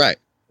 Right.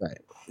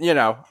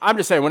 I'm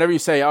just saying, whenever you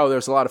say, oh,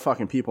 there's a lot of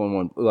fucking people in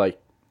one,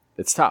 like,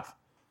 it's tough.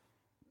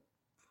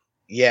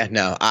 Yeah,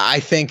 no, I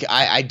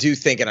do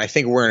think, and I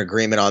think we're in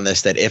agreement on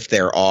this, that if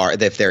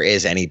there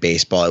is any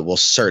baseball, it will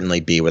certainly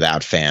be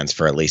without fans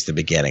for at least the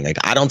beginning. Like,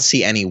 I don't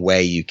see any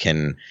way you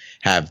can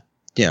have,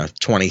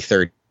 20,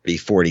 30,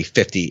 40,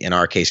 50, in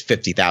our case,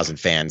 50,000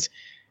 fans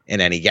in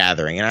any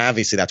gathering. And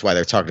obviously that's why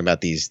they're talking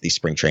about these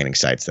spring training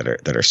sites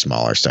that are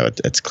smaller. So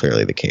it's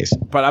clearly the case.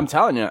 But I'm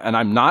telling you, and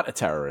I'm not a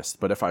terrorist,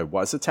 but if I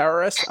was a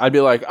terrorist, I'd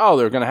be like, oh,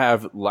 they're going to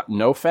have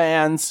no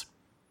fans.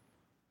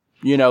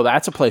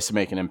 That's a place to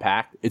make an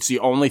impact. It's the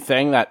only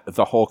thing that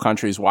the whole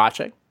country's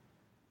watching.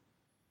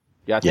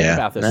 You got to think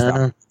about this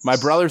stuff. My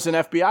brother's an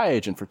FBI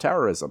agent for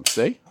terrorism.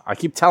 See? I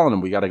keep telling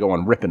him we got to go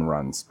on rip and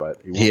runs,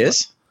 but he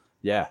is?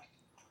 Yeah.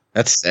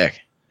 That's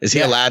sick. Is he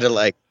allowed to,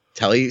 like,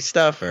 tell you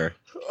stuff, or?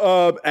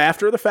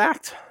 After the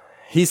fact.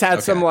 He's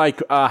had some,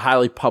 like,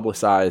 highly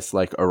publicized,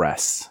 like,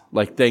 arrests.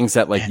 Like, things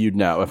that, like, you'd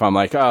know. If I'm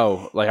like,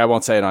 oh, like, I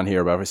won't say it on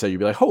here, but if I say, you'd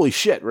be like, holy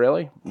shit,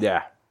 really?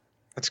 Yeah.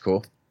 That's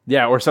cool.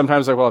 Yeah, or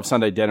sometimes like we'll have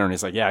Sunday dinner and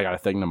he's like, yeah, I got a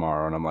thing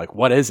tomorrow. And I'm like,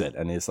 what is it?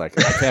 And he's like,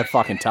 I can't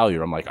fucking tell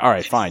you. I'm like, all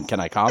right, fine. Can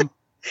I come?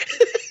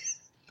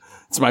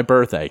 It's my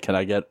birthday. Can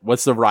I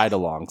what's the ride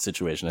along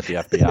situation at the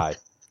FBI?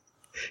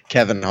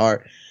 Kevin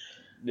Hart.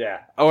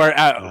 Yeah. Or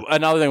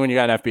another thing, when you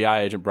got an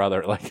FBI agent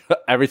brother, like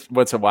every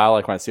once in a while,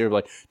 like when I see her,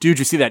 like, dude,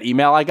 you see that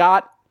email I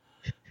got?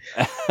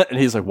 And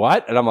he's like,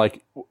 what? And I'm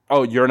like,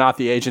 oh, you're not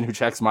the agent who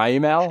checks my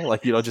email?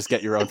 Like, you don't just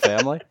get your own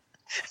family?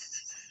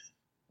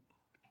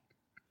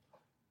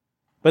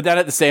 But then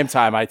at the same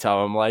time, I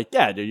tell him, like,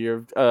 yeah, dude,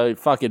 you're a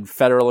fucking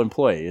federal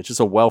employee. It's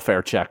just a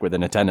welfare check with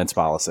an attendance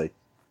policy.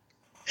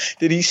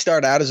 Did he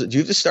start out do you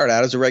have to start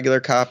out as a regular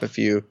cop if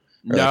you?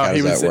 No, like,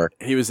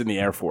 he was in the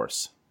Air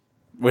Force,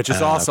 which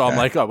is also, okay. I'm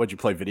like, oh, would you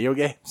play video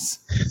games?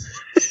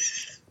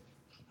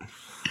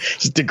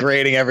 Just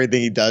degrading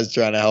everything he does,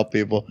 trying to help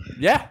people.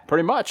 Yeah,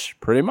 pretty much.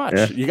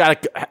 Yeah. You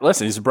got to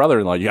listen. He's a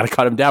brother-in-law. You got to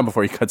cut him down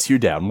before he cuts you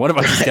down. One of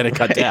us is going to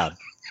cut down.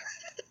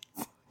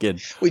 Fucking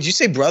Wait, did you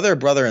say brother or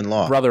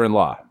brother-in-law?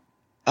 brother-in-law.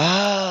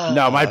 Oh.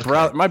 No, my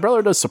okay. my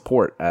brother does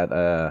support at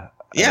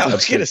Yeah, I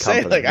was big gonna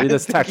say, company. like, he I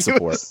does didn't tech think he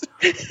support.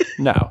 was-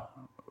 No,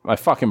 my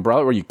fucking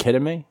brother. Were you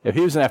kidding me? If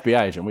he was an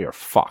FBI agent, we are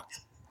fucked.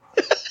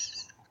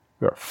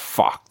 We are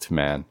fucked,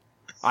 man.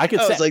 I could.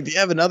 I was like, do you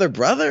have another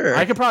brother?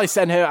 I could probably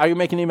send him. I can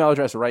make an email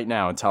address right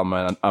now and tell him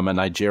I'm a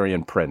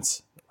Nigerian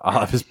prince. I'll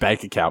have his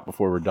bank account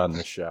before we're done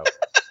this show.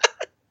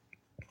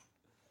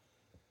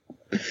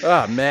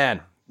 Oh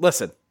man,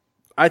 listen.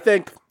 I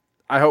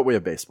hope we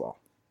have baseball.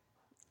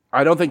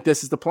 I don't think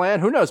this is the plan.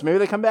 Who knows? Maybe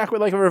they come back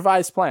with like a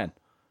revised plan.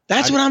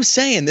 That's what I'm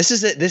saying. This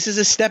is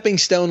a stepping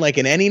stone, like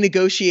in any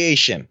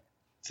negotiation.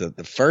 So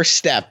the first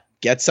step: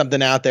 get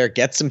something out there,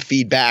 get some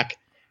feedback.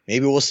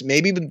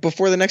 Maybe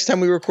before the next time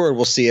we record,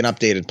 we'll see an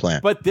updated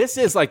plan. But this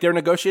is like they're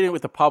negotiating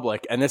with the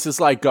public, and this is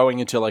like going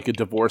into like a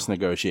divorce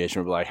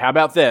negotiation. We're like, how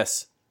about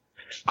this?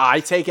 I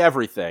take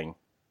everything,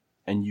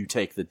 and you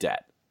take the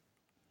debt.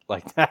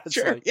 Like that's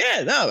Sure. like,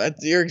 Yeah. No,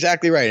 you're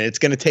exactly right. It's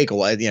going to take a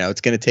while.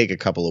 It's going to take a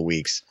couple of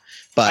weeks.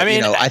 But I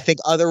mean, I think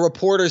other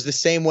reporters, the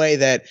same way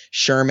that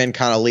Sherman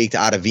kind of leaked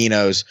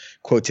Ottavino's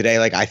quote today,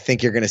 like I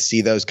think you're going to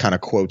see those kind of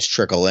quotes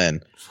trickle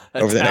in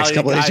over the next Italian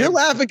couple of days. guy- You're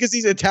laughing because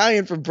he's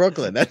Italian from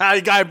Brooklyn. That's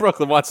The guy in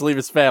Brooklyn wants to leave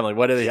his family.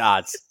 What are the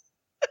odds?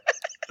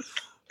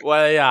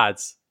 What are the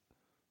odds?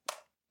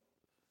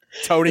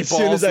 Tony as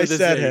soon Balls as I with his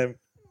said name. him.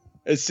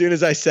 As soon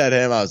as I said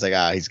him, I was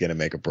like, he's going to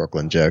make a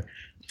Brooklyn joke.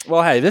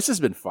 Well, hey, this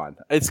has been fun.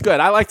 It's good.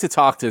 I like to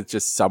talk to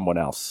just someone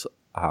else.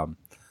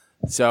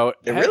 So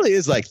It hey, really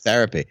is like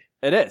therapy.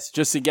 it is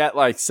just to get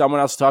like someone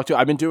else to talk to.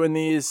 I've been doing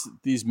these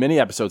mini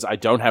episodes. I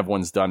don't have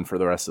ones done for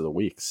the rest of the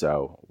week,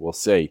 so we'll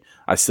see.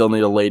 I still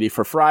need a lady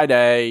for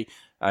Friday.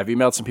 I've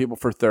emailed some people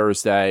for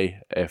Thursday.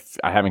 If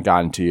I haven't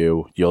gotten to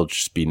you, you'll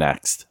just be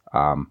next.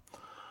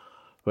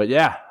 But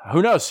yeah,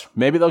 who knows?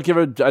 Maybe they'll give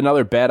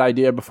another bad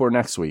idea before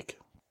next week.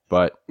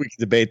 But We can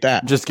debate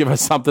that. just give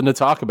us something to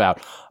talk about.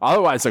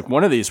 Otherwise, like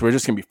one of these, we're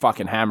just going to be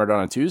fucking hammered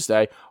on a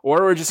Tuesday,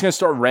 or we're just going to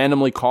start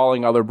randomly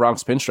calling other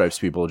Bronx Pinstripes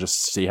people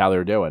just to see how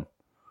they're doing.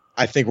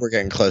 I think we're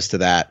getting close to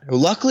that.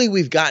 Luckily,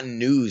 we've gotten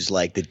news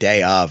like the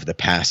day of the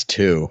past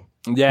two,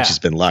 Yeah. which has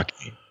been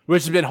lucky.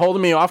 Which has been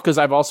holding me off because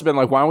I've also been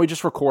like, why don't we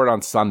just record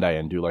on Sunday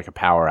and do like a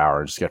power hour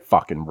and just get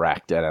fucking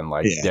wrecked and then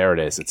like, Yeah. there it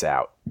is, it's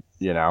out,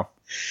 you know?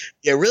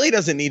 It really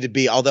doesn't need to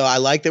be, although I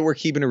like that we're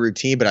keeping a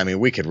routine, but I mean,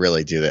 we could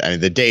really do that. I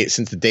mean,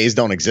 since the days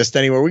don't exist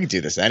anymore, we can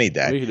do this any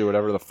day, We can do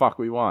whatever the fuck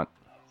we want.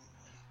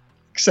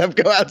 except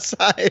go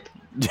outside.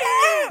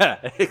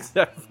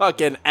 Except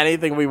fucking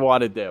anything we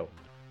want to do.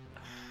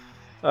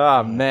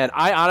 Oh man,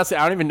 I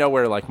don't even know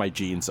where like my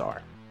jeans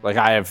are. Like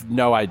I have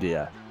no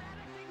idea.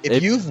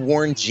 If you've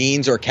worn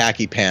jeans or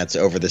khaki pants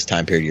over this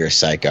time period, you're a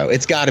psycho.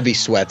 It's got to be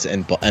sweats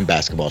and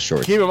basketball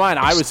shorts. Keep in mind,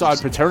 I was on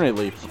paternity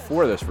leave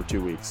before this for 2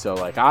 weeks, so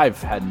like I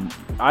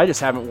just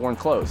haven't worn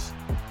clothes.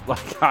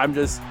 Like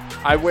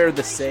I wear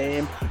the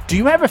same. Do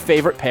you have a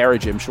favorite pair of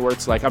gym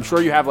shorts? Like I'm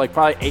sure you have like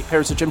probably 8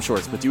 pairs of gym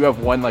shorts, but do you have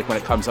one like when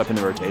it comes up in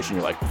the rotation,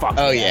 you're like, fuck.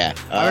 Oh, yeah.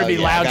 I'm gonna Oh, be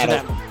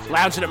yeah.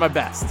 lounging at my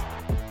best.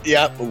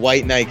 Yep,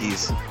 white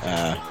Nikes,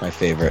 my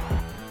favorite.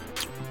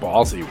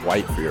 Ballsy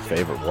white for your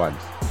favorite one.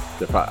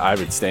 I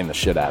would stain the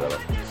shit out of it.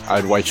 I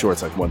had white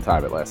shorts like one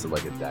time. It lasted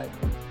like a day.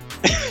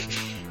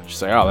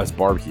 Just like, oh, that's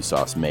barbecue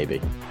sauce, maybe.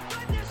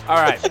 All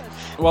right.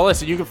 Well,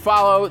 listen, you can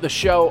follow the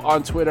show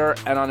on Twitter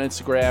and on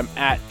Instagram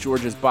at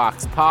George's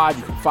Box Pod.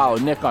 You can follow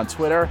Nick on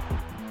Twitter.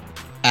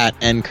 At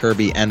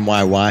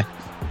NKirbyNYY.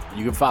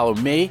 You can follow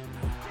me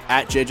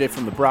at JJ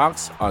from the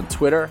Bronx on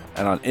Twitter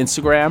and on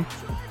Instagram.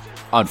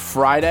 On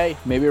Friday,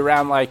 maybe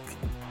around like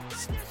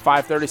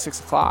 5:30, 6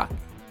 o'clock.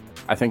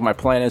 I think my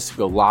plan is to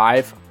go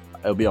live.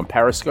 It'll be on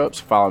Periscope,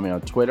 so follow me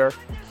on Twitter.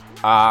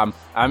 I'm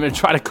going to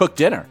try to cook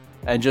dinner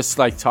and just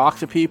like talk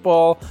to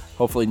people.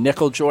 Hopefully Nick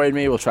will join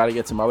me. We'll try to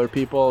get some other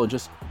people and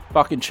just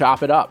fucking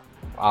chop it up.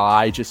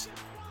 I just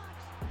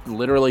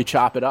literally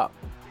chop it up.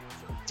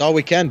 That's all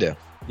we can do.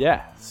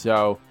 Yeah.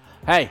 So,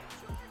 hey,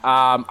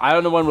 I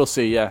don't know when we'll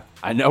see you.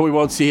 I know we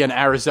won't see you in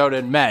Arizona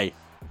in May,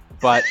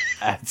 but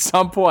at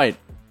some point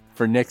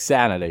for Nick's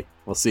sanity,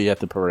 we'll see you at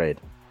the parade.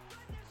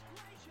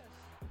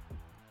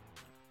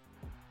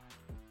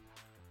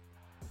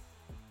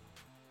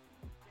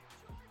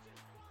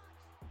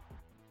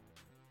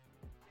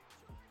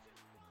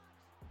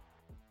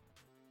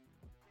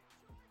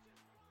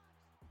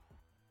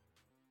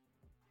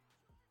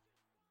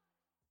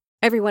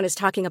 Everyone is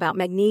talking about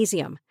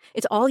magnesium.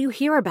 It's all you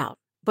hear about.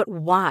 But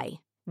why?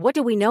 What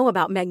do we know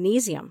about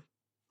magnesium?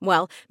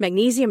 Well,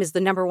 magnesium is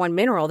the number one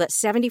mineral that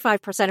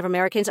 75% of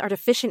Americans are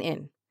deficient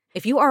in.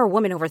 If you are a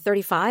woman over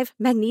 35,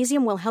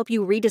 magnesium will help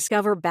you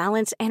rediscover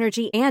balance,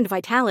 energy, and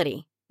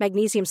vitality.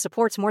 Magnesium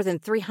supports more than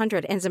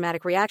 300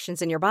 enzymatic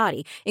reactions in your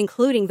body,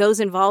 including those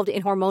involved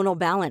in hormonal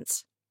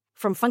balance.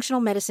 From functional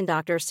medicine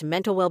doctors to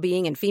mental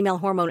well-being and female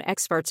hormone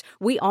experts,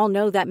 we all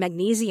know that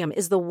magnesium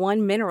is the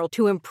one mineral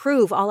to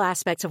improve all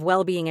aspects of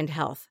well-being and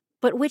health.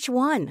 But which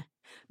one?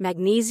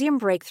 Magnesium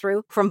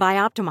Breakthrough from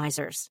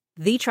Bioptimizers.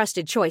 the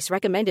trusted choice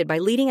recommended by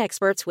leading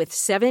experts with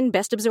 7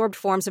 best-absorbed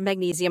forms of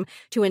magnesium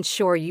to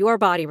ensure your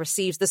body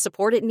receives the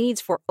support it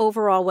needs for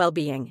overall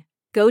well-being.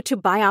 Go to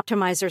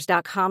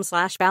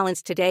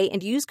bioptimizers.com/balance today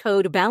and use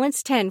code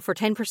BALANCE10 for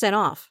 10%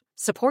 off.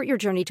 Support your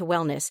journey to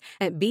wellness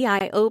at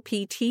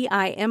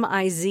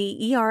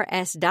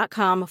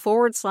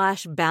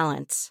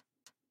bioptimizers.com/balance.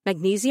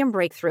 Magnesium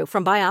Breakthrough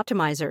from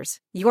Bioptimizers,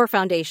 your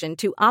foundation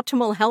to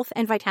optimal health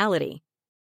and vitality.